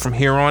 intro from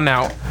here on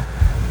out.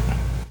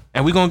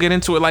 And we're gonna get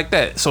into it like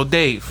that. So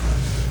Dave,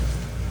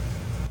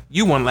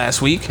 you won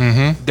last week.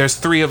 Mm-hmm. There's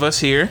 3 of us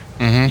here.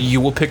 Mm-hmm. You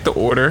will pick the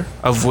order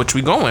of which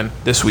we going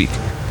this week.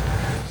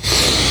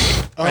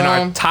 And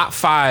our top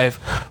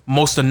 5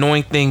 most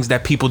annoying things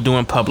that people do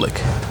in public.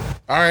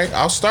 All right,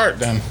 I'll start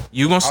then.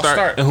 You gonna I'll start?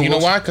 start. And You know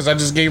why? Because I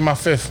just gave you my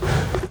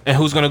 5th. And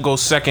who's gonna go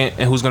second?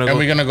 And who's gonna And go?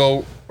 we're going to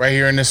go right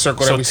here in this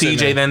circle So that we sitting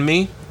TJ, in. then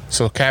me,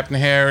 So Captain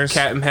Harris.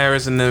 Captain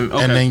Harris, and then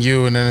okay. And then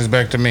you, and then it's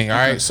back to me. All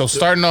right, so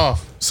starting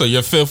off. So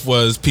your 5th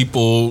was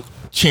people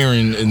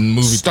cheering in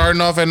movies. Starting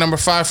off at number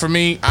 5 for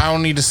me, I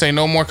don't need to say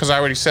no more because I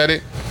already said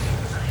it.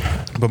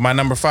 But my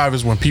number 5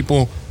 is when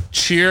people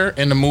cheer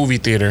in the movie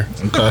theater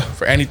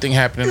for anything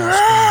happening on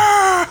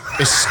screen.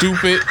 It's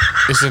stupid.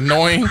 It's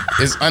annoying.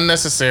 It's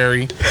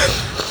unnecessary.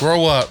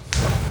 Grow up.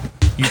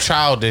 You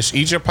childish.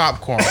 Eat your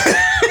popcorn.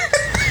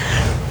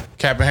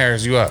 Captain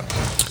Harris, you up?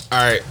 All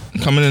right,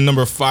 coming in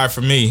number 5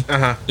 for me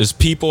is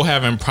people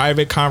having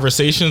private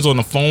conversations on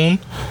the phone,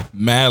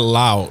 mad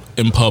loud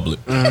in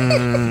public.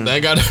 That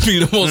gotta be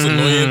the most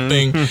annoying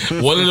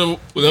thing.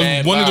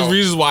 One of the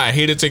reasons why I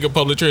hated taking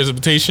public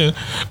transportation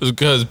is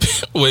because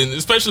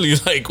especially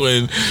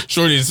when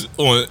shorties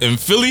in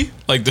Philly,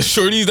 like the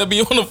shorties that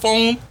be on the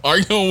phone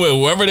arguing with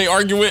whoever they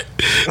argue with,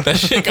 that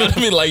shit gotta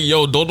be like,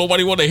 yo, don't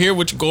nobody want to hear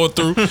what you're going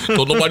through.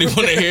 Don't nobody want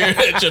to hear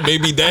that your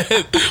baby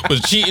dad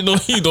was cheating on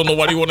you. Don't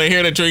nobody want to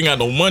hear that you ain't got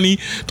no money.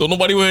 Don't Don't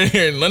nobody want to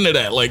hear none of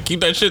that. Like, keep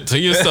that shit to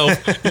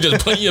yourself. You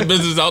just putting your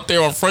business out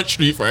there on Front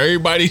Street for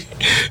everybody.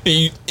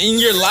 And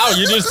you're loud.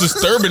 You're just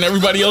disturbing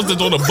everybody else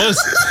that's on the bus.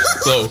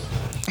 So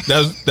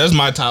that's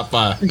my top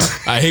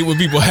 5. I hate when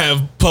people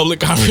have public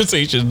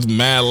conversations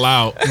mad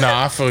loud.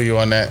 Nah, I feel you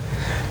on that.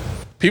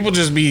 People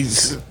just be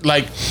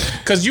like,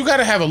 because you got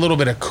to have a little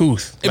bit of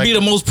couth. It'd be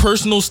the most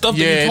personal stuff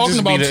that you're talking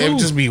about, too. It'd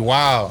just be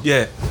wild.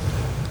 Yeah.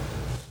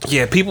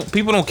 Yeah,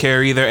 people don't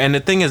care either. And the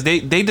thing is, they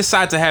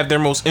decide to have their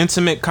most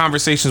intimate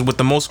conversations with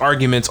the most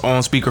arguments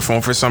on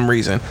speakerphone for some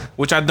reason,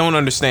 which I don't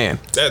understand.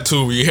 That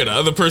too, where you hear the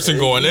other person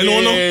going in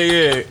on them.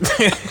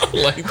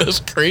 Yeah. Like, that's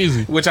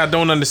crazy. Which I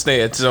don't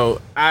understand.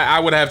 So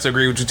I would have to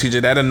agree with you,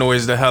 TJ. That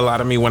annoys the hell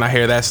out of me when I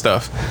hear that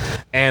stuff.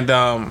 And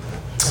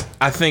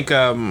I think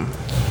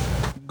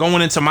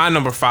going into my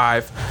number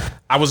 5,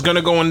 I was going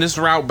to go on this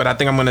route, but I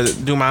think I'm going to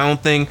do my own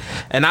thing.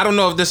 And I don't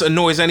know if this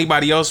annoys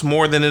anybody else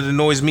more than it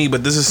annoys me,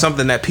 but this is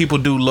something that people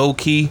do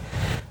low-key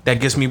that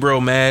gets me real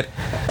mad.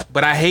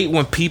 But I hate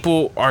when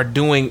people are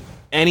doing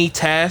any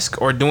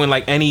task or doing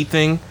like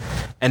anything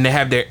and they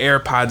have their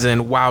AirPods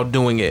in while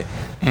doing it.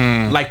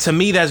 Like, to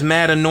me, that's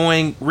mad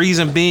annoying.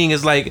 Reason being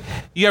is, like,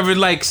 you ever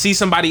like see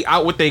somebody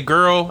out with their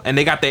girl and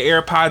they got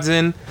their AirPods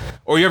in,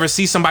 or you ever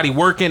see somebody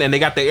working and they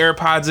got their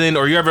AirPods in,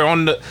 or you ever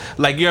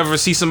you ever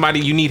see somebody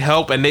you need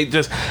help and they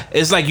just,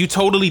 it's like you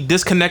totally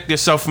disconnect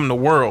yourself from the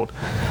world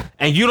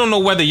and you don't know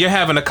whether you're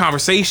having a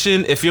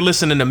conversation, if you're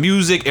listening to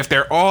music, if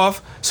they're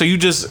off, so you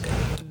just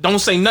don't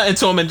say nothing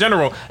to them in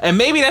general. And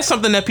maybe that's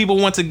something that people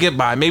want to get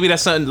by. Maybe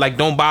that's something like,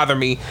 don't bother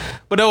me.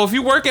 But if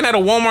you're working at a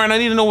Walmart and I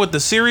need to know what the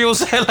cereal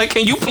said, like,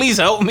 can you please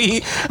help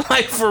me?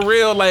 Like, for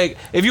real. Like,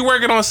 if you're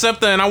working on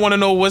SEPTA and I want to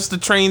know what's the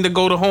train to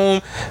go to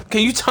home,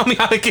 can you tell me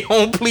how to get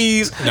home,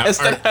 please? Now,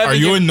 are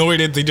you annoyed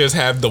that they just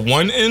have the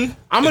one in?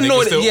 I'm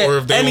annoyed. Or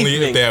if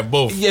they have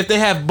both. Yeah, if they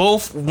have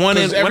both, one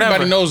in, everybody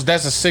whatever. knows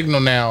that's a signal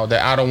now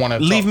that I don't want to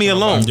leave me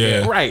alone.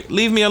 Yeah. Right.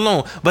 Leave me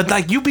alone. But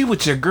like, you be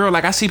with your girl.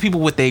 Like, I see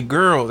people with their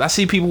girls. I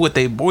see people with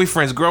their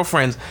boyfriends,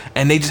 girlfriends,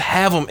 and they just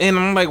have them in.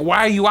 I'm like, why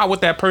are you out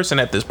with that person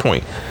at this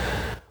point?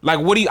 Like,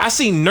 what do you? I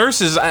see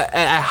nurses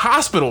at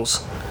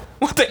hospitals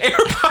with the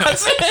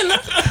AirPods in.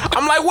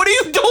 I'm like, what are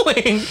you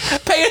doing?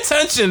 Pay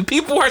attention.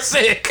 People are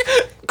sick.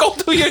 Go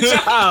do your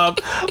job.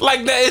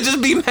 Like that, it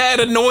just be mad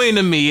annoying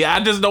to me.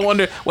 I just don't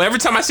wonder. Well, every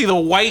time I see the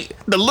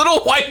little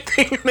white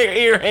thing in their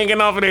ear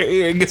hanging off of their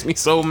ear, it gets me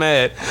so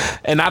mad.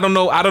 And I don't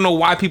know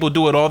why people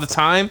do it all the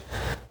time.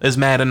 It's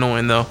mad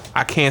annoying though.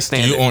 I can't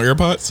stand it. Do you own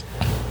AirPods?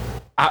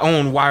 I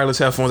own wireless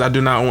headphones. I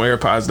do not own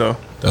AirPods though.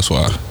 That's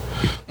why.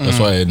 That's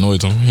why it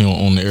annoys him. He don't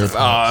own the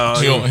AirPods.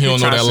 He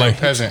don't know that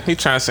life. He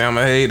trying to say I'm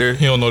a hater.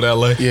 He don't know that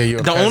life.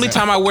 Yeah, The only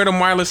time I wear the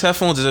wireless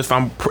headphones is if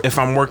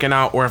I'm working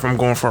out or if I'm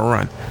going for a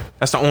run.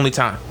 That's the only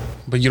time.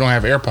 But you don't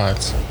have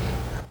AirPods.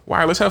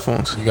 Wireless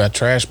headphones. You got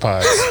trash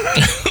pods.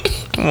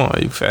 Come on,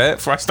 you fat.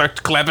 Before I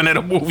start clapping at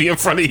a movie in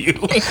front of you.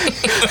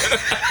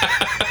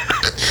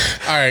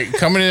 All right,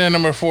 coming in at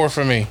number 4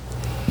 for me.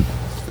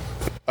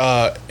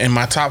 In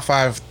my top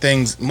 5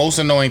 things, most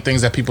annoying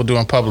things that people do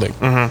in public.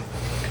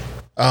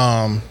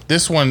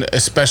 This one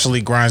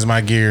especially grinds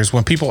my gears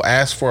when people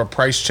ask for a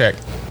price check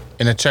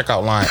in a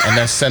checkout line and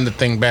then send the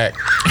thing back.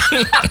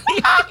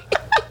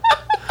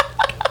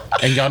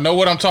 And y'all know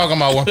what I'm talking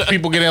about when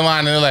people get in line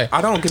and they're like, I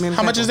don't give me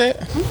how much is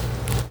that?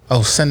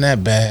 Oh, send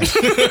that back.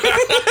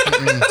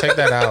 Take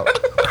that out.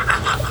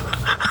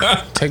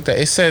 Take that.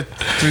 It said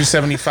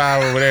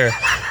 $375 over there.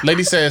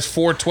 Lady says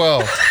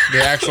 $412,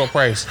 the actual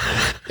price.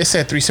 It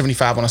said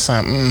 $375 on a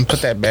sign.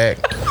 Put that back.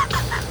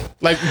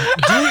 Like,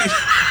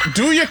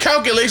 do your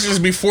calculations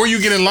before you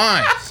get in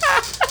line.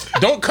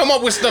 Don't come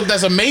up with stuff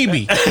that's a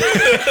maybe.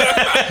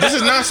 This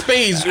is not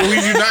spades where you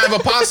do not have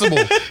a possible.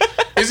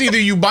 It's either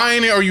you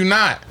buying it or you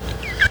not.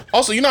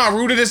 Also, you know how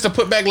rude it is to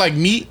put back like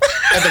meat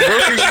at the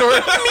grocery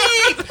store?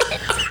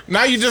 Meat.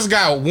 Now you just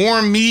got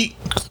warm meat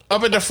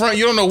up at the front.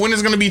 You don't know when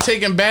it's gonna be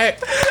taken back.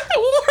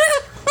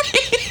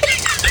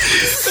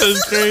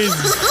 That's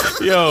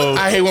crazy. Yo.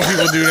 I hate when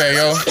people do that,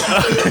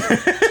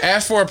 yo.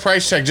 Ask for a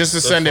price check just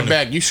to send it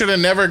back. You should have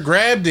never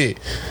grabbed it.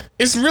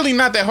 It's really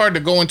not that hard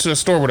to go into a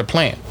store with a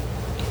plan.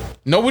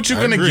 Know what you're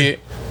gonna get.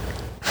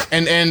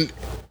 And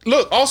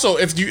look, also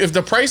if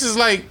the price is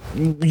like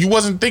you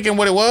wasn't thinking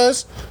what it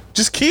was,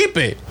 just keep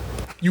it.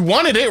 You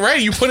wanted it, right?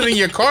 You put it in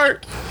your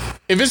cart.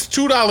 If it's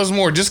 $2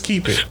 more, just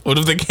keep it. What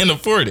if they can't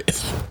afford it?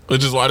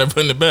 Which is why they're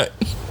putting it back.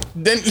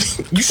 Then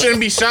you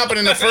shouldn't be shopping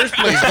in the first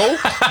place.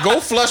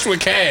 Go flush with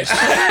cash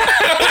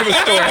to the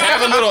store.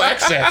 Have a little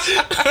excess.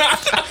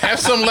 Have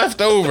some left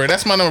over.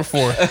 That's my number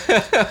 4.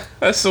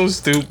 That's so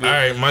stupid. All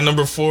right, my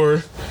number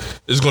 4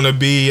 is gonna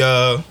be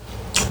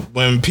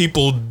when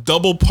people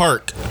double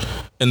park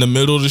in the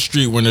middle of the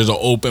street when there's an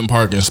open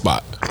parking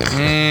spot.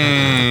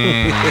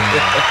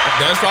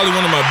 That's probably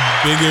one of my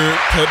bigger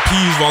pet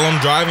peeves while I'm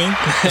driving.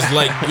 It's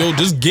like, yo,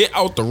 just get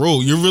out the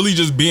road. You're really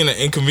just being an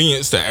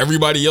inconvenience to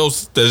everybody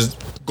else that's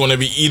going to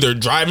be either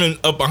driving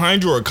up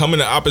behind you or coming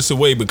the opposite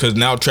way because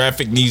now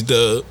traffic needs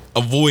to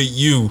avoid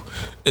you.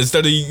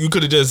 Instead of you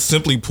could have just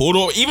simply pulled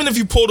over. Even if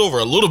you pulled over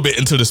a little bit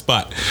into the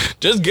spot,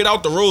 just get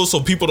out the road so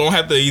people don't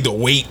have to either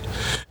wait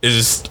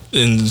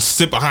and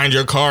sit behind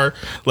your car.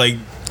 Like,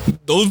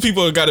 those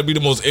people have got to be the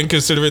most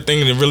inconsiderate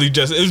thing, and it's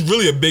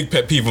really a big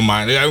pet peeve of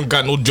mine. I haven't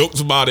got no jokes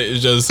about it.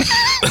 It's just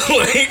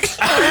like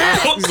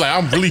He's like,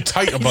 I'm really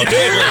tight about that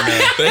right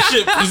now. that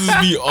shit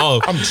pisses me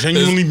off. I'm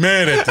genuinely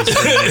mad at this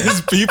right now.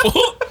 It's people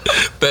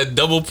that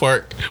double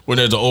park when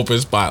there's an open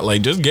spot.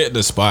 Like, just get in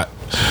the spot.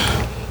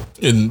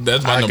 And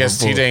that's my I number guess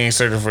 4. TJ ain't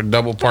searching for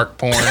double park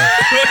porn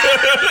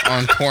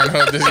on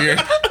Pornhub this year.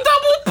 Double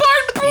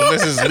park porn.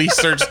 This is least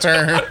search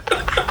term.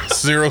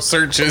 0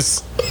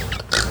 searches.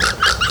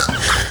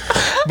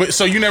 But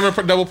so you never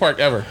double park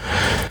ever?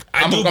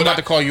 I'm about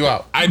to call you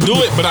out. I do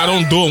it, but I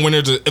don't do it when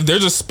if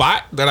there's a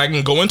spot that I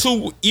can go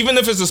into, even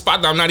if it's a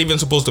spot that I'm not even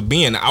supposed to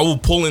be in, I will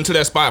pull into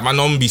that spot if I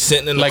know I'm gonna be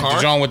sitting in the car. Like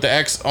the John with the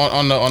X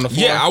on the floor?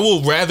 Yeah, I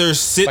will rather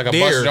sit like a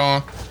there. bus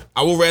John.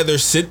 I will rather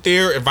sit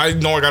there if I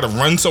know I gotta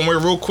run somewhere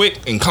real quick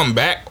and come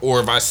back, or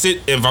if I'm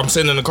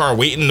sitting in the car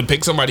waiting to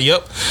pick somebody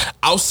up,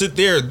 I'll sit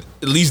there.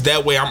 At least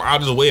that way I'm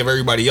out of the way of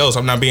everybody else.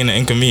 I'm not being an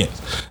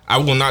inconvenience. I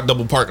will not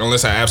double park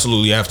unless I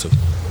absolutely have to.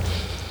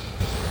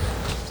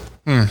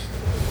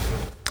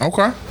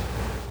 Okay. All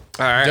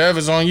right. Dev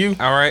is on you.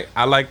 All right.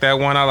 I like that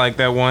one.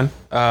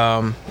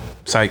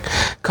 It's like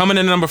coming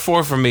in number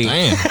 4 for me.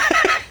 Damn.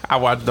 I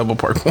watch double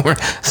park porn.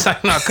 It's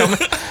like, no,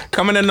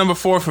 coming in number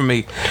 4 for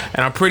me.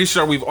 And I'm pretty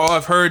sure we've all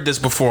have heard this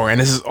before. And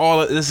this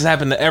has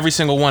happened to every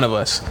single one of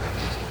us.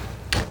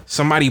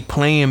 Somebody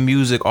playing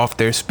music off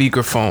their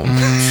speakerphone.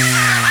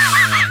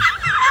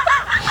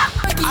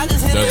 I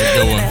just hit That's a her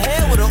good in one. the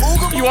head with a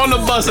ooga You on the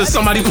bus and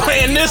somebody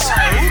playing this?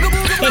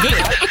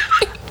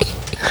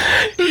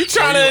 You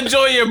trying to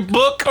enjoy your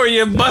book or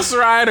your bus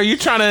ride, or you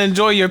trying to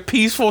enjoy your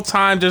peaceful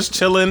time just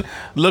chilling,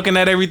 looking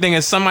at everything,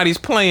 and somebody's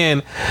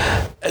playing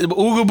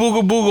ooga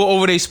booga booga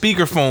over their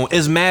speakerphone.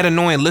 It's mad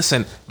annoying.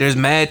 Listen, there's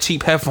mad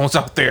cheap headphones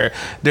out there.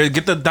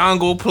 Get the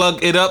dongle,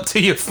 plug it up to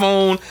your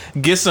phone,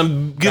 get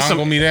some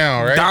Dongle me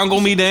down, right?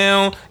 Dongle me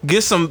down,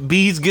 get some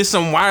beats, get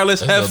some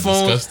wireless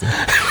headphones.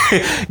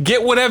 Disgusting.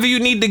 Get whatever you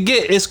need to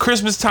get. It's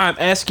Christmas time.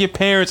 Ask your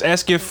parents,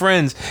 ask your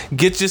friends.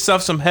 Get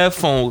yourself some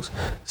headphones.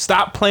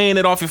 Stop playing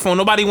it off your phone.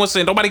 Nobody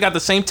got the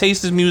same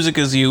taste as music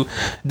as you.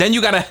 Then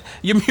you gotta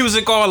your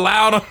music all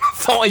loud on the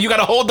phone. You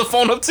gotta hold the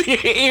phone up to your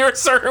ear a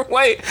certain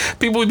way.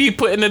 People be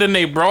putting it in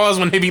their bras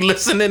when they be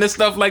listening and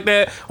stuff like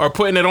that, or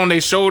putting it on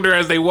their shoulder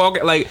as they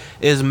walk. Like,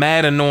 it's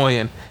mad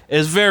annoying.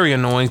 It's very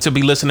annoying to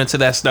be listening to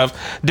that stuff.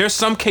 There's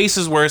some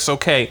cases where it's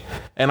okay,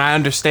 and I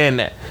understand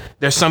that.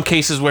 There's some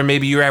cases where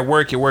maybe you're at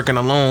work, you're working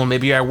alone,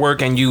 maybe you're at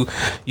work and you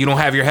don't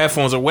have your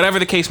headphones, or whatever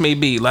the case may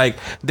be. Like,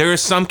 there are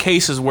some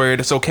cases where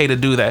it's okay to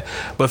do that.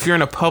 But if you're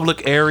in a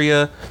public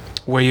area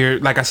where you're,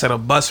 like I said, a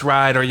bus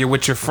ride, or you're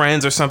with your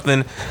friends or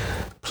something,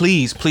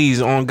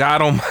 please, on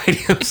God Almighty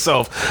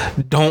himself,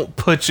 don't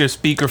put your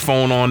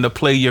speakerphone on to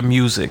play your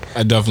music.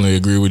 I definitely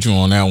agree with you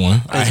on that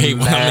one. I hate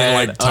when I'm in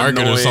mad like Target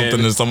or annoying. something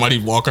and somebody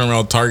walking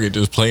around Target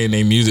just playing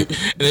their music.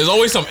 And there's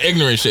always some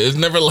ignorant shit. It's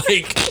never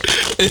like,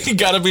 it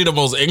gotta be the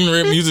most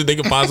ignorant music they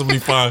can possibly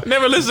find.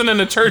 Never listening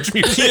to church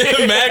music.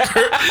 Yeah, mad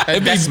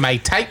That's my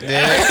type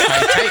there. That's my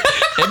type.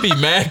 it'd be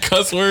mad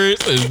cuss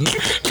words and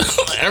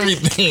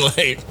everything.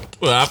 Like,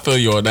 well, I feel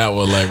you on that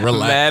one. Like,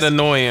 relax. Mad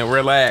annoying.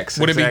 Relax.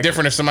 Would it be Exactly.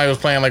 different if somebody was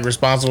playing like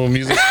responsible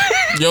music?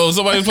 Yo,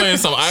 somebody's playing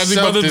some Isley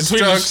Brothers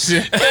between the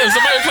Self-destruction. If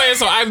somebody playing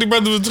some Isley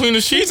Brothers between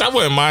the sheets, I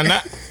wouldn't mind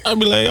that. I'd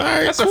be like, all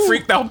right, That's cool. a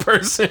freaked out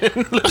person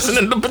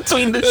listening to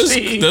Between the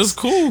Sheets. That's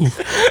cool.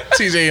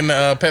 TJ in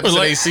the Pepsi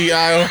Like- AC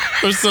aisle.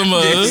 Or some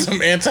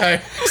Some anti.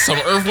 some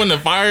Earth, Wind,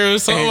 and Fire or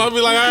something. I'd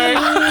be like, all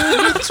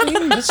right.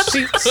 Between the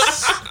sheets.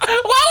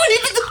 Why would he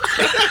do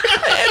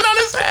hand on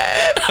his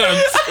head?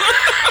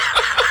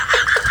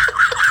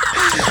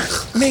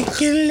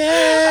 Making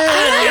love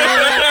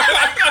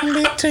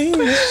between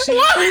the sheets.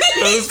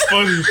 That's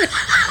funny.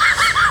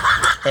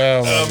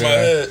 Oh my god.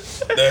 head.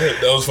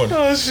 That was funny.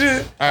 Oh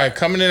shit. All right,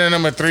 coming in at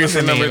number 3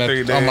 for me. number and 3,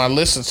 on Dave? my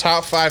list of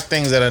top 5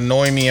 things that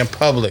annoy me in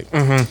public.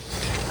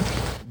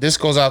 This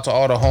goes out to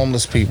all the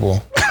homeless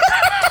people.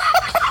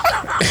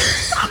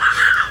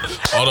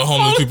 All the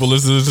homeless people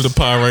listening to the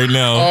pod right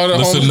now. All the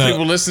listen homeless up.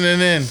 people listening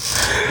in.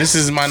 This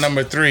is my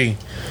number 3.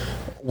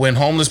 When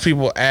homeless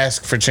people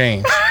ask for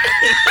change.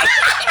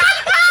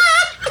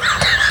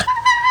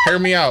 Hear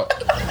me out.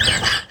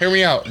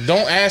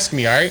 Don't ask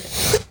me, all right?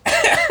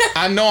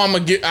 I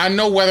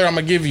know whether I'm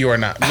gonna give you or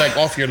not. Like,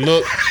 off your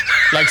look.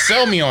 Like,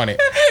 sell me on it.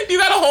 You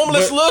got a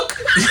homeless But- look?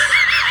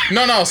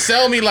 No,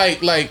 sell me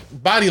like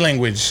body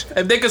language.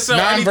 If they could sell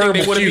anything, Nonverbal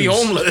they wouldn't be cues.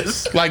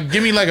 homeless. Like,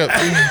 give me like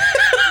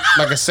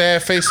a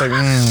sad face, like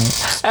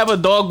Have a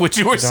dog with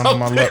you or down on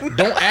my something. luck.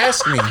 Don't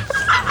ask me.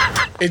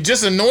 It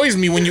just annoys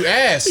me when you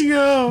ask.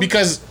 Yo.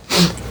 Because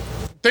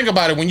think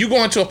about it, when you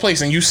go into a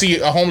place and you see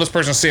a homeless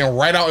person sitting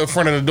right out in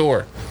front of the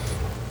door,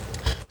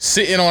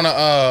 sitting on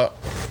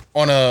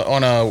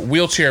a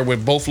wheelchair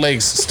with both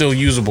legs still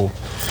usable,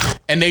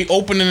 and they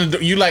open the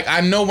door, you like,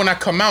 I know when I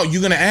come out,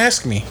 you're gonna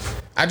ask me.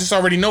 I just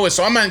already know it.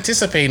 So I'm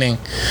anticipating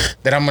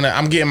that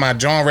I'm getting my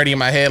jaw ready in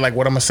my head, like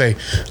what I'm gonna say.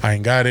 I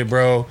ain't got it,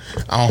 bro.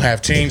 I don't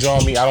have change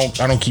on me. I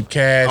don't keep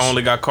cash. I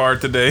only got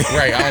card today.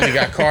 Right, I only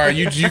got card.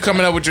 You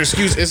coming up with your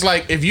excuse. It's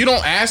like if you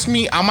don't ask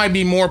me, I might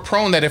be more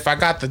prone that if I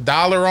got the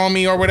dollar on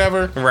me or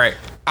whatever, Right.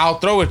 I'll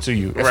throw it to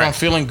you if I'm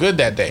feeling good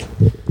that day.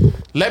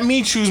 Let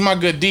me choose my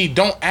good deed.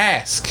 Don't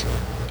ask.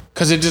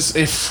 Cause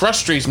it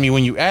frustrates me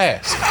when you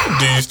ask.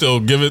 Do you still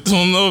give it to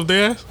them though if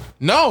they ask?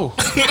 No.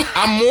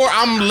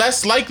 I'm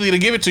less likely to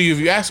give it to you if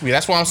you ask me.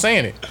 That's why I'm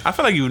saying it. I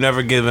feel like you've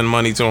never given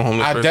money to a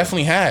homeless I person.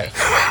 definitely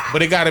have.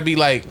 But it gotta be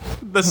like,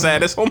 The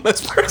saddest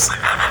homeless person.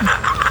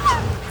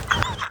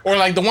 or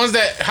like the ones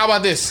that, how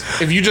about this?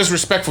 If you just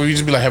respectful, you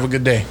just be like, have a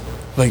good day.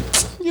 Like,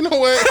 you know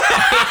what?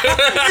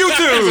 You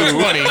Here's a too.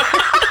 20.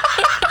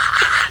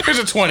 Here's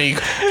a 20.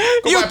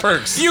 Go buy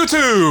perks. You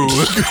too.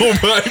 Go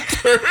buy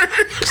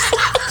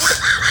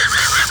perks.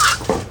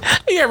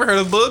 You ever heard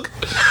of the book?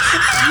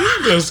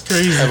 That's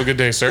crazy. Have a good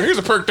day, sir. Here's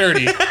a perk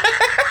 30.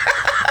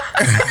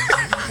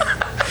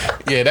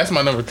 Yeah, that's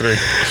my number 3.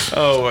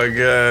 Oh my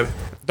god.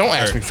 Don't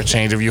ask me for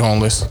change if you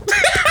homeless.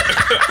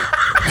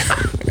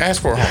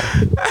 Ask for a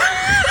home.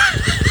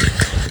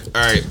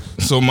 All right.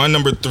 So my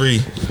number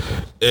 3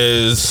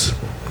 is.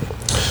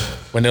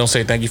 When they don't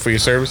say thank you for your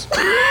service.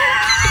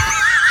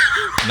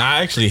 Nah,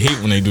 I actually hate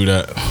when they do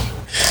that.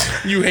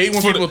 You hate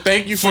when people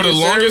thank you for the your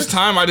longest service?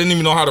 time. I didn't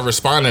even know how to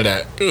respond to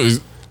that. It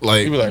was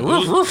like, You be like,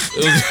 roof, roof.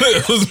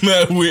 it was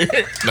mad weird.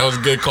 That was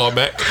a good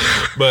callback.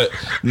 But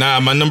nah,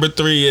 my number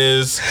 3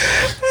 is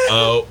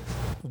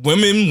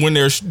women when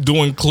they're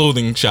doing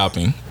clothing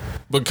shopping.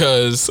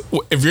 Because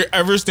if you're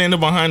ever standing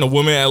behind a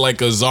woman at like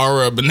a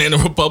Zara, a Banana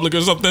Republic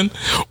or something,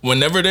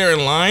 whenever they're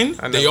in line,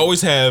 they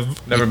always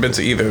have. Never been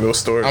to either of those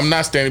stores. I'm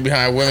not standing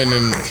behind women,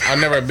 and I've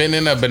never been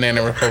in a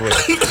Banana Republic.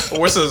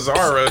 What's a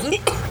Zara?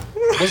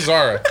 What's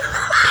Zara?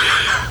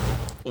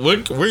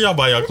 Where y'all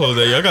buy y'all clothes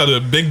at? Y'all got a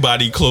big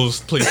body clothes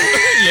place.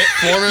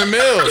 Foreman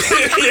Mills.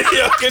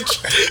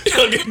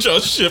 y'all get your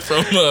shit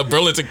from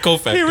Burlington Coat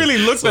Factory. He really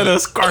looked at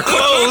us our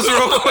clothes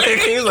real quick.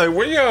 He's like,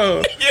 where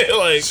y'all? Yeah,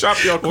 like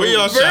Shop y'all where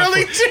y'all clothes.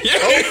 shopping?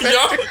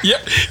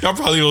 Burlington Y'all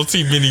probably don't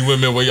see many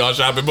women when y'all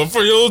shopping, but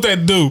for those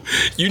that do,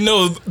 you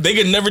know they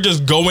can never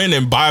just go in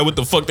and buy what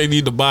the fuck they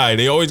need to buy.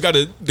 They always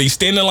they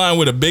stand in line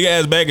with a big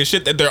ass bag of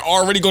shit that they're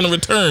already going to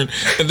return,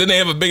 and then they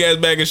have a big ass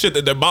bag of shit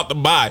that they're about to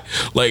buy.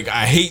 Like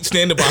I hate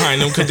standing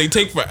behind them because they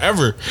take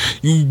forever.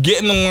 You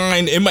get in the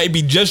line, it might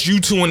be just you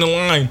two in the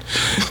line,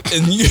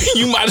 and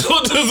you might as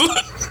well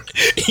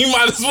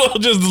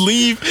just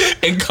leave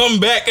and come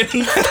back in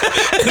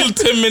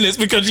 10 minutes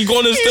because you're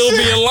going to still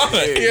be in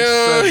line.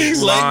 Yo,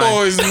 he's like,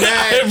 boys,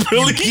 mad. I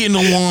really Get in the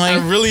line.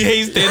 I really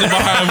hate standing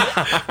behind.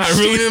 I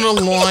really in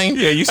the line.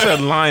 Yeah, you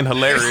said line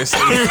hilarious. I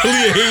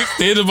really hate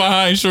standing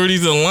behind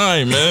shorties in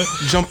line, man.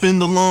 Jump in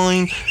the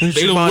line. They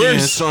the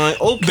worst.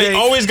 Okay. They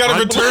always got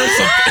to return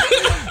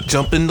something.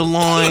 Jump in the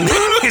line.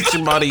 Get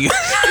your body.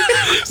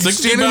 60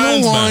 Stand in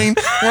pounds, the man. line.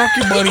 Rock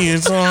your buddy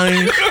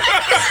inside.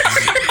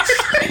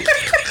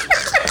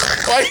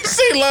 Why you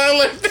say line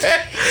like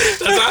that?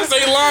 That's how I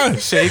say line.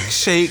 Shake,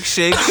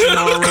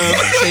 Shamara.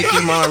 Shake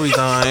your Mari's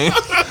eye.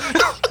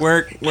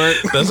 Work.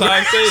 That's how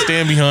I say it.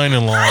 Stand behind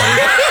in line.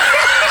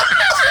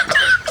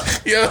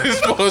 Yo, you're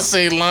supposed to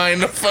say line.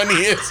 The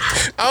funniest.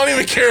 I don't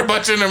even care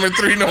about your number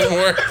 3 no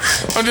more.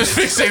 I'm just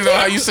fixated on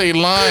how you say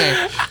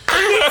line.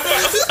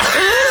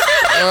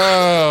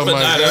 Oh But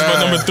my nah, god. that's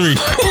my number 3.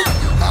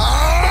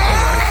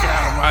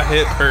 My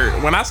hip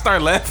hurt. When I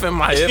start laughing,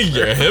 my hip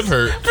Your hurt. hip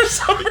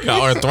hurt.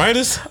 Got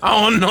arthritis?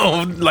 I don't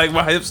know. Like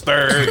my hips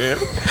start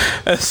hurting.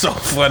 That's so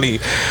funny.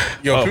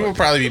 Yo, people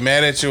probably be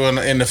mad at you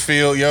in the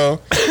field, yo.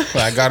 But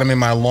I got him in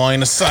my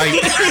line of sight.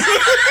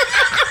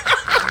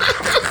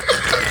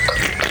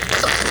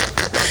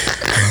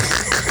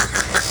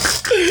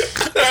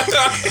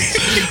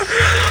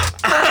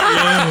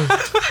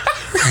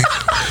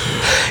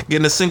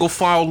 Getting a single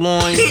file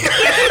line.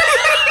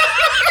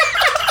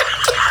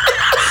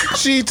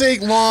 She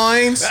take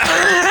lines.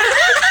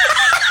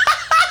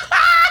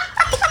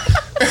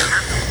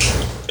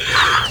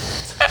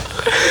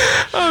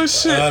 Oh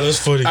shit. That's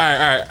funny. All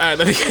right.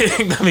 Let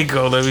me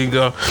go.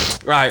 All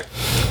right.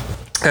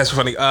 That's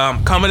funny.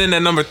 Coming in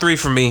at number 3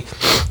 for me,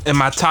 in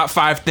my top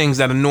 5 things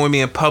that annoy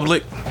me in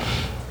public,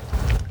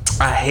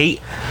 I hate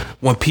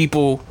when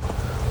people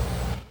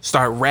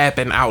start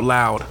rapping out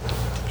loud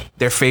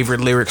their favorite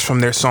lyrics from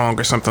their song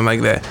or something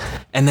like that,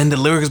 and then the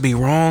lyrics be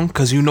wrong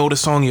because you know the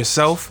song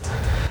yourself.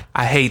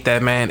 I hate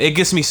that, man. It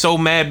gets me so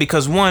mad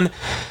because one,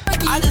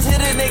 I just hit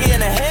a nigga in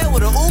the head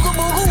with a ooga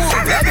booga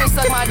wooga. That bitch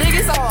suck my dick,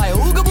 it's all like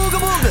ooga booga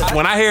booga.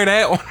 when I hear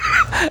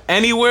that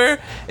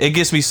anywhere, it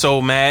gets me so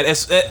mad.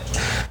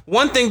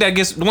 One thing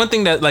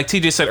that like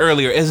TJ said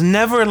earlier is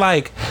never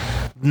like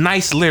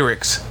nice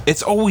lyrics.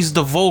 It's always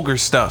the vulgar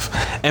stuff,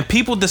 and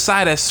people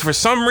decide as for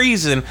some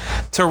reason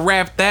to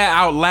rap that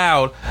out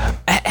loud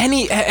at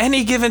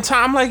any given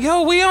time. I'm like,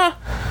 yo, we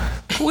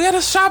at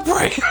a shop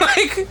right?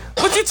 Like,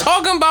 what you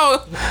talking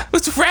about?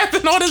 What's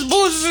rapping all this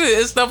bullshit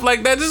and stuff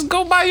like that? Just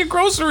go buy your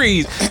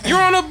groceries. You're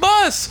on a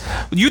bus.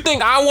 You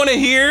think I want to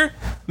hear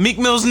Meek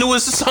Mill's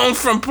newest song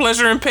from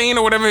Pleasure and Pain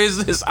or whatever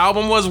his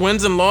album was,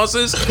 Wins and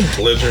Losses.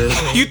 Pleasure.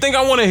 You think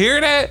I want to hear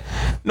that?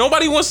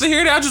 Nobody wants to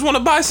hear that. I just want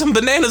to buy some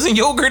bananas and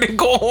yogurt and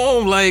go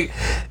home. Like,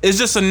 it's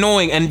just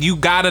annoying. And you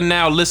gotta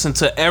now listen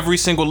to every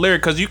single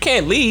lyric because you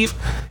can't leave.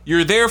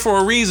 You're there for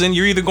a reason.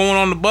 You're either going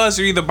on the bus,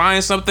 you're either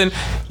buying something.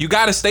 You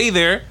gotta stay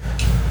there.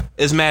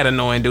 It's mad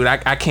annoying, dude.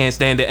 I can't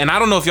stand it. And I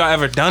don't know if y'all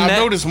ever done that. I've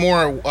noticed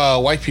more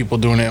white people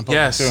doing it in public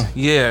Yes. too.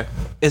 Yeah.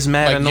 It's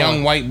mad Like annoying.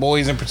 young white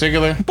boys in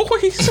particular.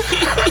 boys.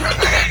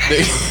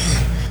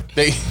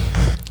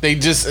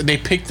 They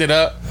picked it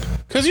up.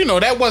 Cause you know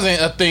that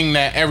wasn't a thing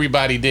that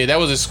everybody did. That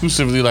was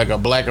exclusively like a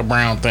black or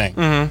brown thing.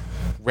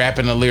 Mm-hmm.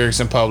 Rapping the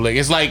lyrics in public.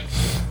 It's like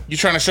you're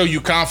trying to show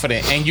you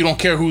confident and you don't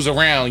care who's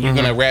around. You're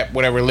gonna rap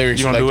whatever lyrics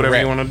You you gonna like do whatever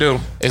to you rap. want to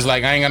do. It's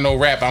like I ain't got no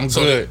rap. I'm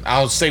good.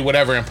 I'll say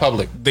whatever in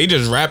public. They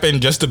just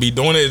rapping just to be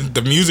doing it.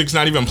 The music's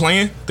not even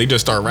playing. They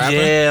just start rapping.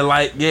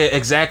 Yeah,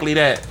 exactly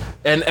that.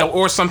 And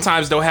or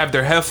sometimes they'll have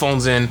their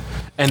headphones in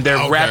and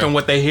they're rapping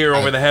what they hear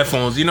over the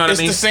headphones. You know what It's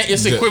I mean? the same.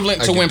 It's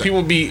equivalent I to get when that.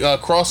 people be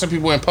crossing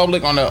people in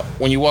public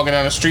when you walking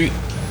down the street.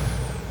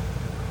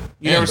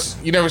 You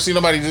never see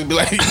nobody just be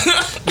like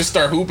just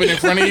start hooping in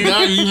front of you.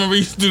 Nah, you remember you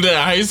used to do that in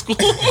high school?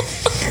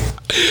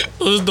 It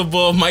was the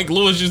ball. Mike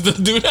Lewis used to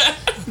do that.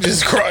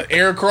 Just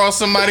air cross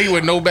somebody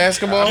with no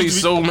basketball. I'd be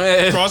so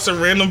mad. Crossing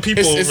random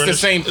people. It's over the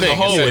same in thing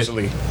hallway.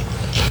 essentially.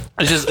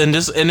 It's just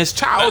and it's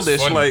childish.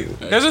 funny. Like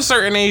there's a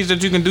certain age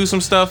that you can do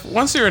some stuff.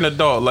 Once you're an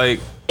adult, like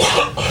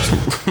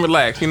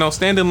relax. You know,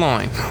 stand in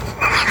line.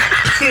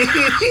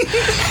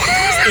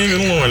 Stand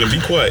in line and be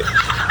quiet.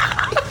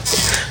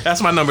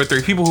 That's my number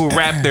 3. People who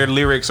rap their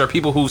lyrics or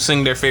people who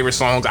sing their favorite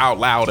songs out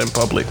loud in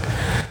public.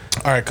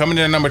 All right, coming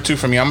in at number 2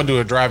 for me. I'm gonna do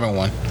a driving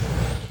one.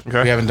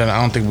 Okay. We haven't done.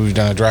 I don't think we've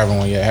done a driving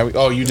one yet. Have we?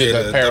 Oh, you did Yeah,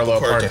 the the parallel double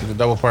parking, parking. the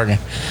double parking.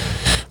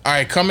 All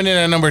right, coming in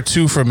at number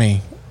 2 for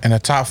me, and the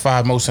top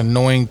 5 most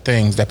annoying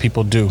things that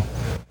people do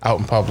out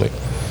in public.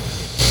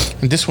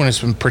 And this one has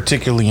been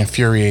particularly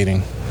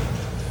infuriating.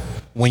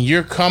 When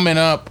you're coming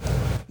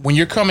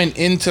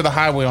into the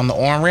highway on the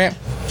on-ramp,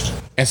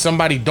 and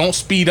somebody don't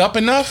speed up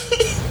enough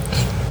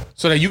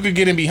so that you could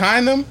get in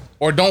behind them,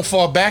 or don't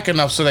fall back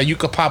enough so that you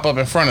could pop up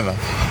in front of them.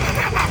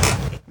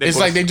 It's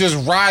like they just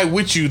ride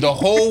with you the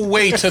whole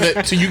way till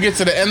you get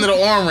to the end of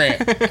the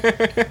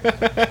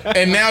on-ramp.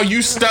 And now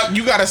you stuck,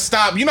 you gotta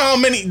stop. You know how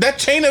many, that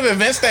chain of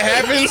events that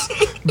happens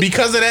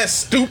because of that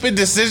stupid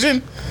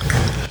decision?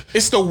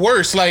 It's the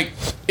worst. Like,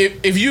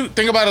 if you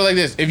think about it like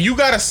this, if you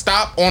gotta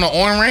stop on an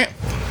on-ramp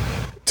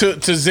to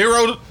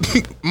 0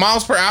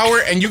 miles per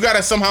hour and you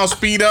gotta somehow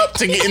speed up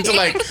to get into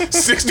like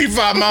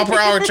 65 mile per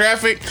hour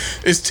traffic,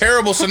 it's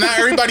terrible. So now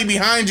everybody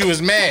behind you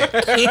is mad.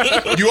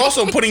 You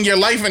also putting your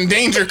life in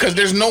danger because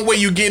there's no way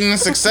you get in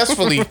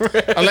successfully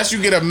unless you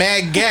get a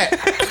mad gap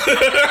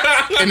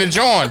in the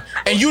John.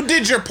 And you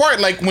did your part.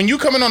 Like when you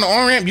come in on the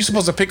on-ramp, you're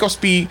supposed to pick up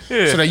speed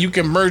so that you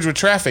can merge with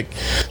traffic.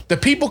 The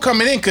people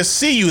coming in could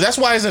see you. That's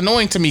why it's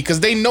annoying to me because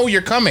they know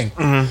you're coming.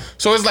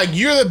 So it's like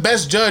you're the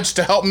best judge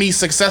to help me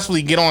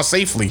successfully get on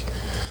safely.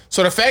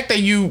 So the fact that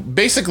you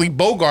basically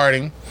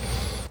bogarting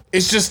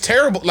is just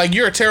terrible. Like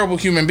you're a terrible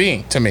human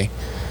being to me.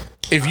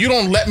 If you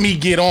don't let me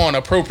get on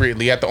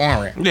appropriately at the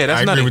on-ramp. Yeah,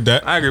 that's I nutty. agree with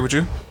that. I agree with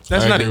you.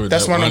 That's I nutty. agree with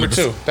That's that my number 100%.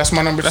 2. That's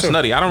my number 2. That's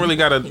nutty. I don't really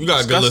gotta. You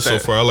got a good list so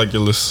far. I like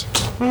your list.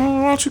 Why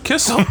don't you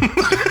kiss him?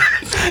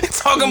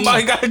 Talking about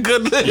he got a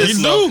good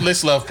list.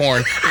 Let's love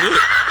porn.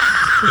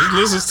 This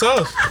list is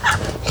tough.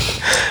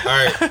 All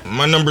right,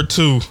 my number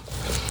 2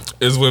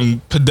 is when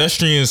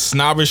pedestrians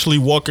snobbishly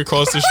walk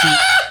across the street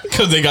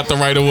because they got the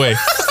right of way.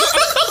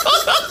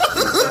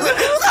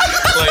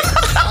 Like,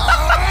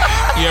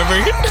 you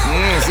ever?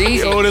 It's easy.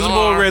 Yo, this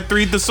boy read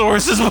 3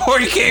 thesauruses before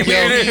he came Yo,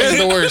 he here. used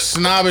the word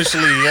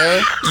snobbishly,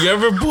 yeah? You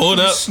ever pulled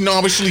up?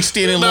 Snobbishly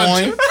standing in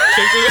line.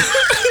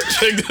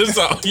 Check this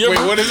out. You Wait,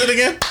 ever, what is it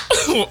again?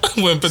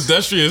 when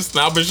pedestrians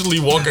snobbishly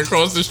walk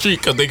across the street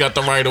because they got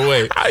the right of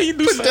way. How you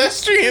do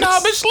Pedestrians.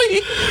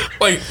 snobbishly?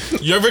 Like,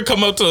 you ever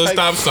come up to a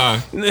stop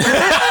sign?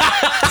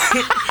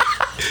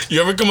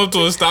 You ever come up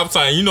to a stop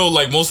sign? You know,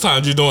 like most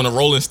times you're doing a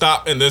rolling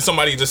stop, and then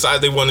somebody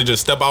decides they want to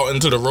just step out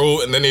into the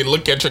road, and then they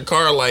look at your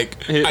car like,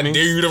 "I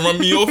dare you to run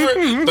me over."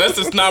 That's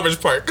the snobbish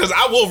part, because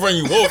I will run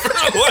you over.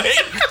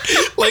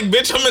 like,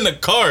 bitch, I'm in the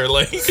car.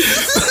 Like,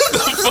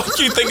 the fuck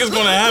you think is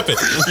gonna happen?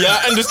 Yeah,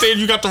 I understand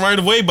you got the right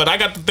of way, but I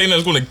got the thing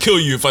that's gonna kill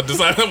you if I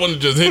decide I want to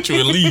just hit you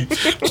and leave.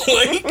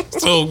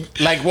 So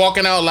Like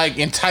walking out like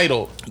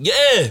entitled.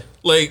 yeah,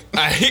 like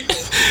I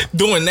hate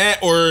doing that,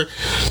 or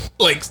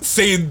like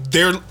say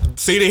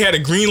they had a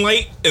green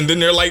light and then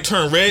their light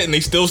turned red and they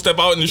still step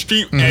out in the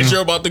street as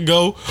you're about to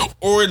go,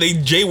 or they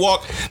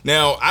jaywalk.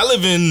 Now I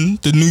live in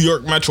the New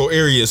York metro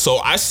area, so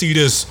I see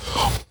this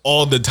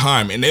all the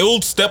time, and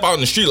they'll step out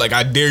in the street like,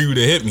 "I dare you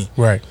to hit me."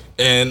 Right.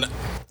 And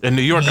In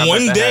New York, I bet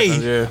one that day,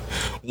 happens, yeah.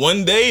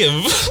 one day,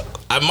 if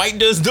I might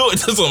just do it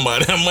to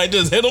somebody, I might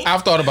just hit them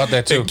I've thought about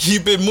that too. and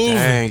keep it moving.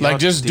 Dang, Like y'all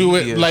just do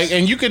it devious. like,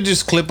 and you could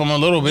just clip them a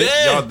little bit.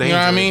 Yeah. Y'all You know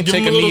what I mean? Give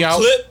Take them a a knee little out.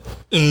 clip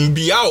and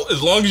be out.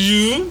 As long as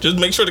you just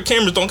make sure the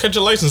cameras don't catch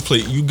your license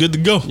plate, you good to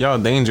go. Y'all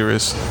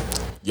dangerous.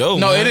 Yo,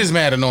 No, man. it is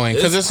mad annoying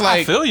because it's I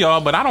like feel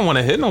y'all, but I don't want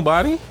to hit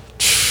nobody.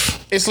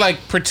 it's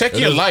like protect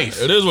your life.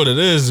 It is what it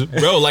is,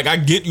 bro. Like I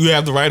get you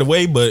have the right of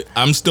way, but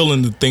I'm still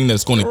in the thing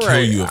that's going to kill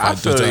Right. you if I I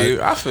feel just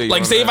you. I feel you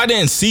like on say that. if I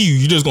didn't see you,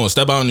 you just gonna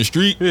step out on the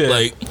street, Yeah.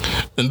 like,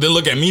 and then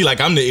look at me like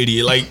I'm the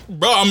idiot. Like,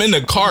 bro, I'm in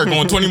the car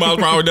going 20 miles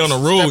per hour down the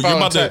road.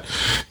 Step out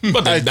You're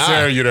about to I die.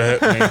 dare you to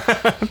hit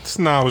me. It's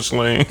knowledge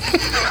lane.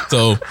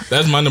 So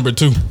that's my number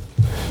 2.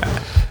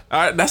 All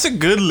right, that's a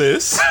good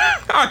list.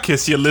 I'll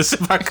kiss your list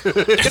if I could.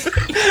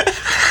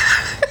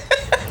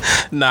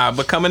 Nah,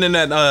 but coming in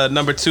at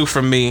number 2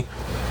 for me,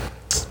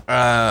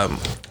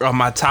 on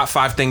my top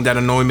 5 thing that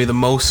annoy me the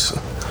most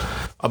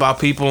about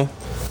people.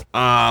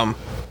 I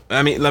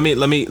mean, let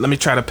me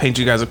try to paint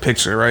you guys a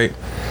picture, right?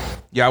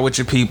 Y'all with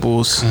your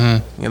peoples,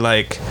 you're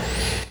like,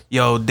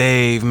 yo,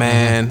 Dave,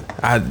 man,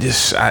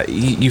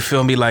 you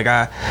feel me? Like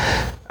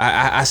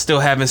I still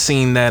haven't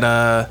seen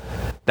that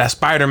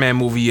Spider-Man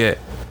movie yet,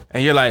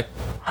 and you're like,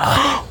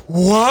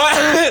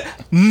 what?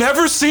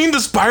 Never seen the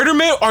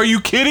Spider-Man? Are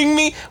you kidding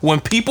me? When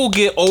people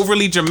get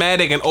overly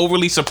dramatic and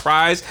overly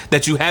surprised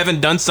that you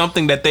haven't done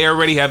something that they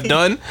already have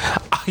done,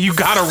 you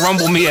gotta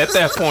rumble me at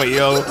that point,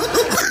 yo.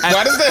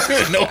 Why does that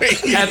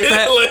annoy you?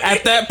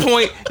 At that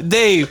point,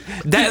 Dave,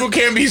 People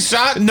can't be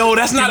shocked. no,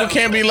 that's not. People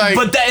can't be like.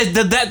 But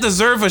that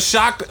deserve a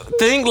shock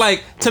thing?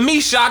 Like, to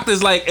me, shocked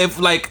is like if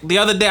like the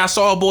other day I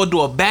saw a boy do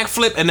a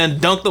backflip and then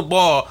dunk the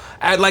ball.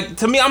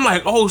 To me, I'm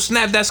like, oh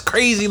snap, that's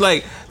crazy.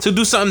 Like, to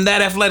do something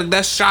that athletic,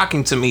 that's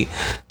shocking to me.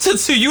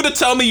 To you to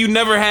tell me you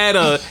never had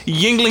a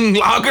Yingling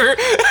lager.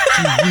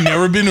 You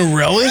never been to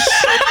Relish?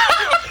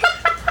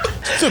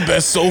 It's the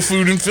best soul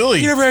food in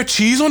Philly. You never had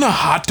cheese on a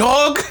hot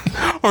dog?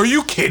 Are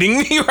you kidding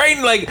me? Right?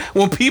 Like,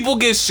 when people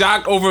get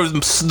shocked over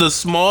the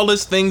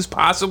smallest things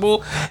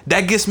possible,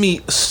 that gets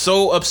me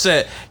so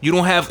upset. You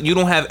don't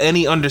have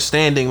any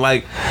understanding.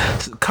 Like,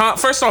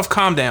 first off,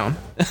 calm down.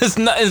 It's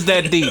not as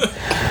that deep.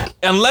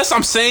 Unless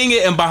I'm saying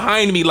it and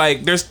behind me,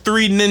 like, there's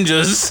 3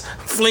 ninjas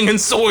flinging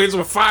swords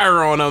with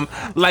fire on them.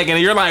 Like, and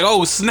you're like,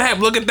 oh, snap,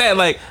 look at that.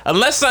 Like,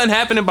 unless something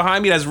happening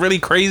behind me that's really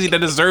crazy that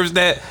deserves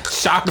that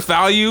shock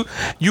value,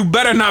 you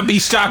better not be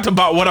shocked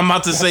about what I'm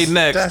about to say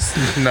next.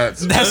 That's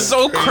nuts. That's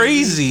so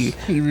crazy.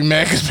 You be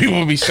mad because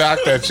people be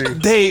shocked at you.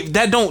 Dave,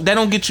 that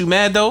don't get you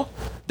mad though?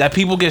 That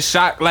people get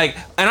shocked, like,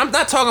 and I'm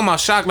not talking about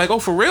shock, like, oh,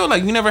 for real,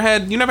 like, you never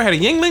had a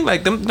Yingling,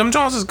 like, them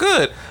Jones is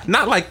good,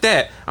 not like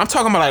that. I'm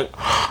talking about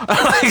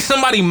like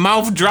somebody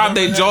mouth dropped,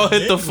 their jaw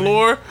hit the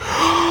floor.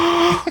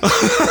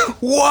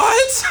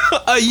 What?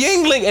 A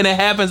Yingling, and it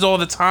happens all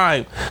the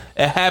time.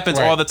 It happens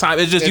all the time.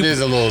 It's just It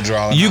is a little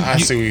drawing. I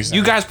see what you're saying.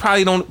 You guys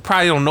probably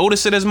don't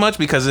notice it as much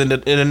because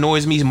it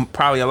annoys me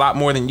probably a lot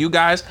more than you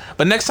guys.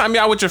 But next time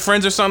you're out with your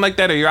friends or something like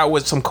that, or you're out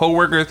with some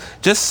coworkers,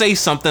 just say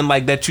something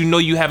like that you know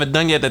you haven't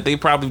done yet that they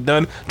probably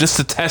done, just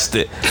to test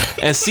it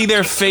and see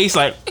their face.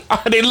 Like,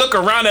 they look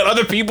around at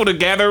other people to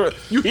gather.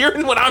 You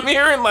hearing what I'm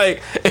hearing?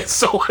 Like, it's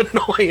so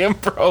annoying,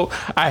 bro.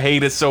 I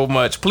hate it so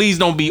much. Please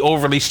don't be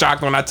overly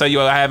shocked when I tell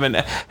you I haven't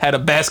had a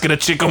basket of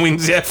chicken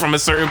wings yet from a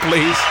certain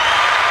place.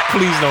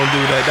 Please don't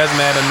do that. That's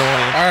mad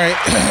annoying. All right,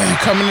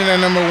 coming in at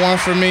number 1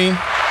 for me.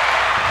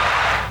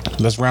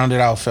 Let's round it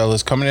out,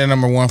 fellas. Coming in at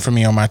number 1 for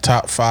me on my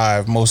top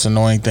 5 most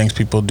annoying things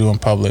people do in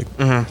public.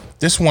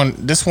 This one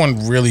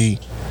really,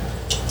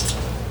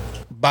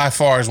 by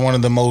far, is one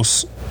of the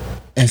most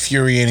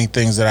infuriating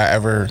things that I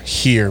ever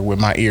hear with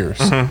my ears.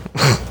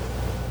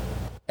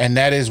 And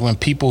that is when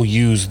people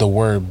use the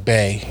word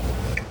bae.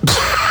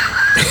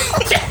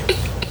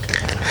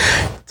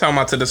 Talking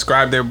about to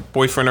describe their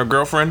boyfriend or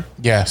girlfriend?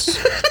 Yes.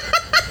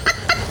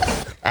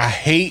 I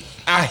hate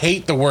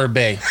the word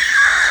bae.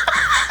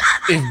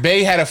 If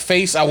bae had a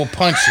face, I would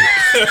punch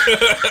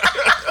it.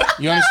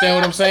 You understand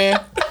what I'm saying?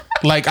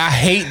 Like, I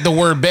hate the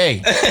word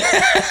bae.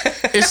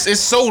 It's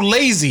so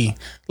lazy.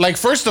 Like,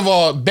 first of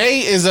all,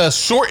 bae is a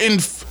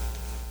shortened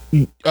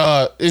version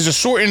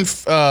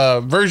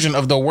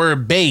of the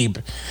word babe.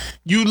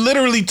 You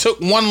literally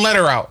took one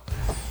letter out.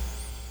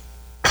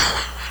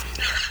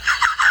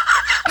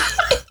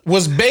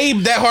 Was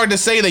babe that hard to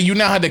say that you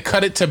now had to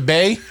cut it to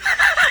bae?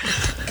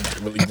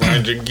 Really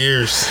grind your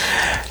gears.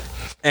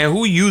 And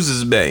who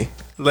uses bae?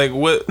 Like,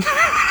 what?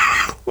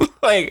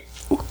 Like,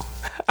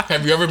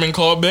 Have you ever been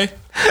called bae?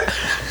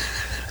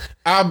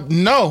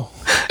 No.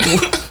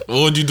 What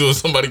would you do if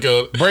somebody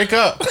called? Break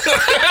up.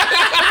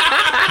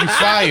 You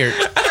fired.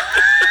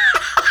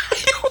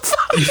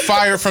 You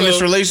fired from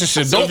this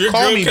relationship. So if Don't your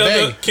call girl me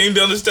bae. came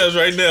down the steps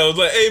right now, it's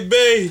like, hey,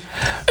 bae.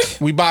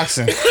 We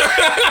boxing.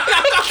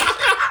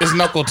 It's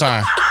knuckle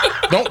time.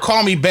 Don't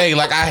call me bae.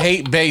 Like, I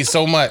hate bae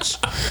so much.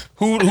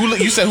 Who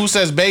you said who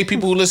says bae?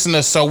 People who listen to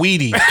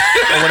Saweetie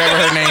or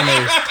whatever her name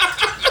is.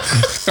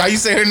 How you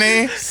say her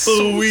name?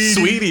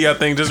 Sweetie, I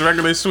think, just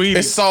regular Sweetie.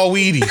 It's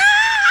Saweetie.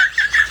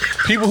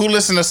 People who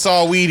listen to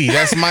Saweetie,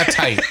 that's my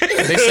type.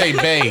 They say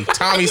bae.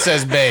 Tommy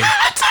says bae.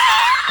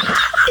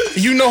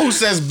 You know who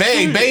says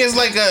bae? Bae is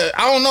like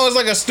it's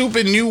like a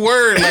stupid new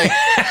word, like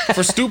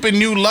for stupid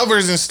new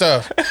lovers and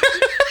stuff.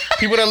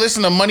 People that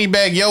listen to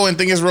Moneybag Yo and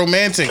think it's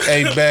romantic.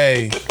 Hey,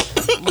 bae.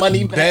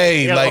 money back.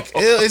 Babe, yo. like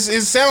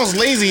it sounds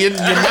lazy. Your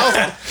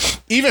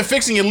mouth, even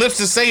fixing your lips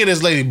to say it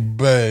is lazy.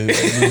 Babe,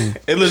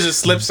 It just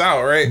slips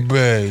out, right?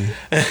 babe,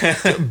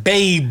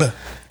 babe.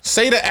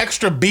 Say the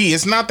extra B.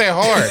 It's not that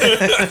hard.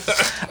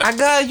 I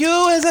got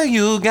you as a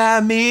you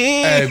got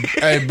me.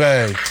 hey,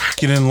 babe,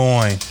 get in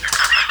line.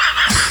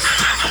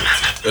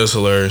 It's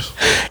hilarious.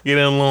 Get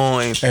in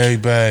line. Hey,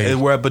 babe,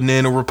 We're at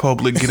Banana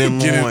Republic. Get in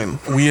get line.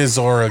 in. We at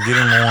Zara. Get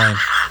in line.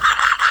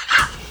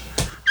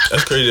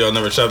 That's crazy. I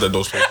never shopped at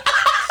those places.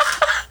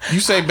 You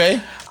say,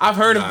 babe. I've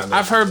heard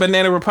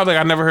Banana Republic.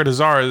 I never heard of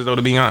Zara's though,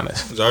 to be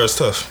honest. Zara's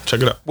tough.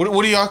 Check it out. What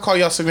do y'all call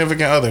y'all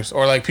significant others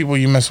or like people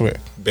you mess with?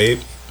 Babe.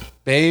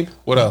 Babe.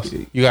 What else?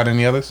 You got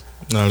any others?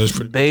 No, that's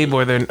pretty. Babe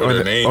or their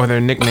name. or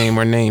their nickname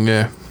or name.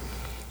 Yeah.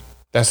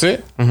 That's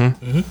it.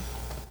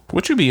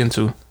 What you be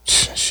into?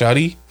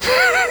 Shuddy,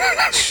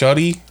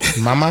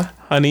 mama.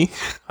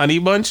 Honey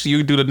Bunch.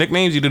 You do the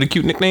nicknames. You do the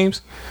cute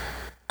nicknames.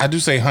 I do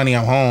say, honey,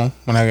 I'm home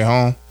when I get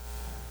home.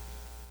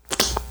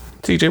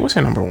 TJ, what's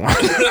your number one?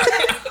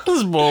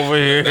 This boy over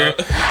here.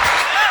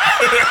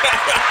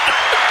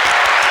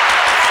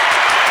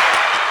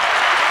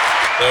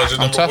 That was your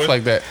I'm number tough one?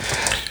 like that.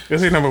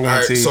 What's your number one? All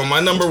right, T? so my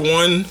number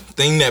one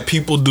thing that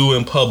people do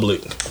in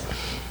public: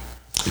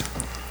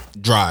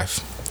 drive.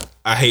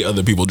 I hate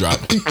other people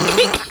driving.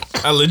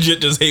 I legit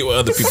just hate when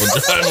other people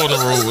drive on the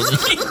road with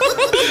me.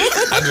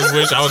 I just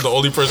wish I was the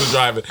only person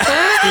driving.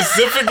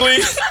 Specifically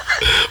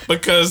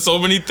because so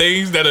many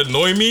things that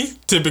annoy me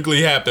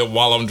typically happen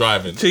while I'm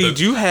driving. T,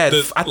 you had,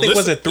 I think,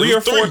 was it 3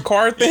 or 4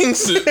 car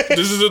things?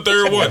 This is the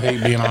third one. I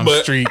hate being on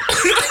the street.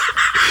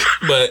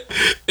 But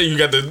you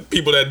got the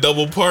people that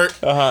double park.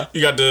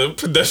 You got the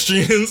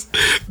pedestrians.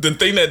 The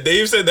thing that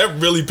Dave said, that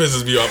really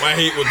pisses me off. I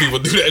hate when people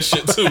do that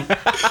shit too.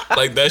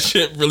 Like, that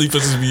shit really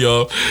pisses me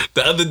off.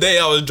 The other day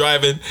I was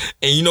driving,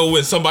 and you know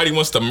when somebody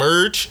wants to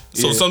merge?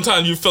 So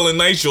sometimes you're feeling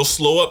nice, you'll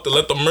slow up to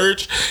let them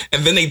merge,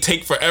 and then they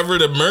take forever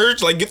to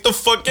merge. Like, get the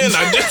fuck in.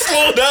 I just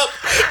slowed up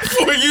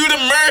for you to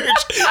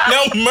merge.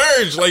 Now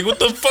merge. Like, what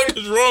the fuck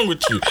is wrong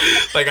with you?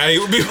 Like, I hate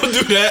when people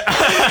do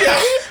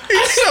that.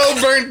 He's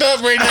so burnt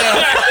up right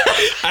now.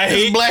 I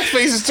His hate black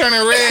face is turning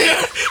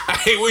red. I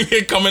hate when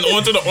you're coming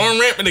onto the on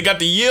ramp and they got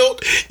the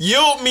yield.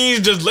 Yield means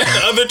just let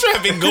the other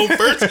traffic go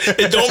first.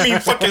 It don't mean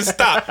fucking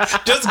stop.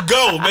 Just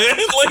go, man.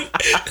 Like,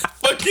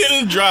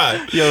 fucking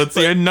drive. Yo, it's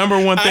your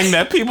number one thing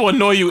that people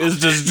annoy you is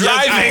just Yes,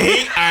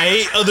 driving. I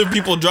hate other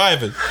people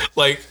driving.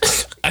 Like,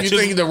 You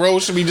think the road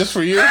should be just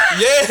for you?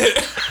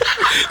 Yeah.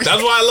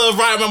 That's why I love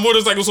riding my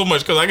motorcycle so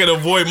much, because I can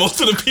avoid most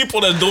of the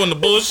people that's doing the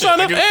bullshit. Son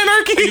of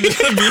anarchy.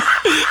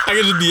 I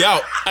can just be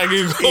out. I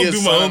can go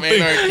do my own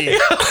thing.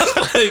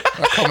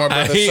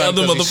 I hate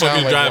other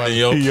motherfuckers driving,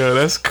 yo. Yo,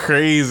 that's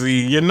crazy.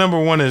 Your number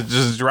one is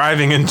just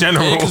driving in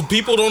general. Because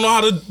people don't know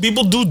how to.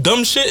 People do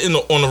dumb shit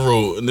on the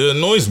road, and it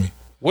annoys me.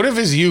 What if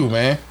it's you,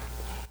 man?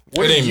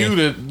 What It if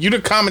ain't you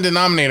the common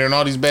denominator in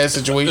all these bad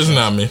situations? It's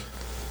not me.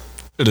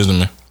 It isn't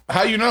me.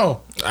 How you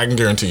know? I can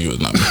guarantee you,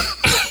 it's not me.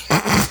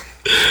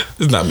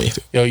 It's not me.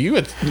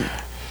 Yo,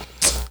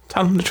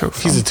 Tell him the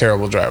truth. he's a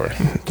terrible driver.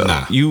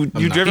 Nah. You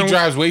He driven?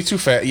 drives way too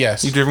fast.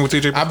 Yes, You driven with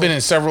TJ? I've been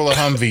in several of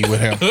Humvee with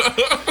him.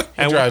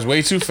 He drives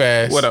way too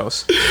fast. What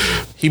else?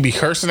 He be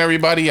cursing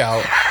everybody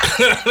out.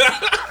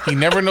 He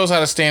never knows how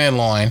to stand in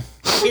line.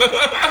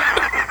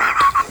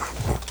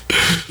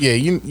 Yeah,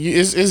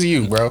 it's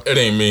you, bro. It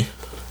ain't me.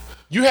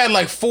 You had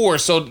like 4,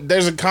 so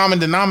there's a common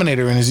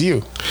denominator, and it's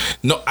you.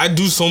 No, I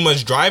do so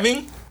much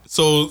driving,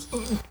 so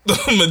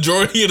the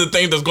majority of the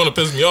thing that's gonna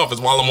piss me off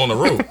is while I'm on the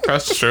road.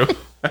 That's true.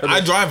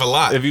 I drive a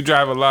lot. If you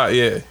drive a lot,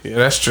 yeah,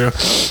 that's true.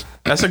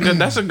 That's a good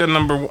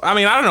number. I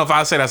mean, I don't know if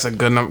I'd say that's a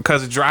good number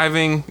because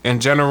driving in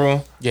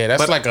general. Yeah,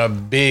 that's like a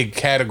big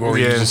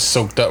category Yeah. just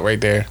soaked up right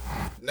there.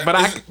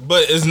 But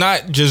but it's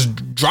not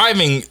just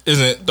driving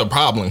isn't the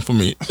problem for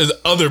me. It's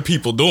other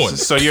people doing it.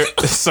 So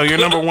your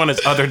number one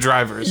is other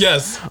drivers.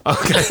 Yes.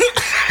 Okay.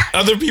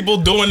 Other people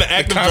doing the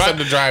act Concept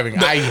of driving.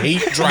 I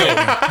hate driving.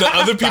 The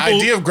other The people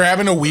idea of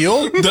grabbing a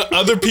wheel. the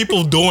other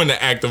people doing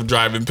the act of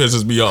driving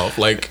pisses me off.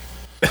 Like,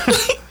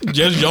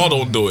 just y'all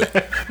don't do it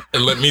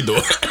and let me do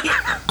it.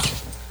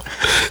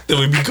 Then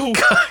we be cool.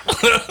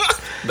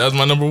 That's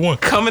my number one.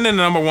 Coming in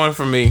number one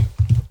for me,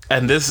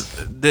 and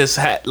this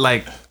had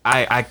like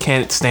I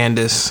can't stand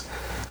this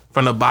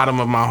from the bottom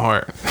of my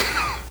heart.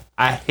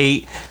 I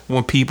hate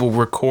when people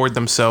record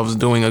themselves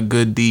doing a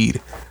good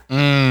deed.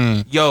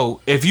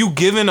 Yo, if you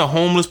giving a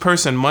homeless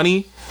person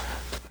money,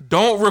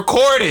 don't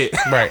record it.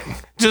 Right.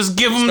 Just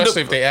give them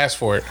Especially if they ask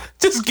for it.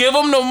 just give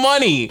them the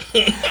money.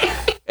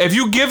 If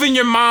you giving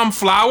your mom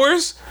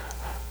flowers,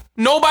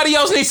 nobody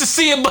else needs to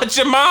see it but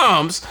your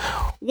mom's.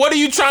 What are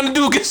you trying to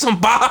do? Get some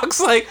box?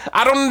 Like,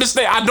 I don't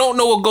understand. I don't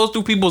know what goes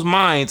through people's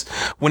minds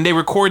when they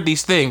record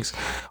these things.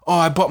 Oh,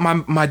 I bought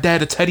my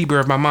dad a teddy bear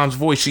of my mom's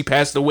voice. She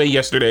passed away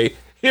yesterday.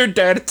 Here,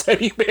 dad, a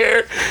teddy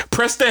bear.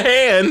 Press the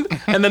hand.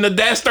 And then the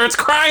dad starts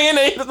crying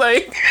and he's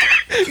like,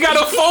 got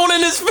a phone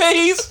in his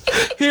face.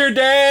 Here,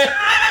 dad.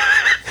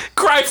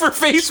 cry for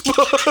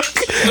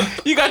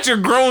Facebook. You got your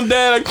grown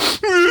dad like,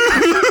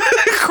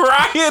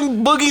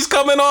 crying, boogies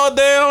coming all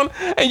down,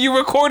 and you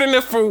recording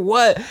it for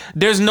what?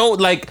 There's no,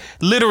 like,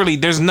 literally,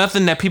 there's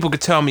nothing that people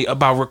could tell me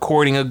about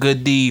recording a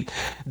good deed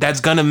that's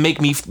gonna make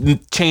me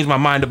change my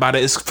mind about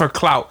it. It's for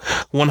clout,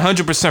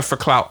 100% for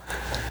clout.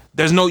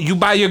 There's no, you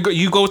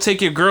go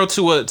take your girl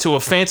to a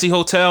fancy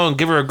hotel and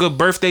give her a good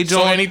birthday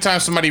joint. So anytime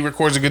somebody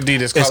records a good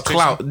deed, it's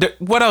clout.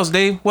 What else,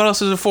 Dave? What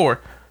else is it for?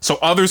 So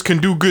others can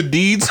do good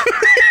deeds.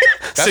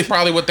 That's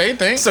probably what they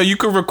think. So you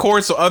can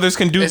record so others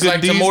can do It's good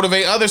like deeds. to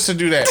motivate others to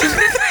do that.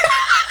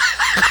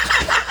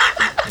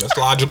 That's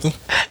logical.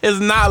 It's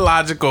not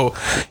logical.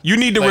 You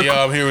need to Like, yo,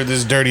 I'm here with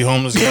this dirty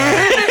homeless guy.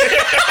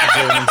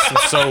 I'm giving him some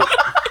soap.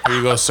 Here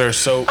you go, sir,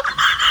 soap.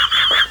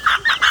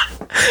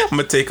 I'm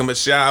gonna take him a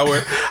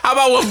shower. How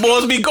about when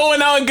boys be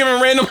going out and giving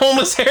random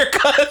homeless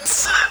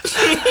haircuts?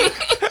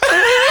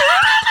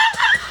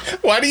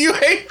 Why do you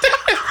hate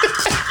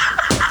that?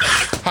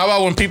 How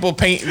about when people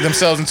paint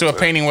themselves into a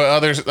painting with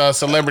other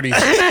celebrities?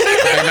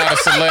 They're not a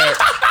celeb.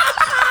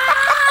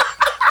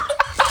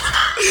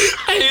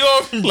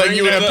 Like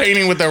you in a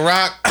painting with The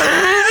Rock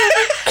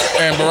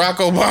and Barack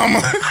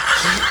Obama.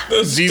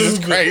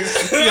 Jesus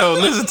Christ. Yo,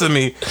 listen to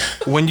me.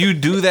 When you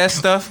do that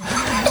stuff,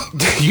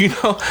 you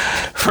know,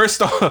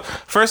 first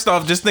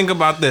off, just think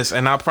about this,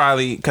 and I'll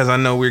probably, because I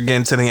know we're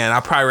getting to the end,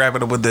 I'll probably wrap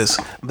it up with this.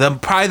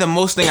 Probably the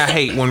most thing I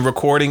hate when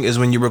recording is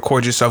when you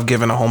record yourself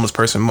giving a homeless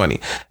person money.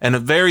 And a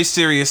very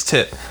serious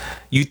tip.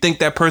 You think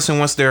that person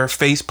wants their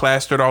face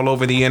plastered all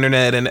over the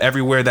internet and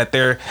everywhere that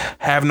they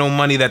have no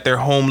money, that they're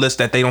homeless,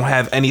 that they don't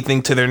have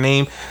anything to their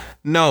name?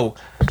 No,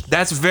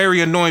 that's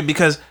very annoying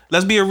because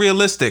let's be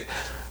realistic.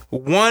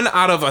 1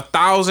 out of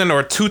 1,000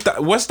 or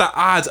 2,000, what's the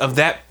odds of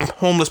that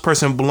homeless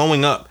person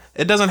blowing up?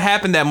 It doesn't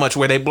happen that much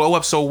where they blow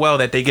up so well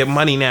that they get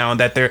money now and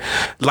that their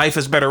life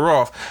is better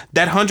off.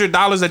 That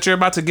 $100 that you're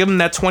about to give them,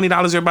 that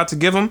 $20 you're about to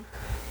give them,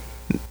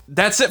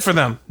 that's it for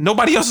them.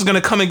 Nobody else is going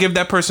to come and give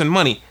that person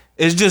money.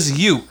 It's just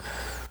you.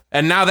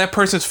 And now that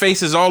person's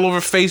face is all over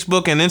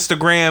Facebook and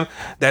Instagram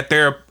that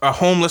they're a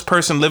homeless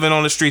person living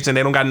on the streets and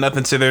they don't got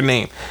nothing to their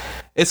name.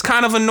 It's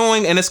kind of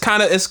annoying, and it's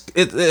kind of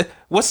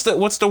what's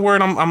the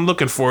word I'm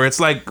looking for? It's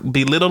like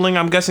belittling,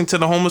 I'm guessing, to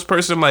the homeless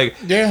person. Like,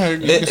 Yeah,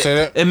 you can say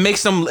that. it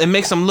makes them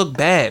look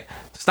bad.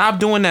 Stop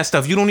doing that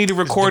stuff. You don't need to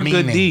record good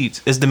demeaning.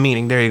 deeds. It's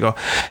demeaning. There you go.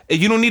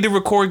 You don't need to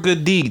record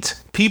good deeds.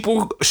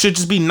 People should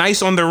just be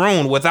nice on their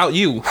own without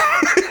you.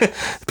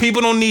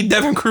 People don't need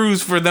Devin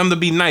Cruz for them to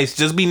be nice.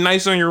 Just be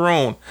nice on your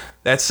own.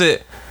 That's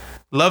it.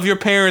 Love your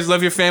parents,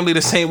 love your family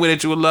the same way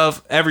that you would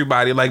love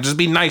everybody. Like, just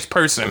be a nice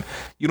person.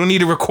 You don't need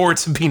to record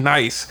to be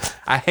nice.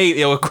 I hate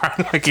it with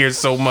Grind Like Here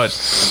so much.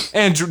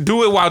 And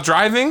do it while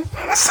driving.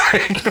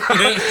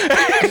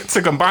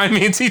 To combine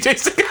me and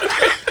TJ together.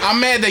 I'm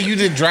mad that you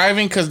did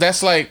driving because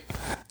that's like,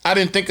 I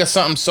didn't think of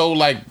something so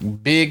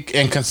like big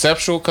and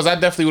conceptual because I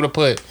definitely would have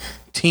put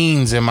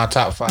teens in my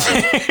top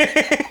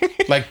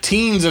 5. Like,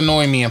 teens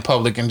annoy me in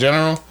public in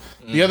general.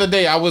 The other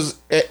day I was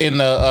in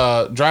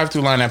the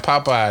drive-thru line at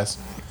Popeyes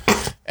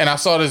and I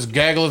saw this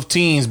gaggle of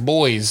teens,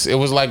 boys. It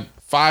was like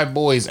 5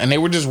 boys and they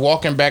were just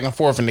walking back and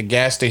forth in the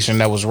gas station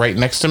that was right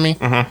next to me.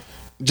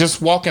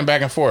 Just walking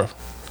back and forth.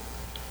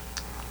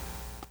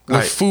 With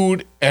Like-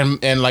 food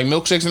and like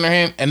milkshakes in their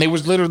hand, and they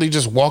was literally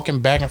just walking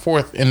back and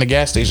forth in the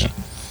gas station,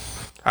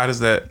 How does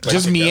that?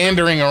 just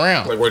meandering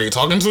around. Like, were they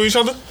talking to each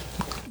other?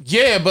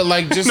 Yeah, but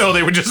like just No,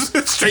 they were just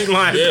straight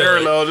line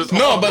parallel. Just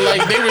no, but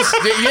like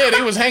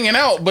they was hanging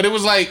out, but it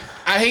was like,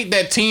 I hate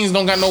that teens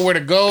don't got nowhere to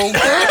go.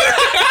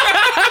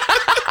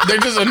 They're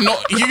just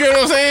you get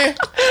what I'm saying?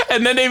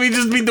 and then they be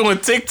just be doing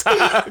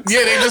TikToks.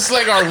 Yeah, they just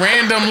like are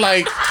random,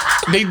 like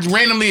they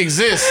randomly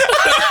exist.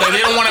 Like, they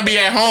don't want to be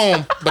at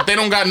home, but they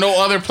don't got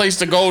no other place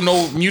to go,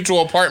 no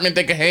mutual apartment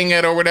they can hang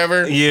at or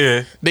whatever.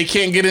 Yeah, They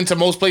can't get into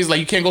most places, like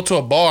you can't go to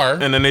a bar.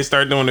 and then they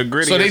start doing the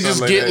gritty. So or they just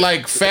something get that.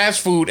 like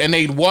fast food and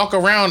they walk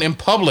around in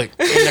public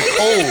in the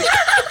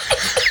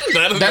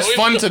cold. That's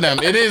fun to them.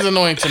 It is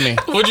annoying to me.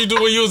 What'd you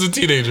do when you was a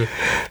teenager?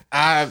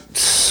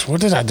 What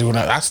did I do?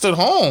 I stood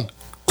home.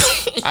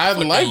 I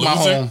like my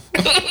home.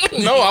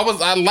 No,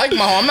 I like my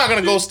home. I'm not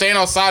gonna go stand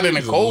outside in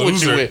the cold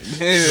with you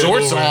with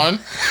shorts on.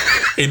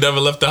 He never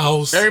left the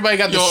house. Everybody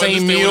got the Yo, same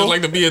understand what meal. it's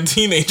like to be a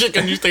teenager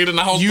because you stayed in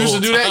the house. You used the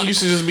to do whole that. time. You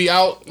used to just be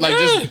out, like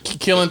just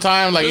killing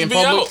time, like Just in be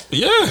public, out.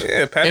 Yeah.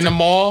 yeah, Patrick, in the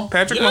mall.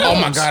 Patrick Yeah. Oh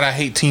Mahomes. my god, I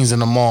hate teens in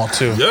the mall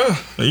too. Yeah.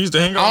 They used to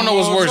hang out. I don't know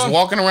what's all the worse, time.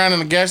 walking around in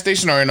the gas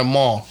station or in the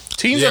mall.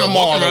 Teens in Yeah, the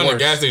mall are walking the around the worst.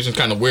 gas station is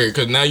kind of weird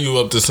because now you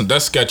up to some.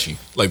 That's sketchy.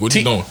 Like, what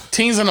you doing?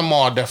 Teens in the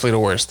mall are definitely the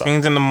worst though.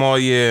 Teens in the mall,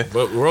 yeah.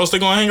 But where else they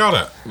gonna hang out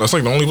at? That's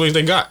like the only place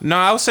they got. No,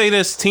 I would say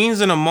this: teens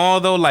in the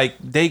mall though, like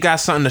they got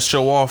something to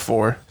show off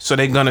for, so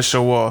they gonna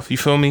show off. You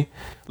feel me?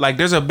 Like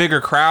there's a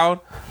bigger crowd,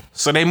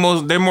 so they're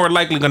more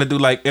likely gonna do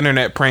like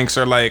internet pranks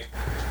or like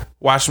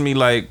watch me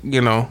like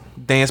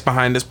dance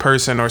behind this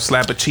person or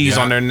slap a cheese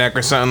Yeah. on their neck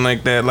or something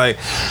like that. Like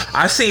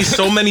I've seen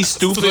so many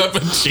stupid.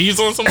 Slapping cheese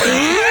on somebody.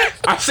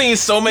 I've seen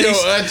so many.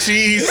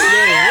 Cheese.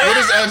 What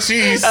is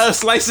cheese? A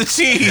slice of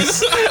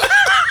cheese.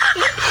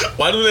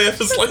 Why do they have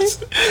a slice?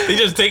 They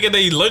just taking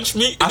their lunch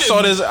meat. I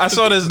saw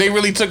this. They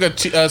really took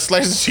a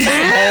slice of cheese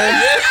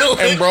from home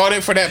and brought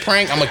it for that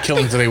prank. I'm gonna kill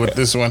them today with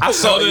this one. I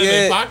saw it in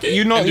their pocket.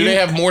 You know, And do they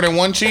have more than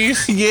one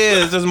cheese?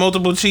 Yeah, it's just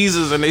multiple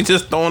cheeses and they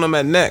just throwing them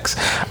at necks.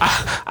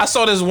 I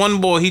saw this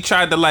one boy, he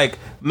tried to like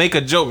make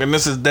a joke, and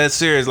this is dead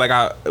serious. Like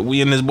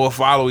we and this boy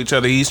follow each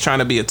other. He's trying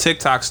to be a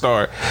TikTok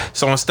star.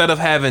 So instead of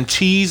having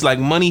cheese like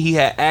money, he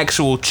had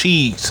actual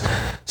cheese.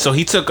 So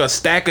he took a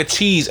stack of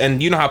cheese,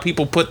 and you know how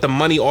people put the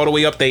money all the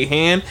way up their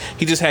hand?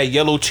 He just had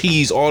yellow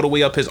cheese all the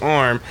way up his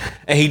arm,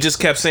 and he just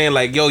kept saying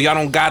like, yo, y'all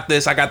don't got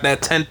this. I got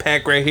that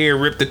 10-pack right here.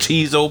 Ripped the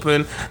cheese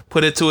open,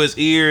 put it to his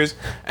ears,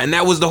 and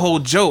that was the whole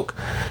joke.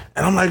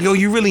 And I'm like, yo,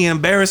 you really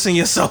embarrassing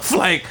yourself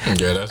like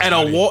Yeah, that's at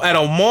funny.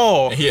 a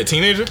mall. He a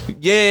teenager?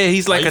 Yeah,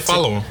 he's like How you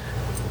follow him?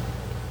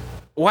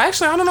 Well,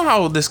 actually, I don't know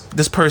how old this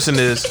person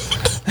is.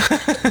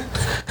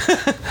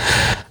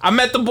 I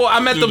met the boy. I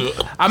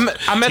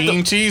met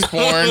Team cheese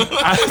porn.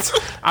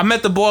 I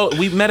met the boy.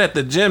 We met at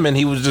the gym, and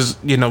he was just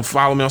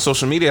following me on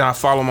social media. And I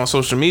follow him on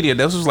social media.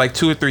 This was like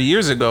 2 or 3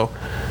 years ago.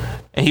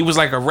 And he was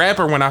like a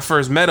rapper when I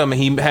first met him,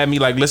 and he had me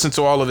like listen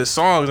to all of his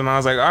songs, and I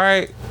was like, all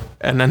right.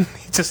 And then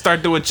he just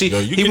started doing cheese.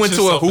 He went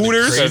to a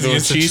Hooters.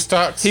 Doing cheese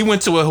talks. He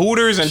went to a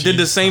Hooters and did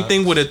the same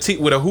thing with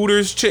a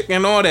Hooters chick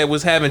and all that,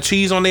 was having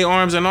cheese on their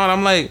arms and all.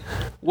 I'm like,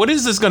 what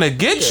is this gonna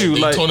get you?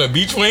 Like Daytona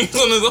beach wings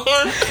on his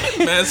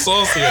arm. Mad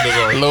saucy on his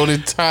arm.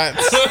 Loaded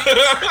tots.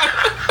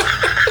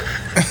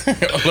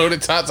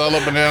 Loaded tots all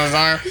up and down his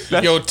arm.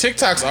 Yo,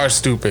 TikToks are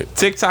stupid.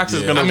 TikToks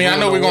is gonna. I mean, I rule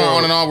know the we're going world.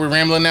 on and on. We're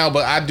rambling now,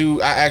 but I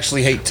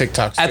actually hate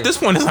TikToks. At too. this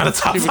point, it's not a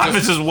top People 5.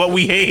 It's just what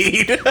we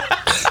hate.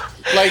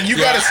 Like, you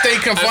gotta stay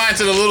confined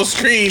to the little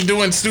screen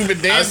doing stupid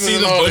I dances seen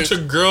and a all bunch this.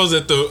 of girls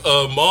at the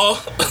mall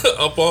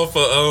up off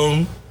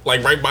of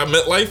like right by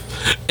MetLife,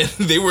 and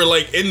they were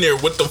like in there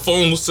with the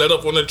phone set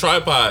up on a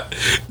tripod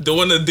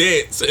doing a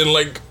dance and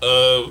like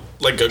a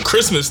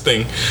Christmas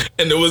thing,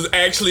 and there was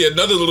actually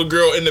another little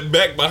girl in the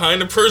back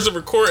behind the person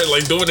recording,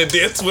 like doing a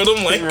dance with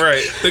them, like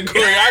Right. the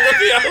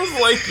choreography. I was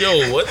like,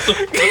 yo, what the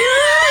fuck?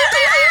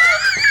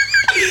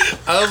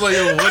 I was like,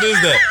 yo, what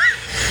is that?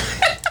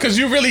 Cause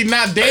you really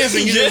not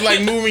dancing, you just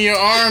like moving your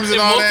arms and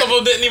And all most that. of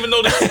them didn't even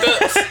know the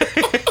steps.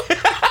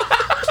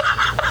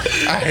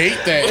 I hate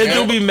that. It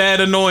yo. do be mad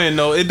annoying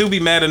though. It do be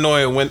mad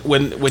annoying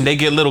when they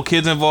get little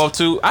kids involved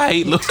too. I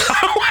hate little.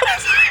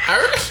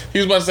 He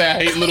was about to say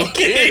I hate little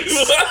kids.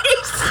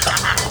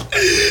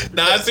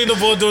 Now I seen the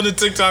boy doing the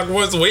TikTok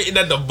once, waiting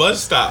at the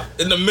bus stop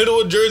in the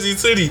middle of Jersey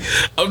City.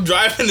 I'm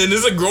driving and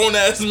there's a grown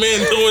ass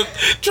man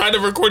trying to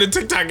record a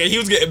TikTok, and he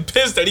was getting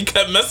pissed that he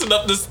kept messing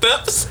up the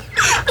steps.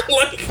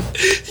 Like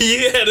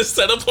he had it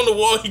set up on the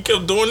wall, he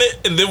kept doing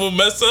it, and then would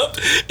mess up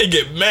and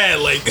get mad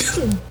like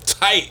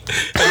tight,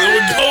 and then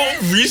would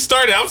go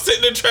restart it. I'm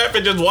sitting in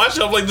traffic just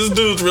watching. I'm like, this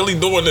dude's really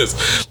doing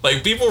this.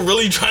 Like people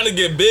really trying to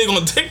get big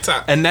on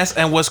TikTok. And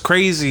what's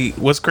crazy,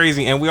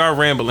 and we are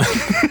rambling,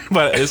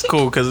 but it's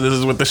cool because this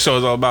is what the show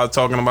is all about,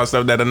 talking about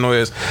stuff that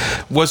annoys us.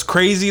 What's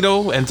crazy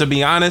though, and to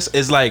be honest,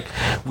 is like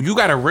you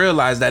got to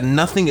realize that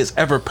nothing is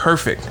ever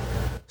perfect.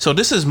 So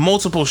this is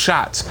multiple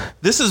shots.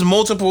 This is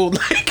multiple,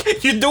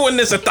 like you're doing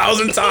this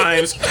 1,000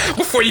 times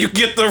before you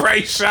get the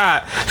right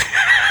shot.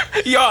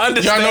 Y'all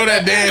understand? Y'all know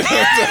that dance.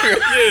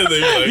 Yeah, they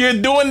like,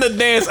 You're doing the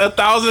dance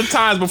 1,000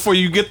 times before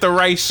you get the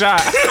right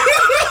shot.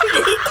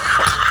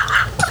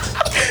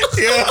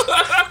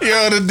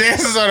 Yo, the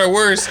dances are the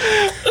worst.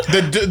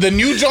 The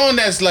new John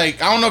that's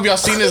like, I don't know if y'all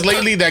seen this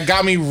lately, that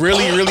got me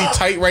really, really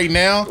tight right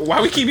now.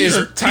 Why we keep Is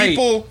using tight?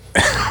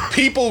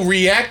 people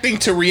reacting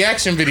to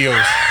reaction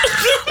videos.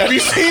 Have you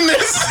seen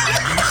this?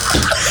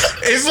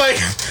 It's like,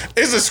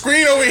 it's a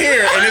screen over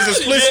here and it's a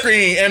split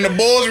screen and the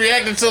bull's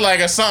reacting to like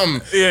a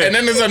something. Yeah. And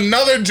then there's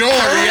another John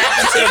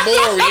reacting to the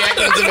bull,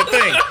 reacting to the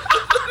thing.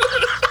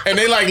 And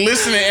they like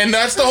listening, and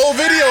that's the whole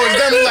video is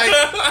them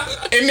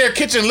like in their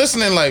kitchen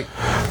listening, like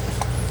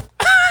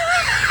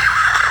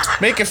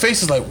making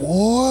faces like,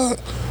 what?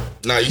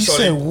 nah, you He saw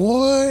said that.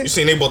 what? You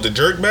seen they bought the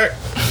jerk back?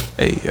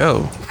 Hey,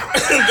 yo.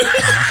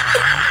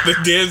 The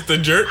dance, the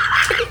jerk.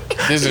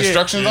 There's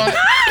instructions on it?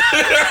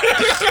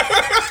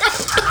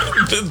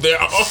 There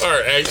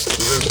are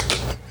actually,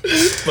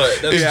 but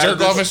that's, Is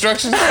jerk off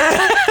instructions?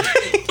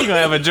 You gonna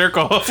have a jerk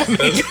off. that's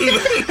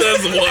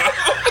wild.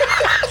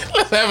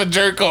 Let's have a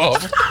jerk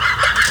off.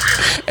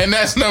 And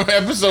that's number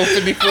episode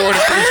 54 of the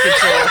Cruise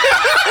Control.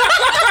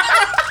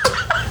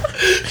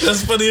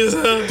 That's funny as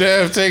hell.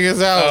 Dev, take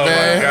us out,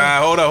 man.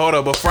 God, hold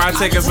up. Before I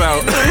take us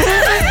out,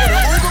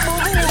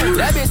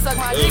 That bitch suck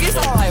my dick. It's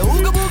all like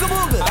ooga booga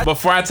booga.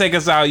 before I take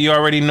us out, you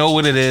already know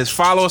what it is.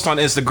 Follow us on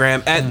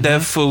Instagram at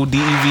DevFoo,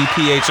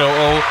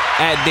 DEVPHOO,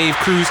 at Dave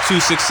Cruz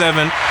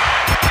 267.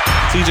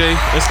 TJ,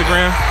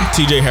 Instagram.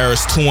 TJ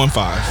Harris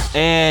 215.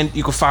 And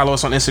you can follow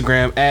us on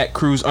Instagram at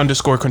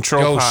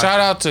cruise_control. Yo, pod. shout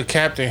out to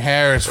Captain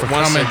Harris for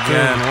Once coming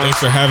again, through. Thanks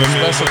for having me,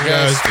 Special guys.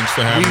 guest. Thanks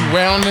for having me. We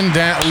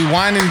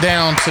winding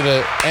down to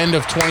the end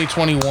of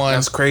 2021.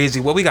 That's crazy.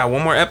 Well, we got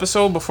one more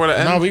episode before the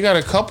end. No, we got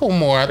a couple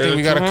more. I think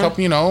we got a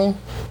couple. You know,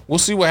 we'll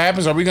see what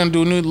happens. Are we gonna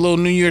do a little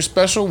New Year's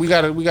special? We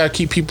gotta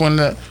keep people in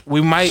the.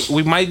 We might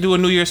do a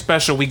New Year's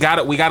special. We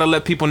gotta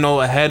let people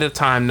know ahead of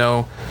time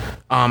though.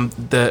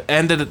 The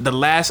end of the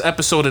last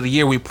episode of the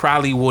year we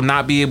probably will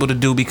not be able to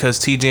do because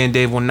TJ and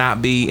Dave will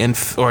not be in,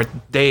 or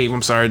Dave,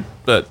 I'm sorry,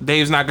 but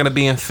Dave's not gonna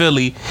be in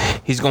Philly.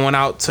 He's going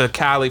out to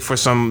Cali for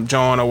some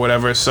John or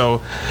whatever.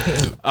 So,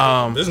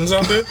 Business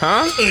out there?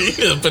 huh? You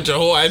just put your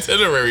whole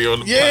itinerary on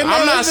the Yeah,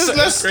 I'm not.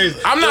 That's crazy.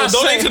 I'm not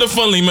donate saying. to the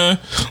Fundly, man.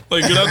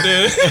 Like, get out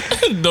there,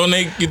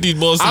 donate, get these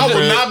balls. I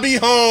will not be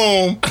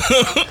home.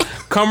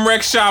 Come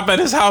wreck shop at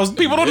his house.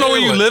 People don't know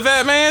where you like- live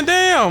at, man.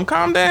 Damn,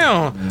 calm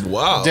down.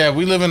 Wow. Dad,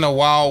 we live in a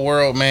wild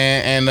world,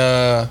 man,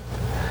 and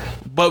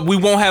But we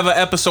won't have an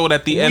episode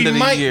at the end of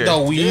the year.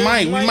 We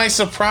might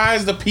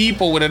surprise the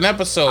people with an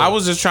episode. I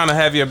was just trying to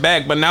have your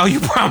back, but now you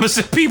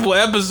promising people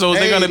episodes.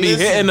 Hey, They're gonna be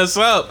listen. hitting us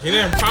up. He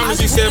didn't promise.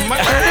 He said, Mike.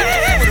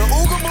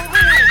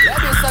 That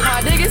bitch suck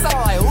my dick. It sound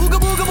like ooga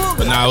booga booga.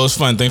 But nah, it was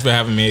fun. Thanks for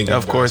having me again.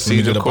 Of course, Let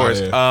me TJ, get of up out course.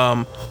 here.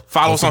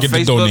 Follow us on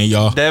forget to Facebook, donate,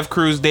 y'all. Dev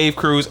Cruz, Dave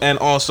Cruz, and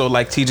also,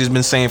 like TJ's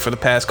been saying for the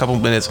past couple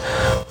minutes,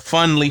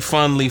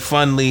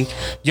 Funly.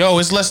 Yo,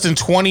 it's less than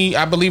 20.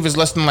 I believe it's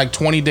less than like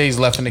 20 days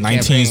left in the 19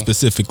 campaign.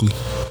 specifically.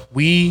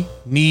 We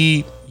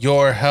need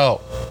your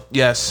help.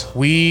 Yes.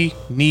 We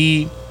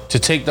need to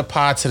take the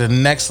pod to the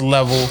next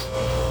level.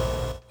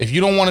 If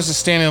you don't want us to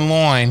stand in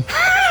line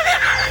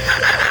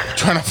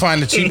trying to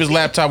find the cheapest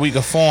laptop we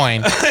could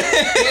find,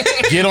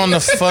 get on the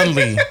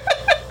Fundly.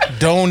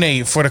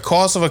 Donate for the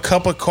cost of a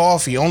cup of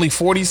coffee, only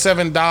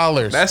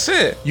 $47. That's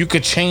it. You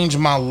could change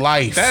my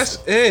life. That's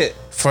it.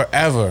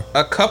 forever.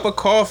 A cup of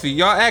coffee.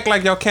 Y'all act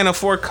like y'all can't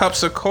afford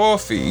cups of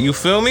coffee. You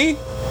feel me?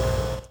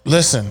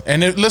 Listen,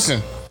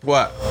 listen.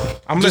 What?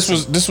 This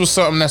was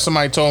something that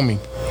somebody told me.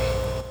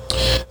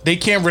 They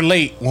can't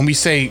relate when we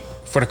say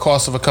for the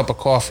cost of a cup of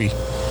coffee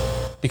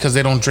because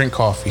they don't drink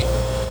coffee.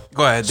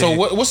 Go ahead. So Dave.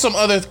 what's some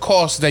other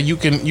costs that you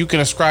can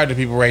ascribe to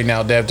people right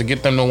now, Dev, to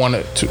get them to want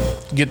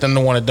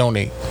to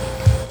donate?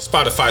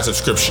 Spotify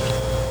subscription.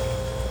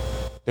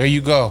 There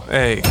you go.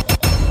 Hey.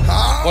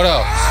 What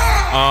else?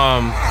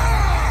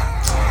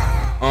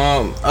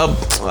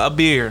 A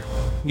beer.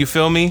 You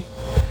feel me?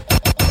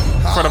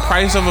 For the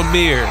price of a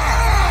beer.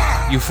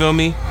 You feel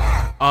me?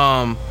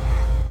 A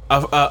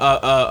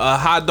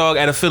hot dog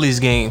at a Phillies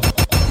game.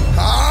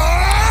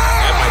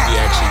 That might be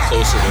actually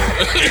closer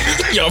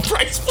to your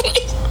price point.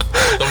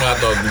 Them hot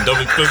dogs be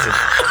double expensive.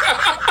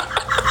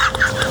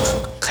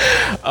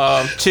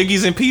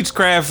 Chickies and peach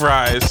crab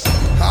fries.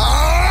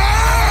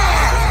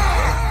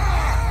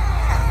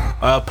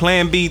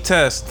 Plan B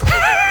test.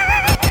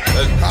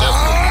 That's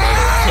definitely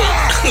better.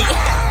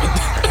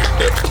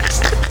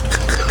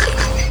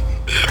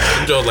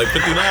 Joe, like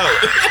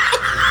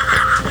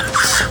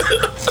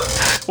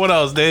 $50. What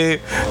else,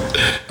 Dave?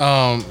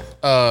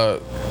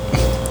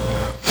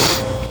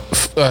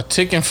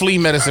 Tick and flea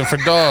medicine for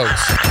dogs.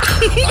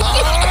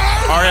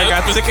 Already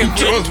got tick and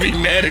Jones be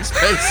mad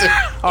expensive.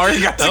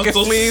 Already got tick and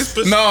so fleas.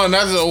 No,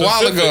 that's a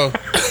while ago.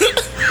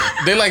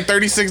 They like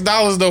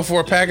 $36 though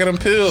for a pack of them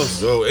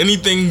pills. Yo,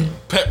 anything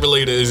pet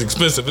related is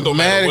expensive. It don't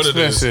Mad matter what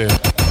expensive.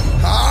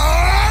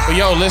 But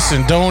yo,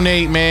 listen,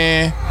 donate,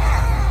 man.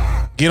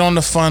 Get on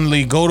the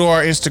Fundly. Go to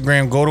our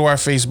Instagram. Go to our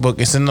Facebook.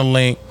 It's in the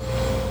link.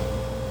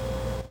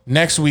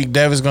 Next week,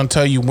 Dev is gonna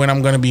tell you when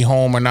I'm gonna be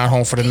home or not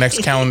home for the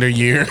next calendar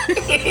year.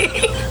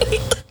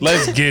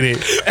 Let's get it.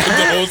 it is.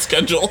 The whole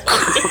schedule.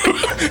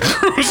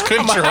 Cruise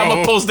I'm gonna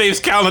control. post Dave's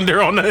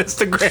calendar on the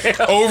Instagram.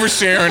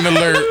 Oversharing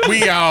alert.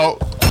 We out.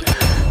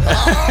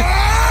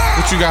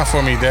 What you got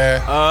for me,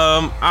 Dad?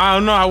 I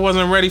don't know. I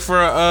wasn't ready for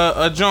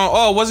a John.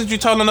 Oh, wasn't you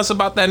telling us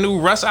about that new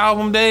Russ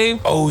album, Dave?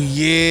 Oh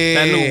yeah.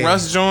 That new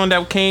Russ John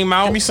that came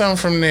out. Give me something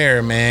from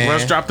there, man.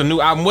 Russ dropped a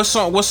new album. What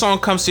song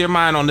comes to your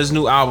mind on this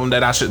new album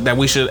that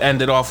we should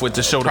end it off with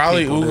to show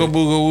Probably the people? Ooga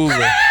Booga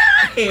Wooga.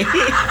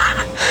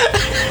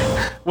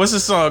 What's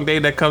the song,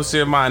 Dave, that comes to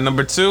your mind?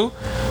 Number 2?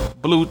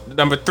 Blue,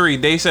 number 3.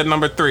 They said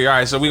number 3. All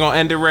right, so we're going to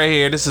end it right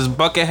here. This is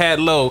Bucket Hat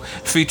Low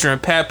featuring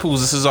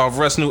Papoose. This is off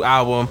Russ' new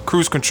album,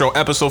 Cruise Control,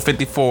 episode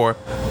 54.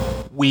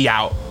 We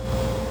out.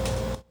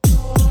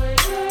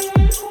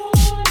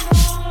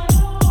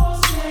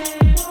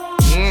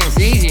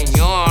 Sí,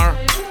 señor.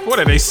 What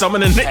are they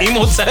summoning the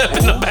emo tab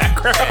in the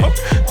background?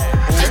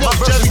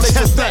 Chevy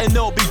Chestnut.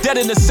 fentanyl. Be dead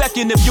in a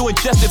second if you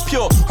ingest it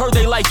pure. Heard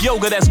they like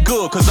yoga, that's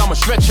good, cause I'ma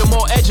stretch you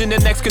more edging the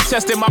next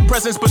contestant. My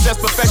presence possess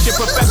perfection,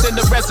 professing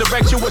the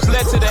resurrection, which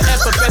led to the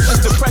effervescence.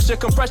 The pressure,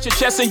 compress your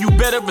chest, and you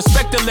better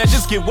respect the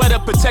legends. Get wetter,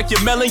 protect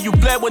your melon. You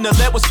bled when the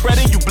lead was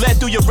spreading. You bled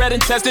through your red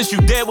intestines. You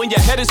dead when your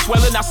head is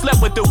swelling. I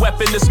slept with the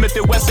weapon, the Smith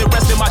 & Wesson,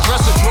 rest in my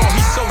dresser drawer.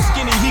 He's so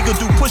skinny, he could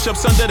do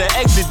push-ups under the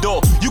exit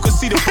door. You could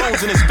see the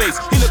bones in his face.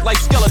 He looked like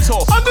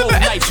Skeletor. Cold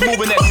nights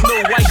moving that Snow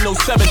White, no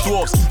 7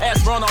 dwarfs.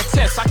 Ask Ron on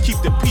test, I keep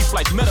the peace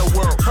like Meta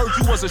World. Heard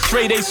you was a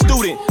straight A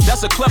student.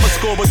 That's a clever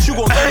score, but you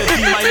gon' learn a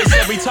D-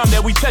 every time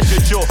that we test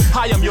your jaw.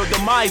 Hi, I'm your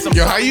demise.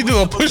 Yo, how you do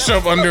a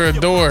push-up under a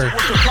door?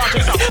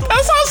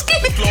 That's how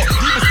skinny.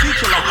 Deepest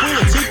teacher like Queen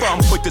Latifah,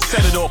 I'm quick to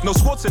set it off. No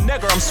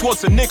Schwarzenegger, I'm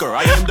Schwarzenegger.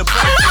 I am the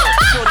black girl.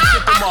 Shorty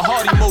sent him a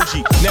heart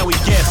emoji. Now he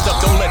gassed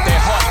up, don't let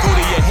that heart go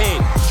to your head.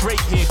 Drake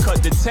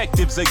haircut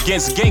detectives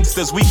against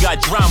gangsters, we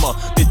got drama.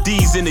 The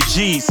D's and the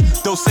G's,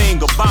 those saying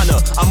Gabbana.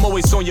 I'm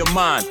always on your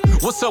mind.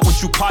 What's up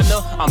with you, partner?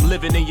 I'm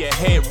living in your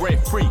head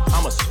rent free.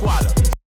 I'm a squatter.